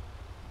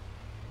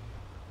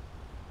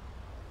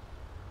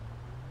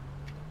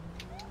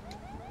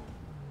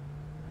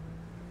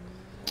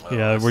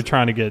 Yeah, we're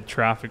trying to get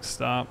traffic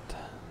stopped.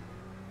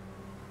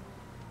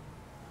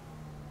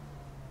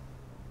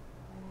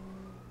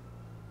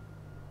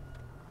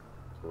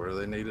 Where do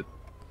they need it?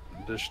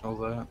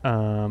 Additional at?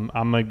 I'm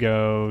gonna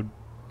go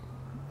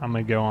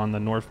on the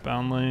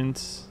northbound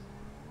lanes.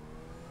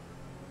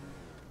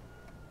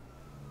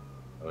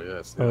 Oh yeah,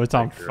 I see Oh, that it's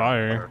on tanker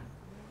fire.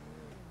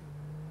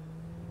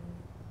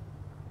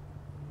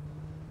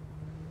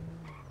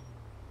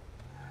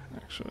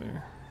 Actually,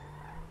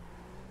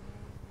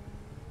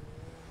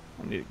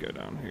 I need to go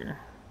down here.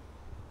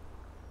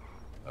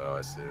 Oh,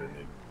 I see.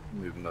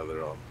 They need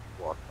another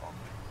block on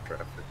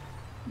traffic.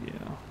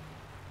 Yeah.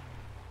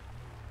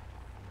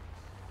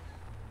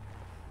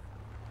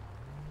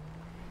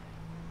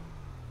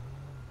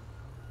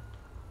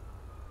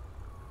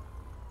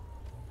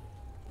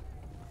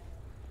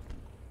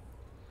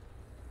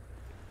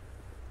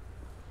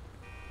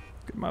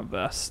 Get my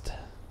vest.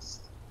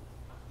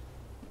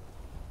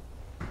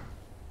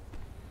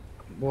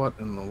 What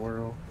in the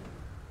world?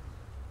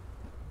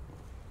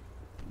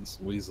 This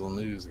Weasel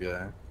News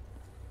guy.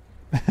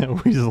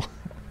 Weasel.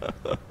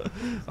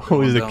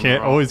 Going down the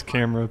road. Always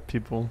camera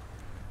people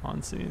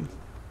on scene.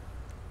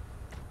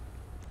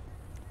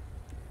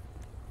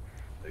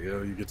 There you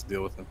go. You get to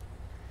deal with him.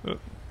 Oh.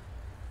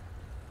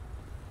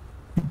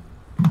 Come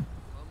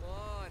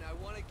on, I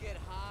want to get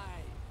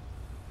high.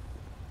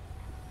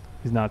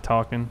 He's not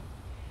talking.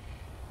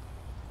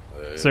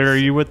 Yeah, Sir, are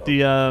you with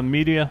the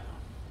media?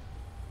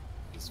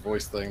 His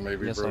voice thing may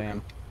be Yes, I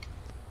broken.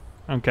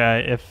 am.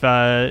 Okay, if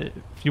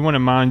you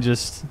wouldn't mind,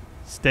 just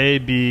stay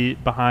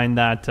behind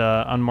that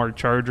unmarked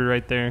Charger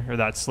right there, or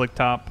that slick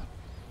top.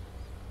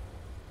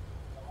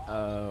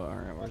 Oh,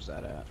 alright, where's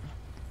that at?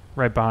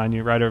 Right behind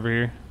you, right over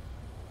here.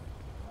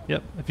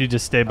 Yep, if you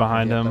just stay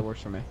behind yeah, him. that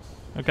works for me.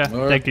 Okay, All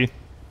right. thank you.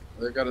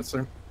 They got it,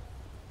 sir.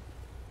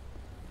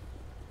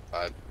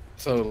 I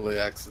totally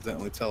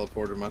accidentally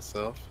teleported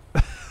myself.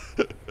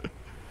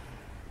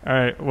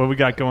 Alright, what we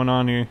got going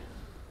on here?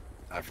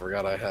 I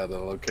forgot I had a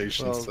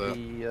location Well, set.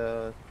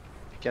 the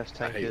gas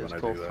tank hate is when I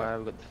call do that. fire.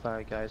 We've got the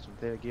fire guys up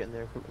there getting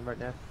their equipment right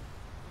now.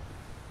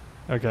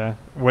 Okay,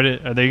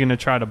 are they gonna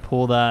try to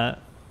pull that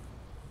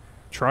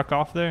truck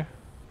off there?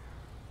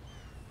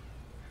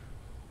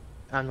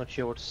 I'm not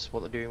sure what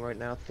they're doing right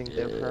now. I think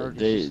their Yeah,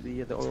 priority is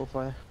the oil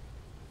fire.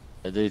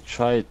 They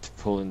tried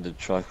pulling the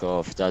truck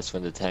off. That's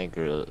when the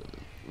tanker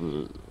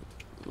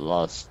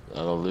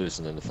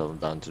loosened and fell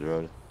down to the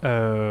road.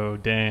 Oh,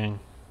 dang.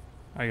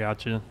 I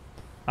got you.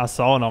 I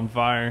saw it on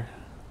fire.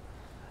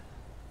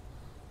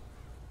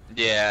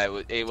 Yeah,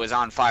 it was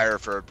on fire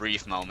for a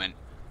brief moment.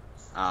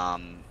 Yeah,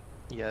 I'm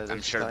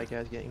there's sure. fire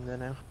guys getting there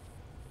now.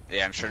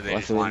 Yeah, I'm sure they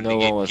just Luckily, wanted no to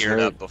one get was geared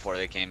hurt. up before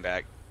they came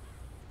back.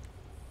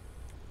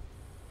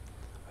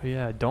 Oh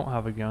yeah, I don't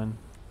have a gun.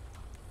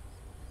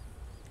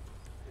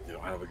 You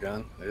don't have a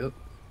gun? Yep.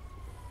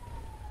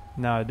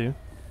 Now I do.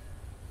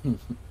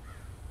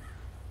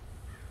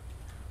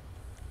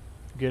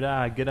 Good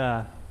eye, good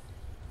eye.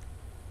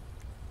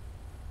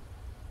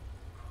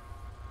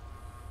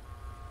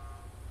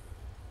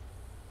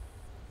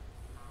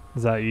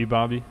 Is that you,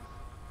 Bobby?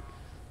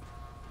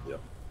 Yep.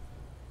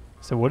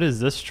 So what is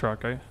this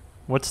truck?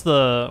 What's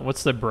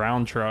the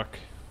brown truck?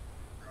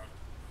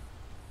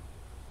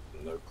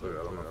 No clue.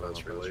 I don't know if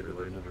that's related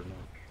or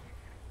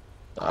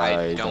not.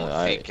 I don't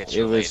think it's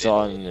it was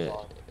related.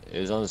 it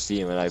was on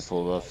Steam and I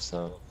pulled off,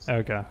 so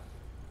Okay.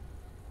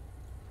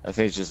 I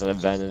think it's just an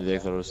abandoned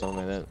vehicle or something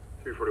like that.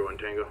 341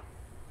 Tango.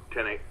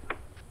 10-8.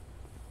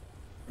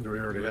 Do we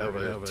already have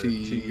a T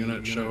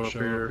unit show up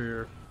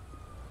here?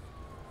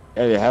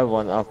 Yeah, we have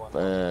one up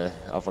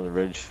on the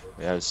ridge.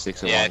 We have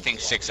 601. Yeah, I think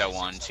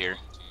 601's here.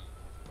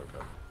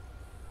 Okay.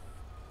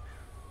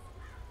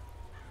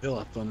 He'll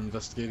have fun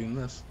investigating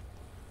this.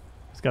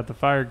 It's got the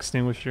fire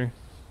extinguisher.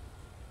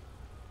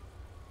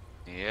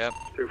 Yep.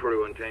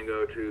 341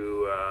 Tango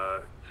to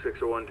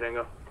 601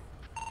 Tango.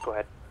 Go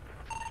ahead.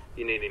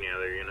 You need any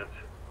other units?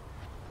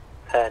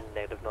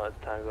 Negative, not at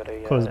the time. Got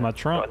a, Close my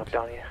trunk. got enough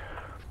down here.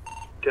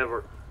 10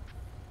 work.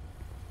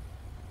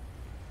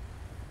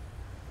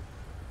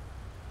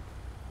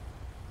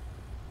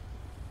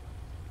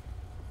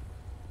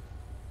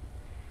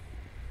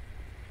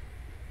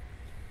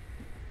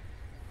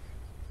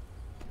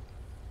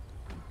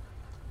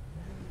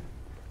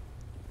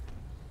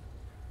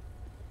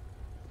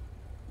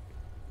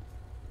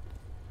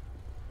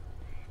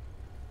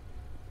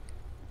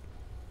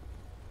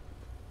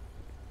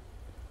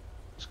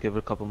 Just give it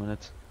a couple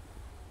minutes.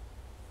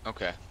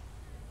 Okay.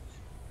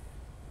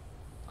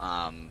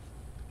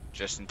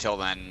 Just until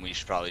then, we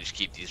should probably just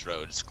keep these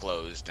roads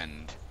closed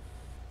and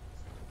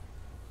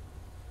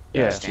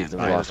Yeah, stand keep them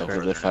by blocked until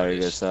until the further fire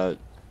notice. gets out.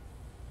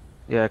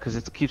 Yeah, 'cause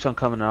it keeps on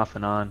coming off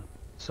and on.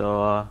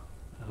 So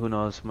who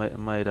knows?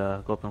 Might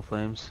go up in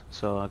flames.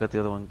 So I got the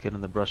other one getting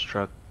in the brush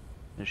truck.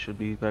 It should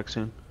be back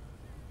soon.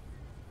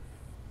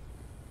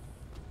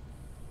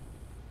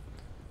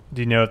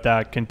 Do you know if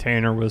that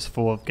container was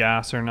full of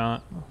gas or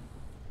not?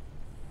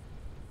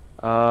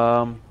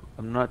 I'm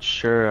not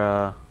sure.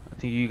 I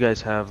think you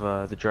guys have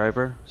the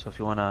driver, so if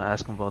you want to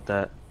ask him about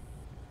that.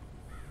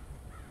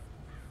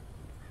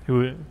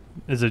 Who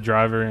is the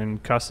driver in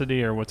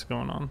custody, or what's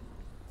going on?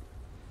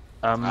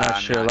 I'm not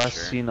sure.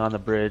 Last seen on the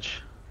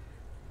bridge.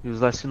 He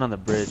was last seen on the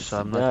bridge, so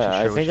I'm not too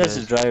sure. I think that's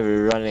the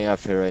driver running up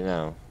here right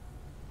now.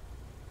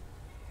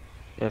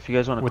 Yeah, if you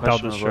guys want to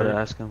Without question the him about it, shirt?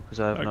 ask him, because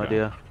I have no Okay.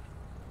 idea.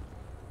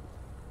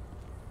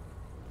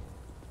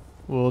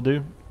 Will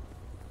do.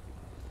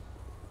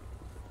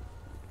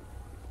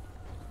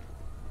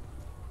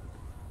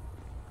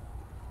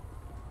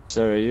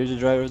 Sir, are you the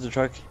driver of the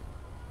truck?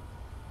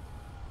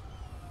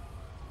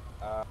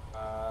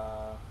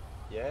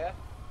 Yeah.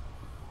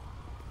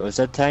 Was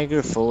that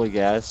tanker full of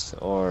gas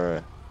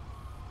or?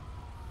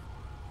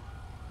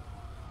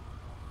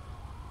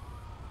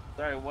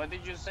 Sorry, what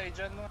did you say,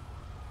 gentlemen?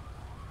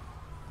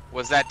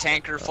 Was that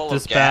tanker full of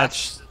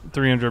Dispatch gas?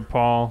 300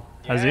 Paul.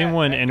 Has Yeah,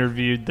 anyone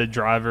interviewed the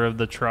driver of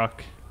the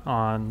truck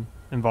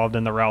involved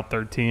in the Route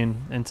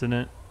 13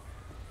 incident?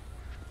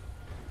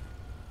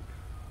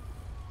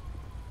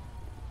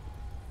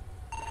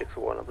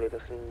 One, I believe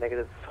that's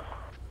negative.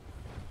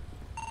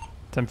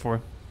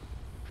 10-4.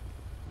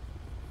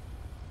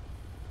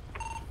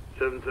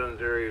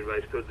 770,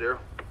 advice code 0.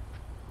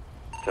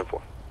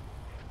 10-4.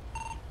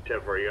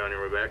 10-4, you on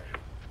your way back?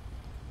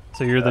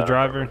 So you're the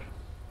driver?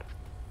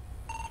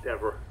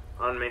 10-4,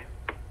 on me.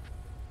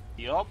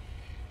 Yup.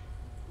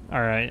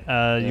 All right.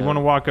 You want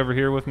to walk over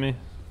here with me?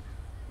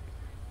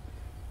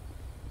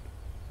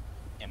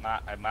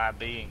 Am I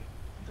being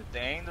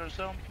detained or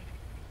something?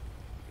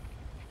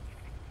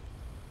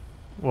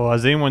 Well,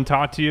 has anyone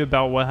talked to you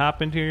about what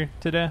happened here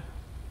today?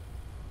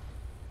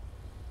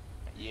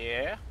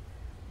 Yeah.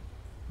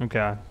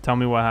 Okay. Tell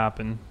me what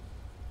happened.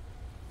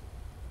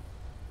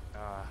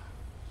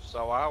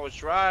 So I was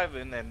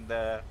driving and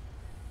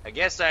I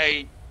guess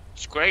I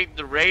scraped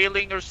the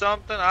railing or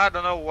something. I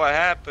don't know what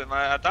happened.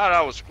 I thought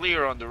I was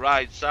clear on the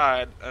right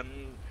side, and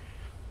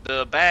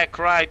the back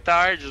right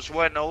tire just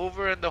went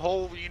over, and the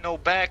whole,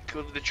 back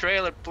of the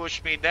trailer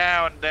pushed me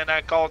down. Then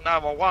I called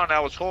 911.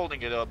 I was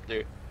holding it up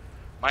there.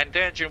 My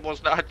intention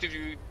was not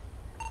to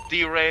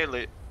derail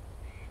it.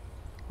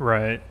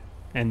 Right.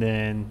 And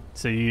then,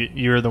 so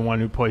you're the one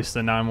who placed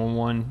the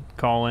 911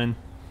 call in?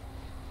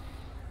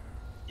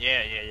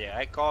 Yeah.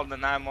 I called the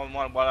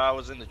 911 while I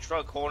was in the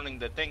truck holding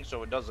the thing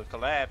so it doesn't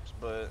collapse,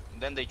 but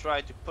then they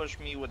tried to push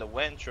me with a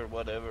winch or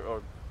whatever,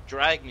 or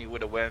drag me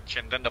with a winch,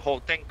 and then the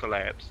whole thing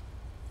collapsed.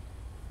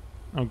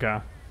 Okay.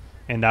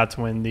 And that's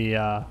when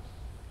the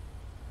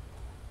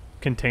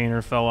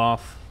container fell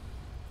off?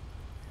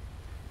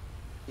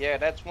 Yeah,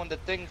 that's when the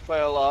thing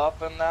fell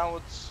off, and now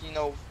it's,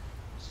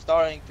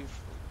 starting to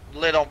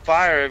lit on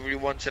fire every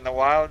once in a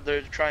while.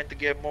 They're trying to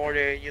get more,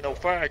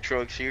 fire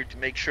trucks here to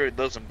make sure it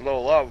doesn't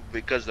blow up,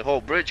 because the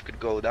whole bridge could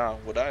go down,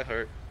 what I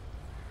heard.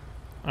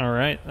 All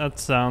right, that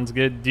sounds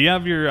good. Do you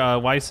have your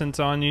license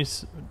on you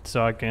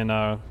so I can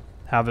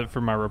have it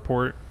for my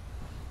report?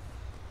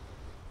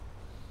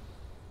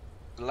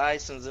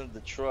 License in the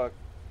truck.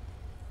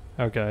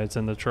 Okay, it's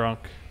in the trunk.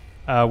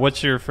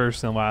 What's your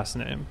first and last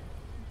name?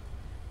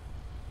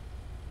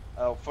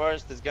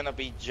 First is gonna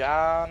be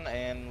John,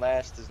 and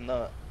last is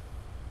Nut.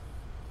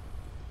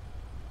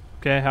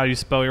 Okay, how do you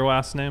spell your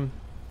last name?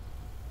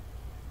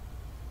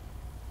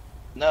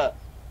 Nut.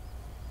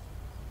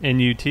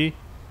 N-U-T?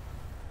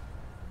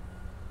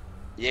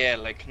 Yeah,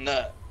 like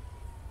nut.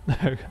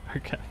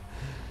 Okay.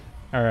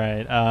 All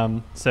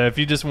right. So if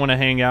you just want to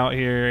hang out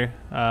here,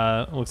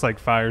 looks like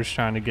fire's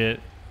trying to get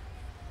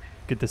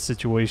the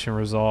situation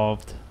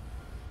resolved,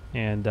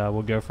 and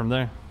we'll go from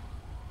there.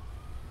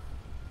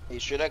 Hey,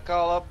 should I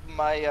call up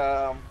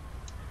my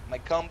my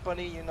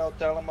company?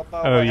 Tell them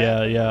about. Oh what yeah,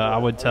 happened, yeah. or I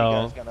would are you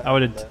tell. guys gonna I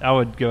would. handle that? I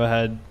would go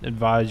ahead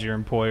advise your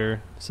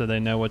employer so they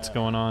know what's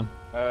going on.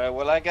 All right.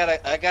 Well, I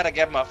gotta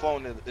get my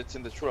phone. It's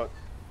in the truck.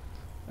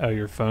 Oh,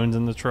 your phone's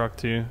in the truck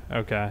too?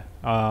 Okay.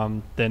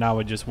 Then I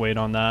would just wait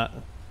on that,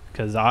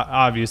 because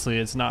obviously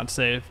it's not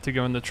safe to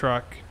go in the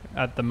truck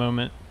at the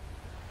moment.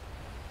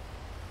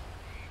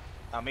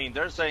 I mean,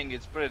 they're saying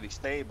it's pretty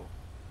stable.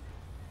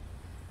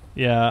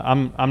 Yeah,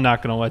 I'm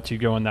not gonna let you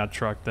go in that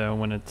truck though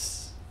when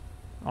it's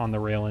on the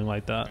railing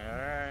like that.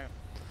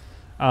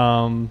 All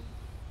right.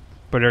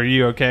 But are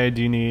you okay?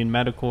 Do you need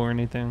medical or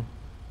anything?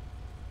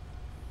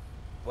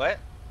 What?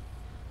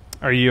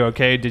 Are you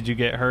okay? Did you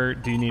get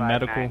hurt? Do you need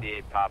medical?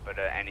 598 Papa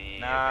to any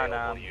available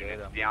I'm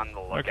units. good. Be on the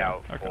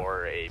lookout Okay.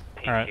 for a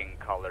pink All right. in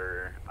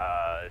color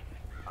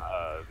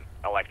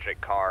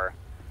electric car.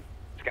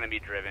 It's going to be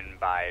driven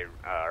by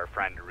our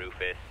friend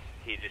Rufus.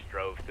 He just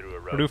drove through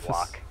a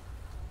roadblock.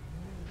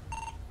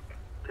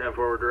 10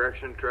 forward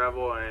direction,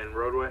 travel, and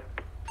roadway.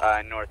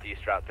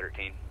 Northeast Route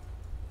 13.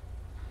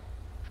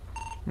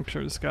 Make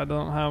sure this guy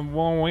don't have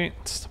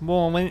warrants.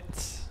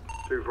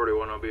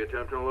 341, I'll be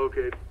attempting to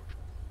locate.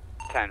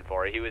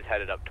 10-4. He was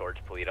headed up towards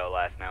Polito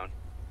last known.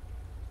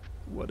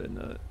 What a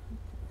nut.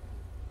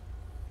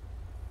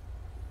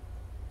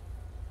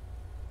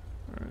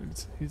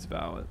 Alright, he's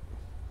valid.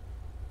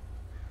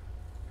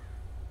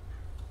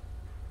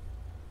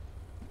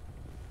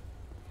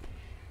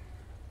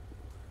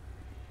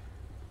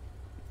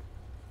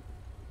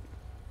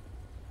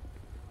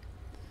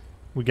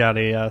 We got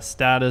a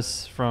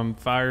status from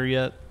fire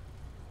yet?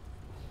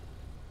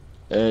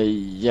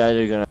 Yeah,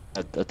 they're gonna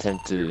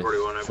attempt to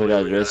put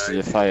out the rest of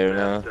the fire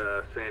now.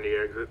 Sandy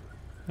exit.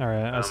 All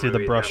right, I see the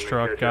brush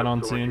truck got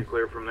on So once you scene.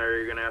 clear from there,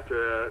 you're gonna have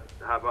to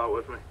hop out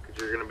with me,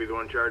 because you're gonna be the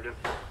one charging.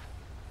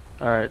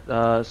 Alright,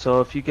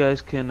 so if you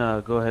guys can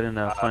go ahead and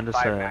find us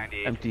an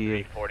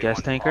empty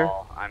gas tanker,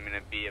 I'm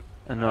gonna be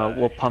and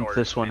we'll pump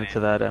this one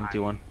into that empty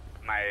one.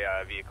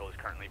 My vehicle is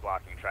currently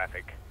blocking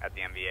traffic at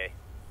the MVA.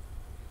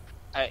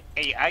 Hey,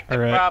 I could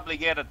Alright. probably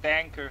get a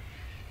tanker.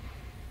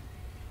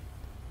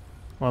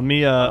 Let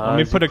me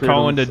put a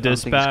call into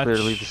dispatch. Clear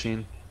to leave the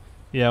scene.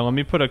 Yeah, let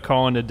me put a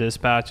call into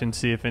dispatch and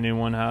see if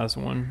anyone has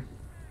one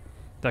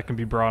that can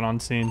be brought on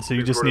scene. So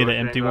you just need an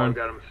empty one.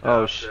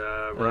 Oh,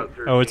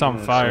 oh, it's on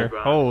fire!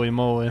 Holy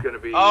moly!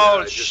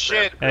 Oh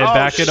shit! Hey,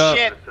 back it up!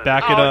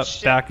 Back it up!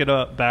 Back it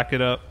up! Back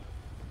it up!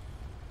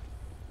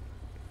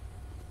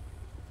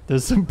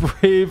 There's some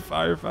brave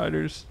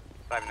firefighters.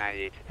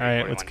 598. All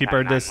right, let's keep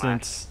our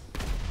distance.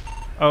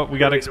 Oh, we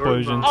got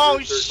explosions. Oh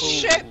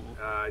shit!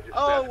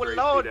 Oh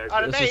lord,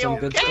 are they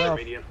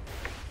okay?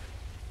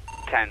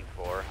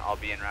 10-4. I'll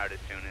be en route as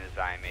soon as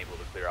I'm able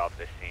to clear off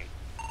this scene.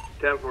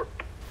 10-4.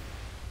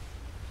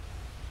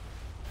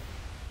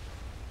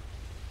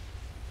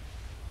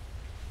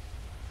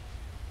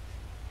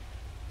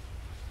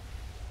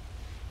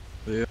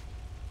 Yeah.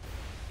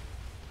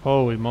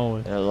 Holy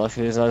moly! Yeah,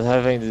 luckily it's not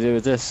having to do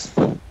with this.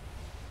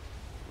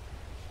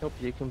 Hope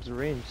here comes the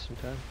range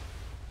sometime.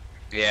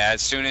 Yeah,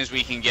 as soon as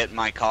we can get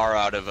my car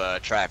out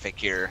of traffic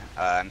here,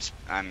 I'm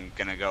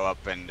gonna go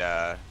up and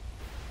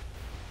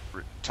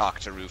talk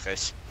to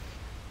Rufus.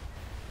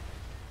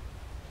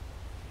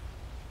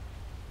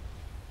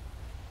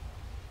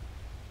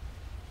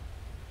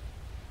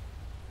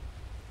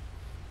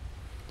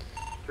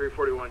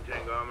 .341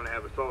 Tango, I'm gonna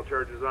have assault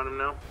charges on him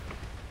now.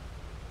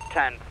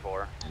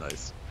 10-4.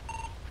 Nice.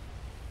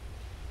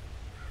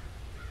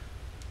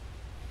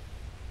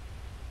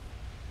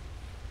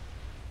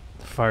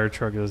 The fire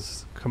truck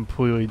has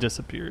completely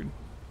disappeared.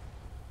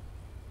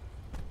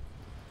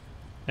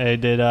 Hey,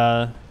 did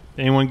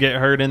anyone get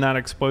hurt in that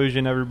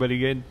explosion? Everybody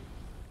good?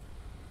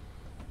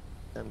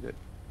 I'm good.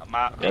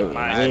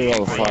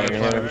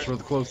 Firefighters were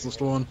the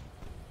closest one.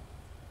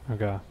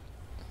 Okay.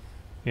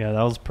 Yeah,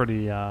 that was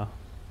pretty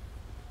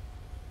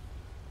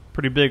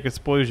big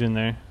explosion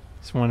there.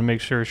 Just want to make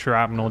sure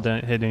shrapnel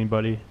didn't hit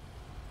anybody.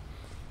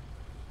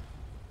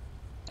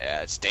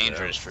 Yeah, it's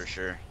dangerous for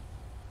sure.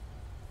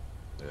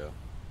 Yeah.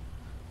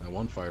 That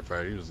one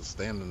firefighter, he was just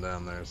standing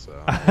down there,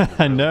 so.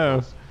 I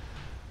know.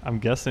 I'm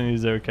guessing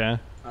he's okay.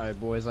 Alright,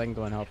 boys, I can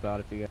go and help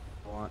out if you guys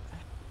want.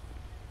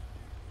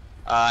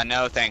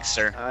 No, thanks,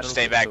 sir.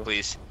 Stay back,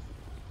 please.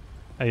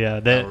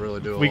 Yeah,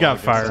 really we got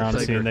fire on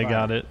scene. They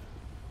got it.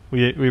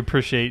 We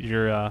appreciate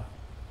your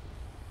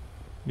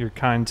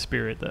kind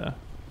spirit, though.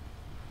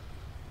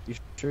 You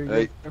sure you're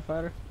a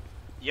firefighter?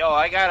 Yo,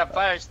 I got a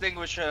fire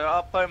extinguisher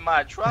up in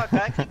my truck.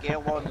 I could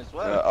get one as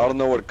well. I don't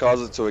know what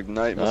caused it to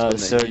ignite. Must have been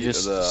so the heat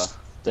just of the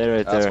stay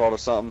right there. asphalt or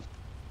something.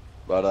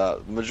 But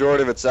the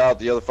majority of it's out.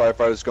 The other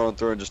firefighter's going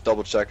through and just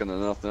double checking that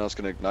nothing else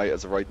can ignite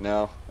as of right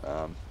now.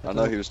 I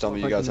know he was telling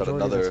me you guys had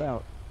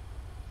another.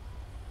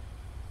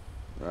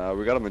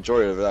 We got a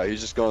majority of it out.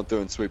 He's just going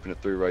through and sweeping it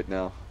through right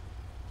now.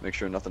 Make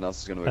sure nothing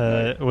else is going to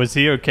ignite. Was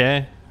he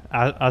okay?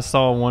 I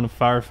saw one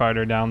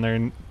firefighter down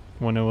there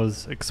when it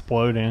was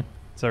exploding.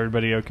 Is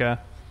everybody okay?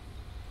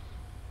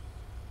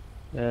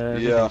 Yeah,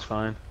 everything's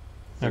fine.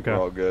 Okay. We're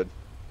all good.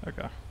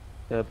 Okay.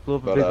 Yeah, blew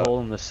up a big hole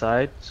in the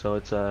side, so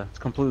it's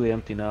completely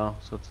empty now.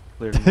 So it's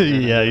clear.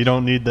 Yeah, you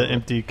don't need the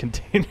empty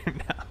container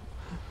now.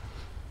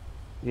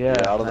 Yeah,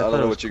 I don't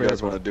know what you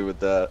guys want to do with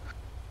that,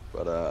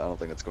 but I don't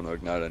think it's going to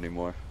ignite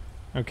anymore.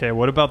 Okay,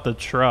 what about the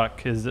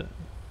truck? Is that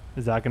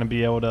going to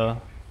be able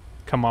to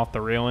come off the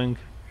railing?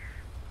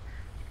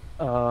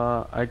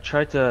 I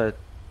tried to.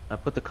 I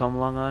put the come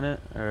along on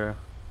it, or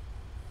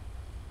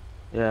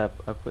yeah,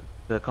 I put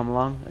the come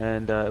along,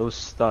 and it was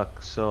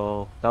stuck.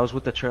 So that was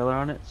with the trailer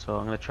on it. So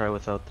I'm gonna try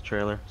without the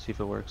trailer, see if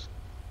it works.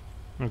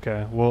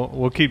 Okay,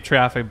 we'll keep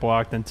traffic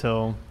blocked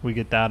until we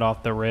get that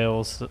off the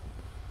rails.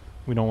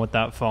 We don't want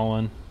that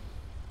falling.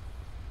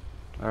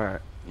 All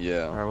right.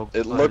 Yeah, we'll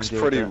it looks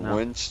pretty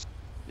winched.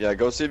 Yeah,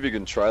 go see if you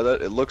can try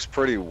that. It looks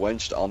pretty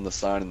winched on the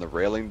sign and the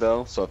railing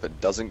though. So if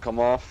it doesn't come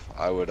off,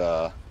 I would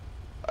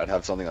I'd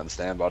have something on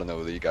standby. I don't know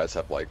whether you guys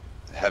have like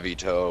heavy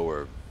tow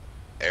or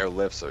air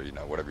lifts or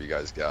whatever you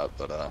guys got,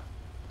 but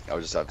I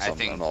would just have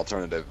an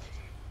alternative.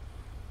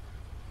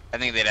 I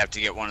think they'd have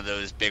to get one of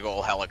those big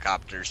old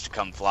helicopters to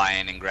come fly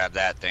in and grab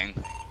that thing.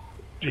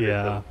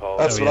 Yeah.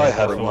 That's what I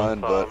had in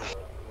mind, but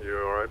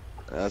you're alright.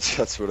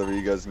 That's whatever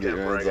you guys can get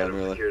your hands on,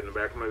 really. Secured in the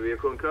back of my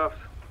vehicle in cuffs.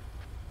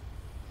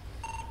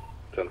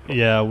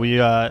 Yeah,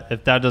 we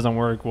if that doesn't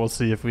work, we'll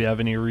see if we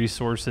have any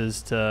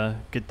resources to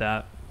get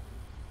that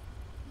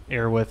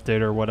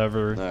airlifted or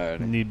whatever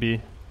need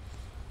be.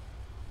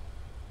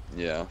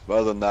 Yeah, but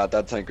other than that,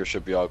 that tanker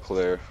should be all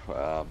clear.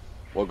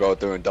 We'll go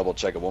through and double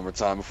check it one more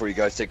time before you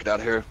guys take it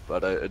out here,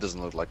 but it doesn't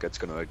look like it's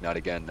going to ignite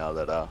again now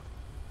that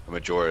a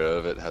majority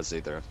of it has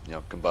either, you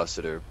know,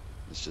 combusted or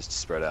it's just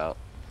spread out.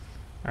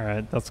 All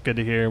right, that's good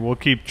to hear. We'll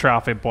keep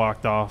traffic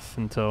blocked off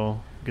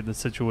until we get the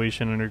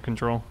situation under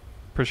control.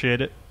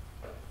 Appreciate it.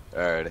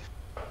 Alrighty.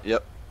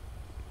 Yep.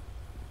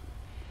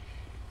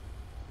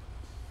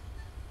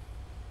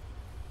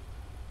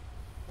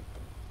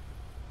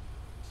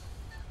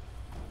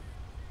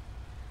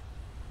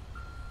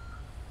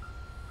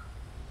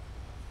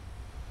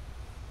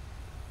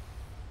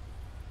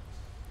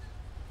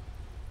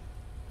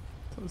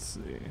 Let's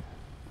see.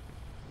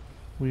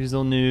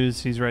 Weasel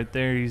News, he's right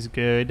there. He's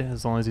good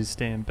as long as he's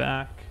staying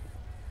back.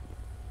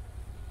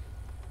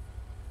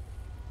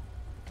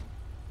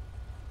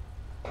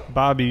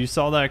 Bobby, you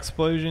saw that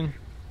explosion?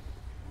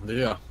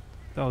 Yeah.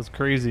 That was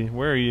crazy.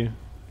 Where are you?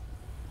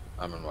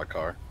 I'm in my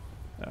car.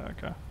 Oh,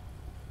 okay.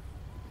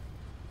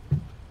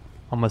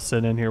 I'm gonna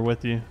sit in here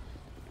with you.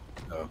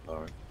 Oh,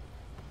 alright.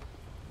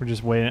 We're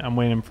just waiting. I'm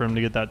waiting for him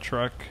to get that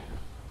truck.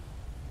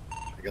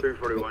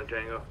 341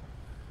 Tango.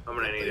 I'm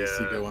gonna need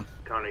a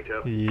Connie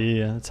tow.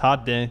 Yeah, it's a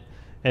hot day.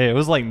 Hey, it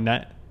was like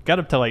got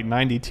up to like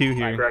 92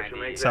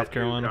 here, South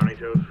Carolina.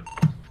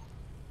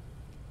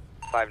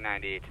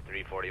 598 to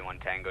 341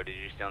 Tango. Did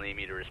you still need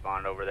me to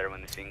respond over there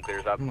when the scene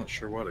clears up? I'm not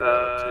sure what it got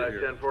up to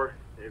here. 10-4.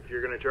 If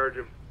you're gonna charge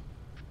him.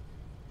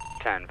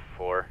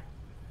 10-4.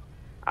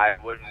 I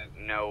wouldn't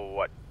know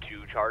what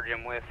to charge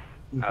him with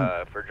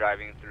for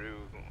driving through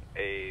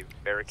a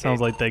barricade.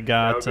 Sounds like they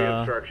got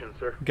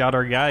got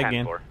our guy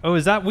again. 10-4. Oh,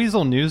 is that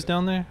Weasel News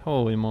down there?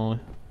 Holy moly!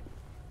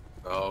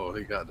 Oh,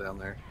 he got down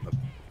there.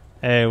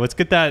 Hey, let's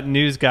get that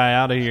news guy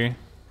out of here.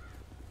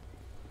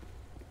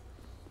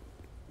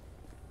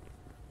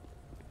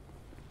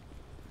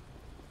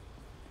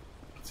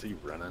 Is he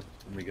running?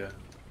 Let me go.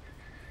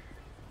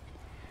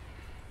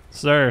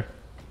 Sir.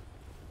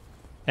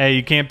 Hey,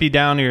 you can't be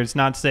down here. It's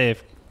not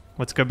safe.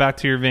 Let's go back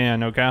to your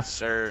van, okay?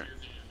 Sir.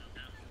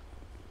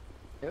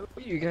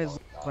 You guys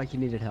look like you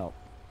needed help.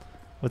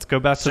 Let's go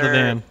back to the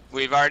van.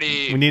 We've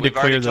already we need to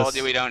clear told this.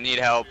 you we don't need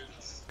help.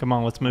 Come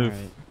on, let's move.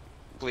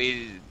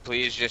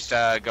 Please just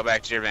go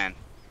back to your van.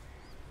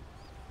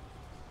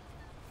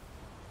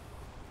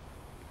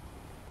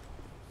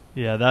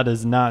 Yeah, that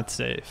is not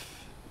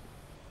safe.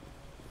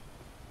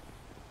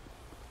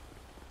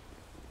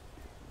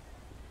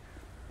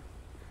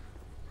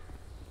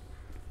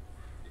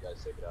 You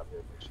guys take it out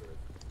here, make sure.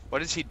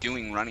 What is he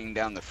doing running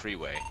down the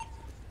freeway?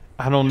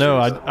 I don't know.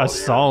 I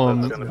saw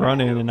him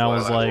running and I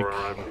was like,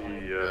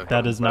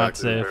 that is not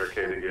safe.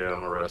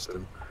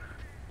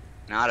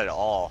 Not at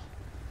all.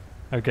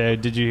 Okay,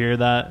 did you hear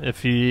that?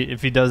 If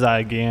he does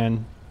that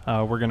again,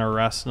 we're gonna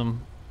arrest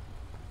him.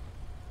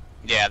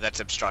 Yeah, that's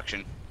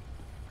obstruction.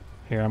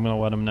 Here, I'm gonna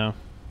let him know.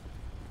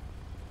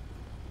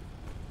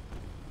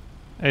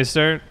 Hey,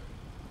 sir.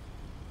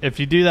 If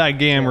you do that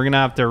again, we're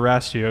gonna have to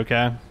arrest you.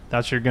 Okay?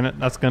 That's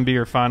gonna be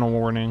your final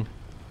warning.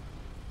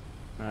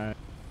 All right.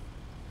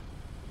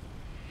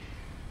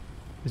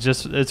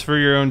 It's for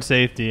your own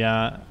safety.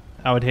 I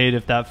would hate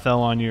if that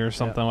fell on you or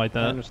something like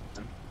that. I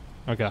understand.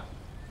 Okay.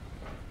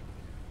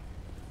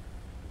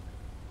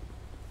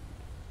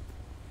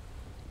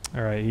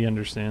 All right, he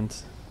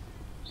understands.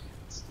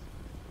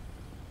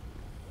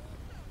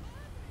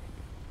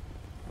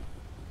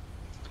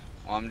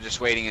 Well, I'm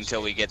just waiting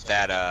until we get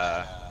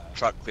that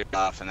truck cleared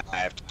off, and then I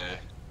have to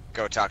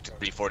go talk to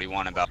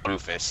 341 about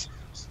Rufus.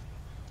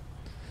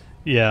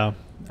 Yeah.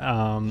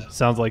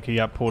 Sounds like he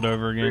got pulled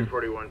over again.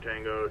 341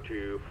 Tango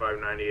to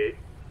 598.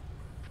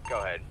 Go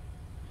ahead.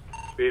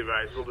 Be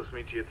advised, we'll just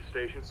meet you at the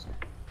station.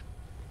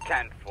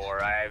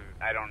 10-4.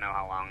 I don't know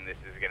how long this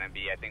is gonna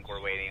be. I think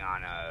we're waiting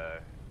on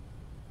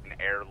an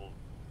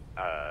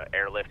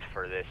airlift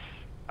for this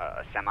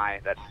semi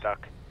that's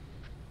stuck.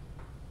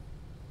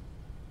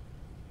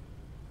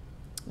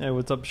 Hey,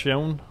 what's up,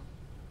 Sean?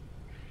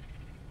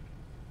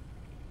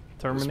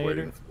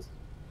 Terminator?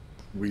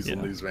 Weasel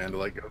News van to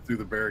like go through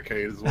the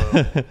barricade as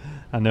well.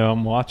 I know,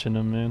 I'm watching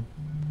him, man.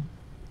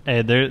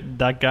 Hey,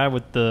 that guy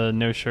with the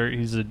no shirt,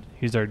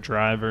 he's our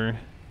driver.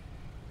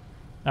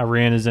 I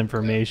ran his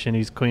information.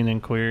 He's clean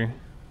and clear.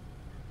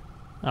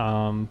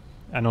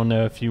 I don't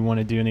know if you want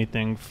to do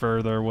anything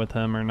further with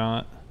him or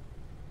not.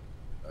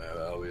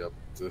 That'll be up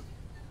to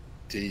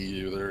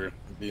TU. They'll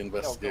be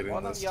investigating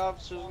One this. of the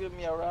officers give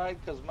me a ride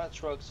because my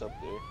truck's up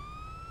there.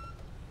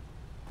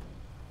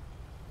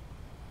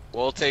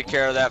 We'll take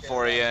care of that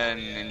for you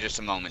in just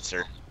a moment,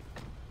 sir.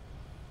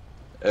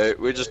 Hey,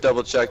 we just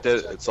double checked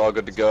it. It's all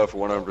good to go for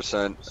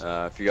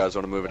 100%. If you guys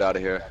want to move it out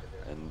of here,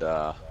 and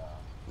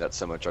that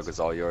semi truck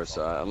is all yours.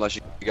 Unless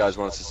you guys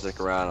want us to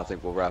stick around, I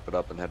think we'll wrap it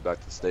up and head back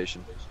to the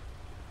station.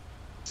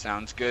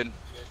 Sounds good.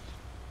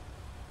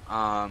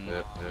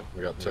 Yep,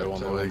 we got tow on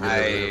the way. Get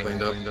everything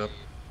cleaned up.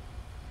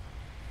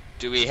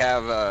 Do we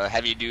have a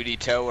heavy duty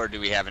tow or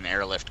do we have an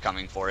airlift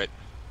coming for it?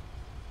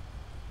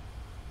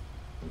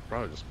 It'll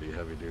probably just be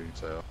heavy duty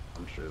tow.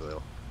 I'm sure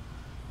they'll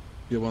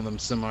get one of them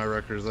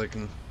semi-wreckers. They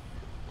can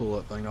pull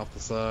that thing off the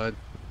side,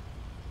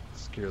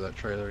 secure that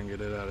trailer, and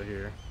get it out of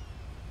here.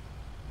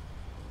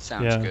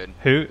 Sounds good.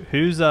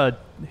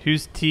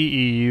 Who's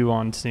TEU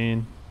on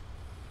scene?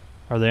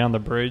 Are they on the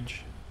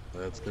bridge?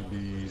 That's gonna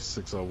be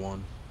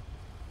 601.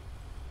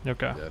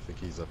 Okay. Yeah, I think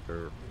he's up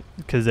there.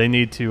 Because they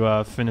need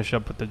to finish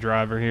up with the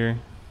driver here.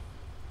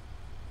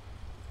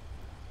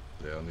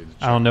 Yeah, I'll need to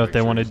check I don't know if make they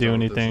sure want to he's do done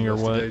with this anything or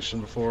what. investigation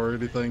before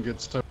anything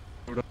gets towed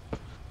up.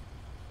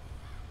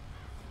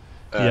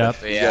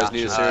 Yep. You guys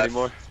need us here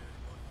anymore?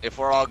 If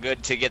we're all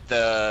good to get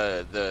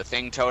the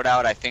thing towed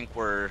out, I think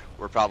we're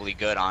probably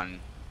good on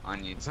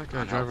you. Is that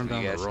guy driving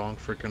down the wrong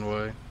freaking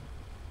way?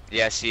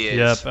 Yes, he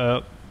is.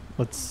 Yep.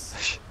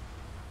 Let's.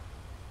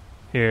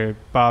 Here,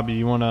 Bobby,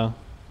 you want to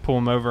pull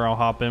him over? I'll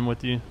hop in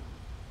with you.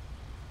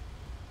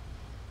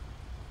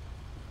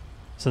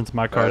 Since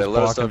my car's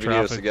let us know blocking if you need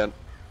us traffic. again.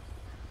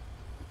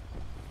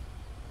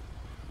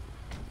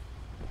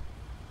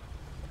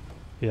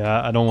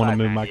 Yeah, I don't want to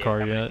move my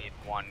car I'm gonna yet. need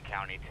one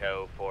county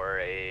tow for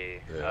a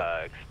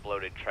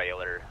exploded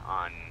trailer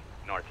on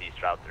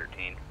Northeast Route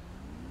 13.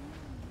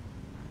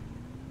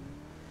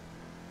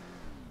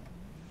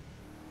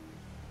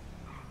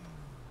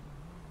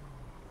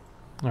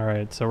 All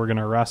right, so we're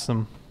gonna arrest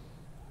him.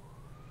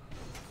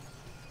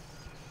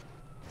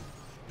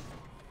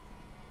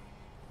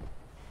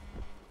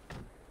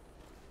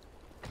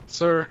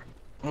 Sir,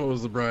 what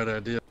was the bright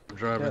idea of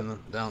driving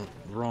down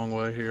the wrong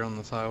way here on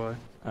this highway?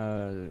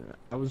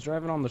 I was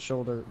driving on the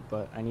shoulder,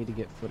 but I need to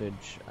get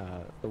footage.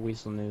 The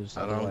Weasel News.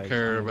 I don't otherwise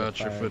care I'm gonna about get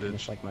your fired, and footage.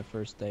 It's like my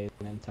first day as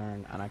an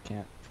intern, and I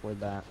can't afford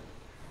that.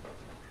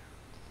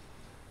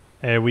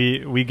 Hey,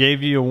 we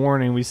gave you a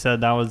warning. We said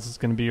that was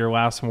gonna be your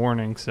last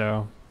warning,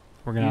 so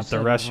we're gonna You have to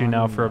said arrest you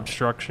now running, for though.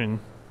 obstruction.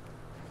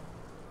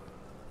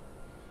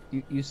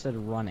 You said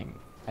running.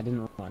 I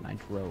didn't run. I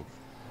drove.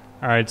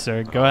 All right,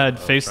 sir. Go ahead,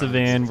 face the trying to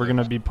van. see We're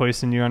gonna be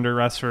placing you under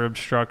arrest for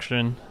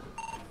obstruction.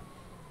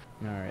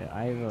 All right.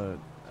 I have a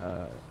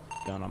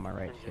gun on my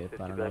right hip.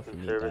 I don't know if you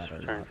need that or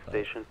not.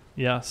 but-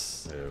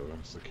 Yes. Yeah, we're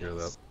gonna secure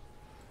that.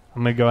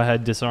 I'm gonna go ahead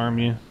and disarm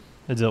you.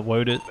 Is it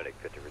loaded?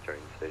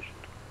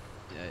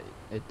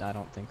 Yeah, I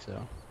don't think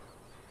so.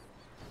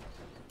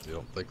 You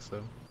don't think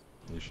so?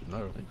 You should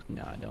know.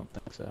 No, I don't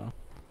think so.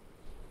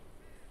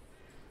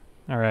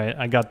 All right,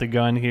 I got the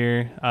gun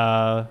here.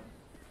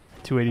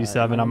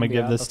 287. I'm gonna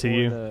give this to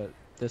you.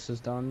 This is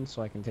done,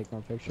 so I can take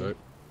more pictures.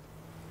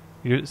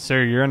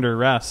 Sir, you're under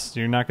arrest.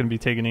 You're not gonna be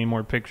taking any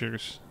more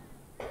pictures.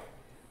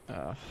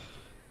 Oh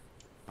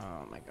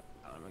my god,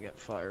 I'm gonna get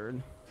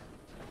fired.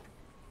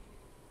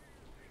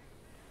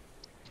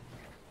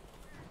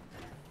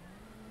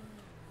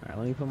 Alright,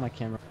 let me put my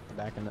camera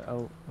back in the.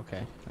 Oh,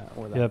 okay.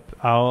 Or that. Yep,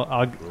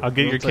 I'll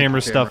get your take camera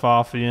your stuff camera.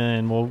 off you,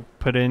 and we'll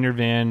put it in your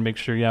van. Make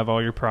sure you have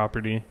all your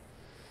property.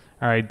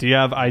 All right. Do you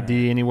have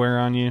ID anywhere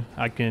on you?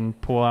 I can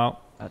pull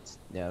out.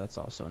 That's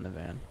also in the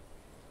van.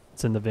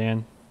 It's in the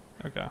van.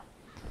 Okay.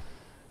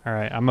 All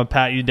right. I'm gonna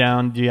pat you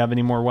down. Do you have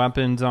any more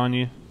weapons on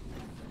you?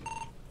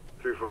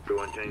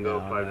 341 Tango,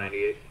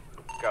 598.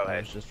 Go ahead.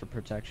 It's just for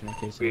protection in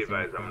case. Be anything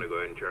advised, I'm happens. going to go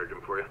ahead and charge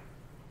him for you.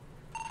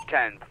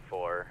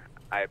 10-4.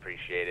 I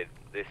appreciate it.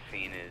 This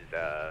scene is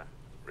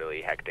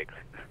really hectic.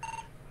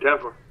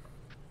 10-4.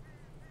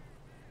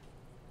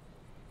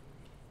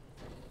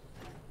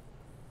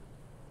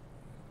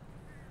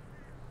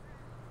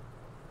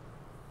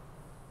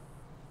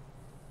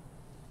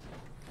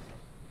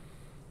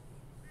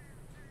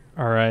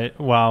 All right.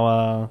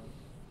 Well.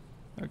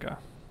 Okay.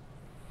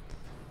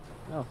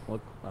 Oh,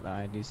 look, what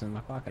ID's in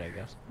my pocket, I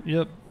guess.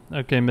 Yep.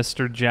 Okay,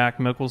 Mr. Jack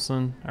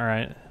Mickelson. All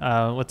right.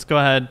 Let's go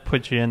ahead.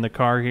 Put you in the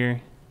car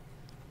here.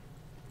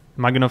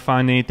 Am I gonna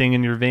find anything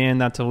in your van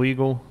that's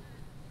illegal?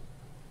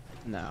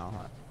 No,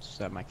 I just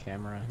have my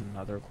camera and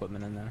other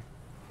equipment in there.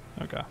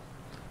 Okay.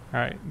 All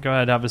right. Go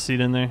ahead. Have a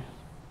seat in there.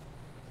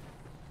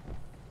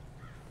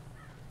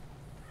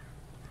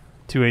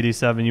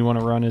 287. You want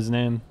to run his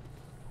name?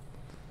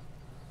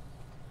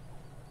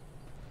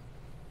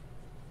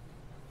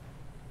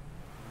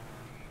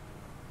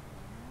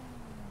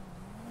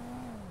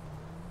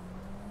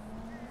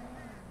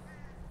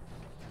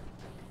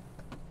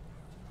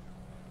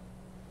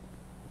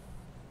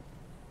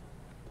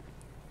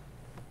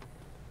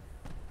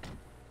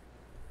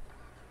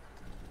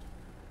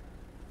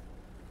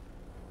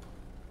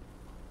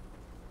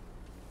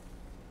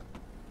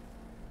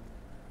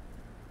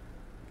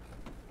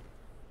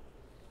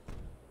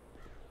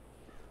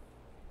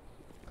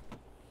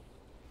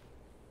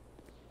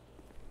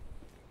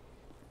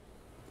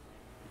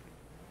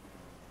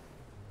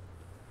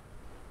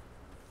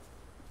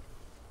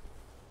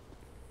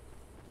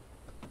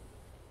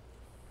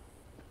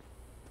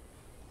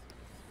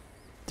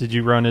 Did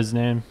you run his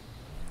name?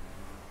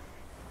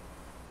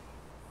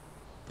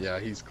 Yeah,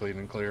 he's clean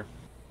and clear.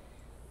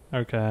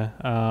 Okay.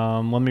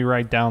 Let me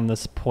write down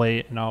this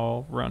plate and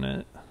I'll run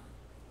it.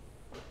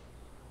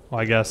 Well,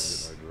 I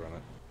guess.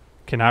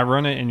 Can I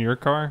run it in your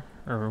car,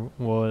 or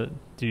will it?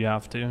 Do you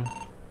have to?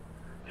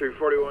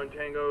 341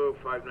 Tango,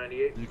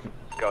 598.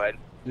 Go ahead.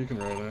 You can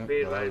run it.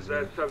 Be but I advised,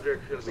 was that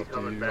subject's going to be up to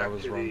coming you. back I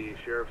was to wrong. the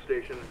sheriff's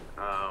station.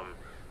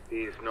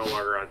 He's no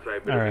longer on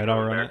site, but All he'll be right, I'll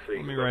coming run back it. so you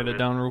Let can me go write from it there.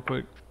 down real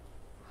quick.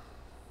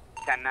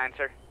 10-9,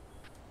 sir.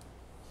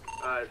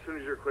 As soon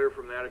as you're clear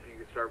from that, if you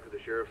could start for the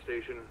sheriff's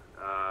station,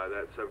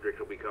 that subject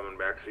will be coming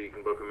back, so you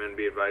can book him in.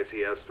 Be advised,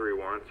 he has 3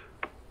 warrants.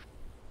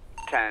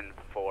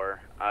 10-4.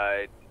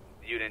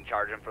 You didn't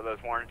charge him for those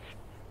warrants?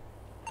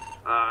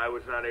 I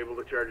was not able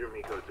to charge him.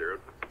 He code zeroed.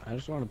 I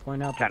just want to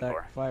point out that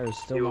that fire is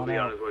still He will not be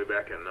out. on his way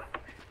back in, though.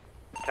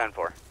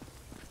 10-4.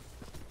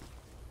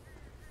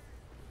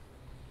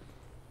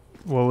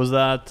 What was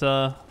that,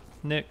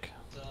 Nick?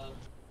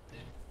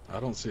 I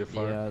don't see a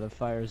fire. Yeah, the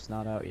fire's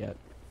not out yet.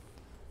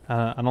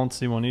 I don't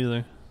see one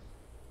either.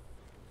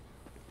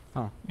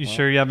 Huh. You well,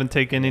 sure you haven't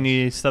taken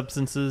any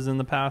substances in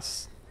the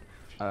past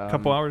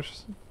couple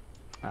hours?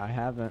 I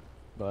haven't,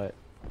 but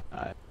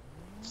it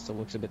still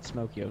looks a bit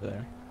smoky over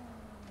there.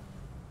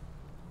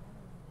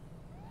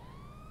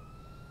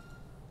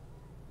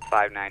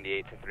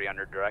 598 to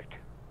 300 direct.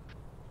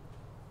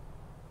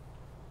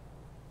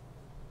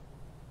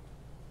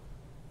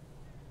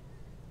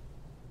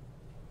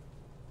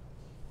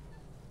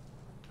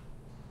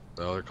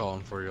 Oh, they're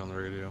calling for you on the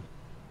radio.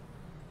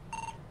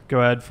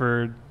 Go ahead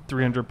for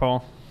 300,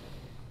 Paul.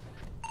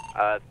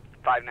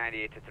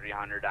 598 to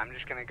 300. I'm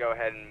just going to go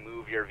ahead and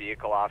move your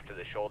vehicle off to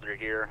the shoulder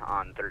here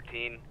on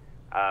 13.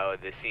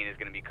 The scene is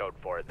going to be code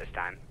 4 at this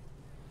time.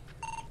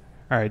 All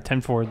right,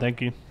 10-4.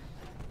 Thank you.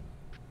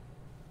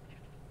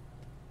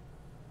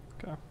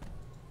 Okay.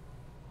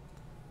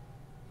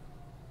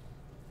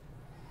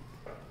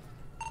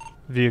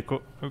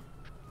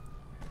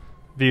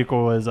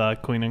 Vehicle is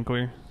clean and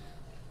clear.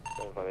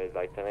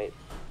 Like tonight.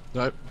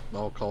 Nope,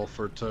 I'll call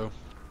for tow.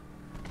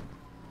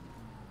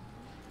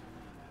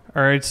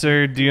 All right,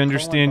 sir. Do you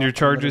understand your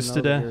charges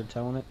today?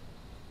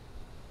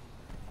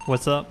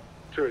 What's up?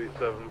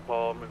 287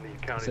 Paul, I'm in the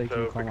county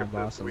tow. Call my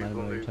boss and let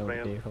him know you towed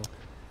the vehicle.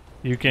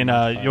 You can.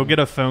 You'll get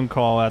a phone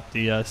call at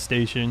the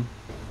station.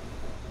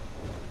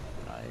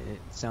 It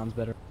sounds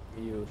better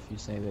for you if you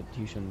say that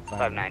you shouldn't fire.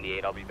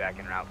 598. I'll be back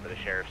en route for the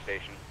sheriff's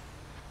station.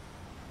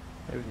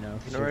 No,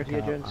 You know,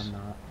 agents? I'm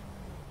not.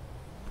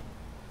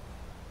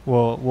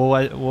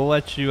 We'll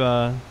let you.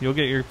 You'll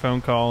get your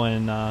phone call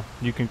and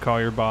you can call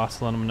your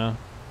boss. Let him know.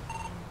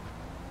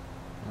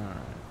 All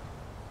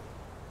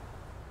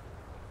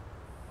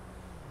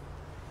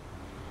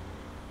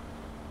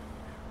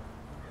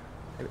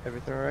right.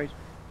 Everything alright?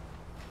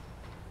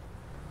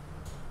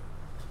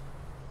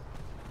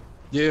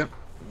 Yeah,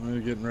 we're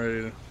getting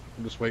ready to.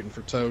 I'm just waiting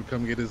for Toad to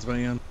come get his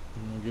van and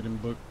we'll get him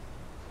booked.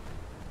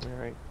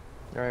 Alright.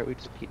 Alright, we're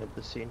just heating up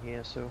the scene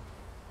here, so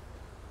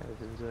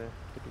everything's good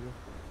to go.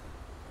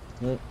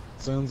 Yep,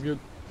 sounds good.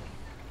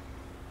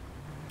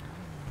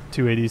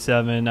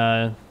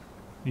 287.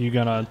 You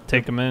gonna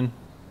take him in?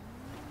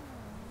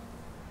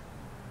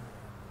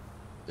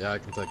 Yeah, I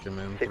can take him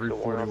in. Take the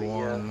one on the,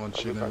 341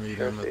 once you meet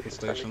him at the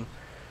station.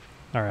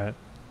 All right,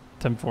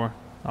 10-4.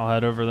 I'll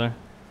head over there.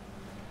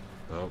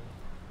 Oh.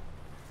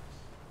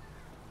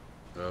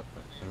 Oh,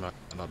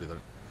 I'll be there.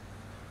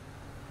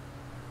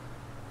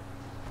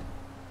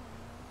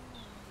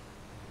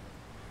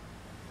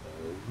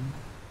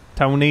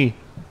 Tony,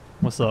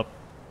 what's up?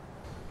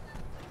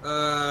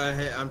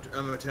 Hey,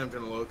 I'm attempting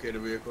to locate a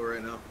vehicle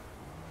right now.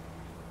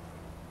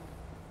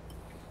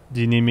 Do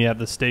you need me at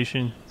the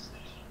station?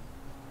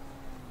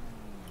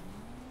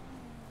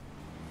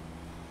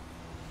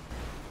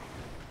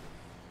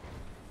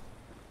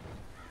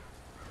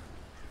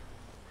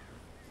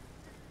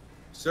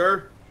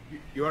 Sir,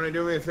 you want to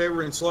do me a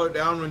favor and slow it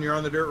down when you're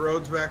on the dirt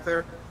roads back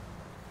there?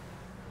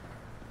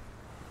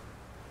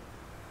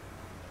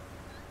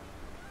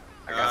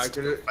 I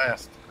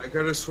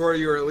could have swore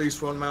you were at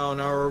least 1 mile an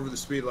hour over the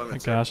speed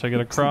limit. Oh gosh, I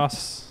gotta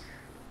cross.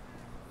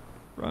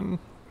 Run.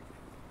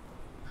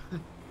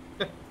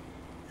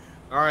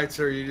 All right,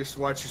 sir. You just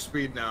watch your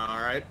speed now.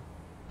 All right.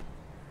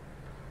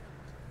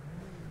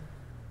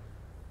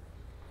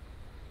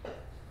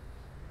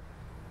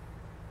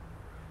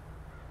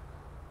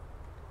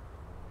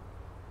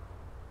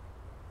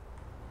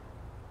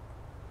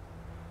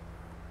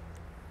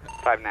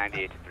 $598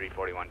 to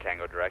 341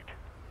 Tango direct.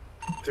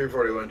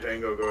 341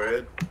 Tango, go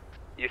ahead.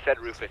 You said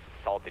Rufus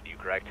assaulted you,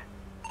 correct?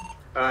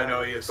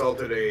 No, he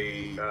assaulted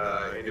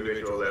a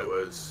individual that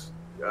was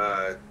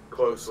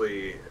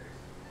closely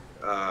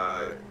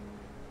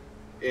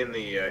in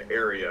the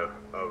area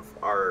of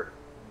our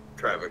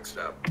traffic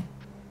stop.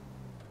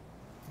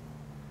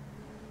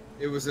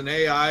 It was an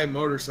AI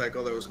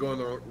motorcycle that was going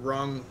the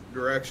wrong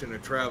direction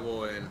of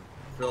travel, and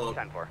Philip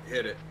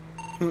hit it.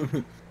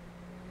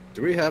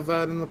 Do we have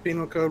that in the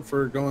penal code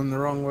for going the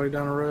wrong way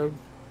down a road?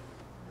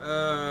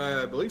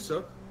 I believe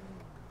so.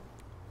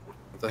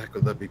 What the heck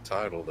would that be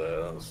titled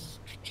as?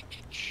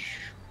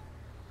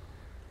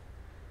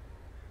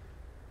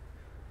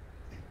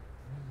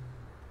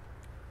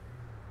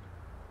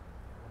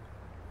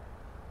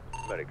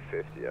 Medic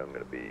 50, I'm going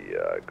to be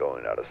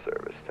going out of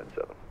service,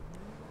 10-7.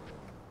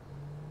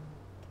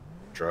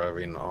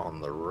 Driving on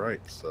the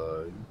right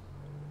side.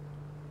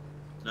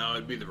 No,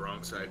 it'd be the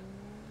wrong side.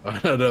 I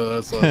know,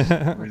 that's what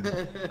I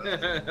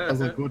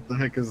was like, what the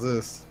heck is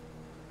this?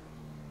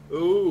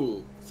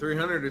 Ooh,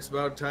 300, it's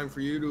about time for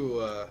you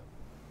to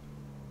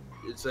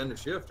it's end of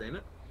shift, ain't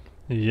it?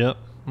 Yep.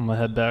 I'm gonna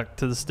head back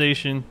to the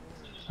station.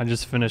 I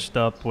just finished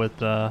up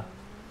with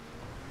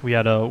we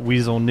had a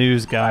Weasel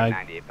News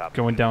guy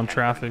going down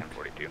traffic.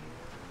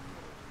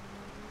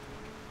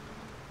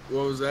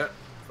 What was that?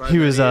 He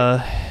was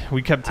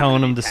we kept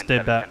telling him to stay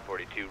back.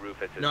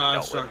 No, I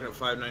was talking at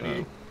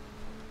 598.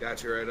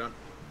 Got you right on.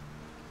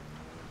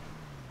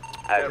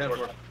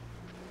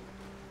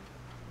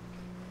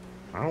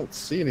 I don't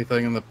see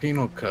anything in the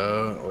penal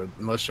code,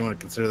 unless you want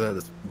to consider that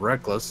as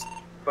reckless.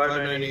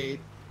 598.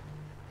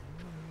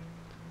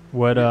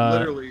 What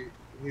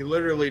He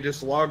literally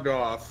just logged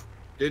off.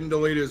 Didn't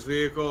delete his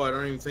vehicle. I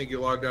don't even think he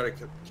logged out of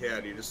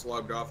CAD. He just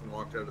logged off and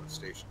walked out of the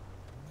station.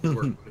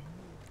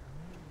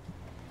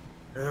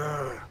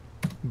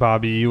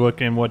 Bobby, you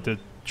looking what to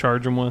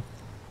charge him with?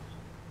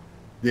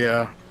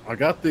 Yeah, I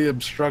got the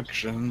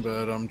obstruction,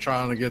 but I'm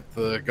trying to get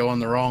the going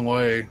the wrong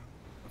way.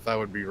 If that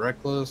would be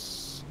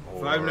reckless.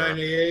 Or...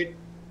 598.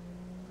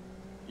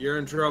 You're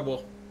in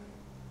trouble.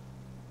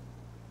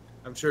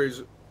 I'm sure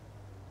he's.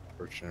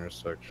 First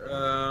intersection.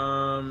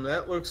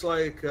 That looks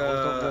like.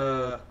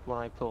 When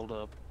I pulled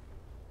up.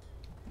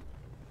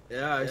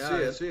 Yeah,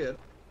 I see it.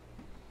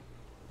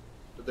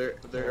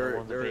 But one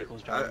of the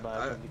vehicles driving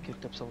by when we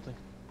kicked up something.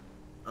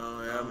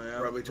 Oh yeah,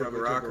 probably took a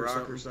rock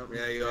or something.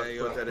 Yeah,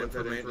 you put that in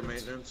for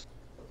maintenance.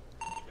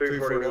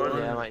 341.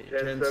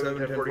 Yeah, 10-7,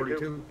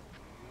 1042.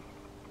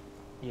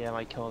 Yeah,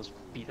 my car's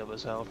beat up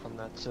as hell from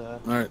that.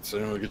 Alright, so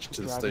we'll get you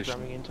to the station.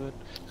 Ramming into it.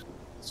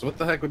 So what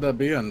the heck would that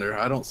be under?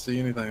 I don't see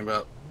anything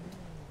about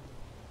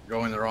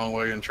going the wrong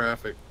way in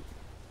traffic.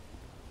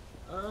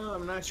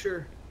 I'm not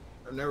sure.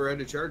 I've never had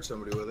to charge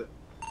somebody with it.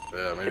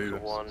 Yeah, maybe. 1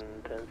 10-7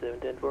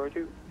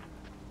 1042.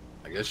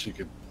 I guess you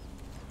could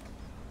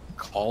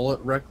call it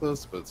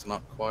reckless, but it's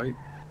not quite.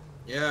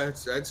 Yeah,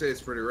 I'd say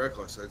it's pretty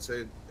reckless. I'd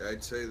say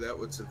that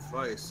would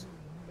suffice.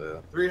 Yeah.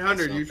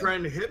 300. You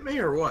trying to hit me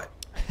or what?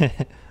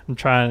 I'm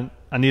trying.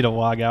 I need to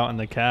log out in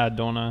the CAD,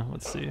 don't I?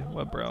 Let's see.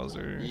 Web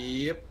browser.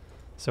 Yep.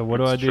 So what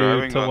do I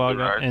do to log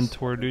out in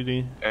tour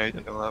duty?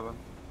 811.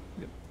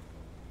 Yep.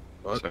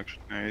 What?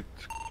 Section 8.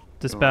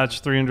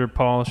 Dispatch 300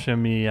 Paul, show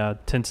me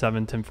 10-7,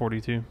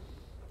 1042.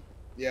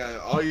 Yeah,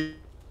 all you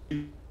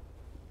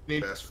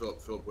need.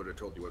 Philip would have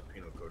told you what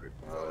penal code it.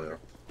 Oh yeah.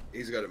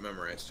 He's got it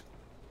memorized.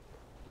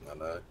 I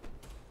know.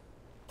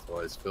 That's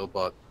why he's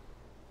Philbot.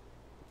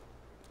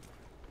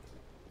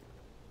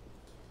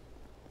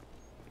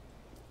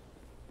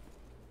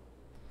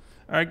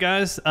 All right,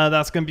 guys,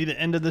 that's going to be the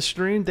end of the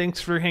stream.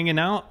 Thanks for hanging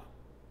out.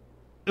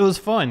 It was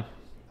fun.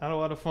 I had a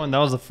lot of fun. That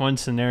was a fun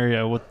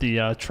scenario with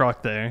the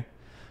truck there.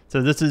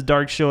 So this is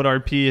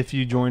DarkshieldRP if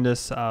you joined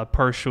us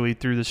partially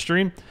through the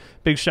stream.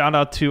 Big shout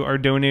out to our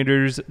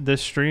donators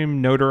this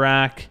stream,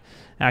 Notarak,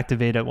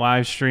 Activated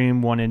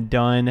Livestream, One and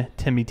Done,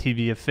 Timmy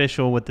TV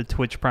Official with the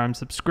Twitch Prime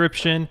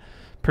subscription,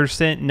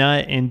 Percent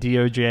Nut, and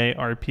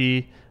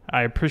DOJRP.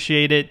 I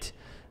appreciate it.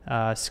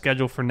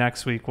 Schedule for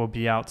next week will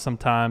be out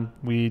sometime.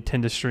 We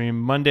tend to stream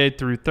Monday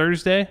through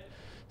Thursday,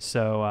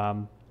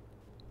 so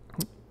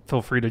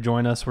feel free to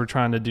join us. We're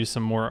trying to do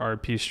some more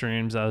RP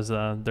streams as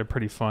they're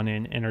pretty fun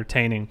and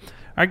entertaining.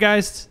 All right,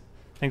 guys,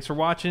 thanks for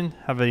watching.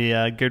 Have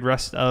a good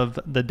rest of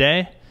the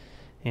day,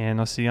 and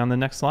I'll see you on the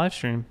next live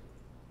stream.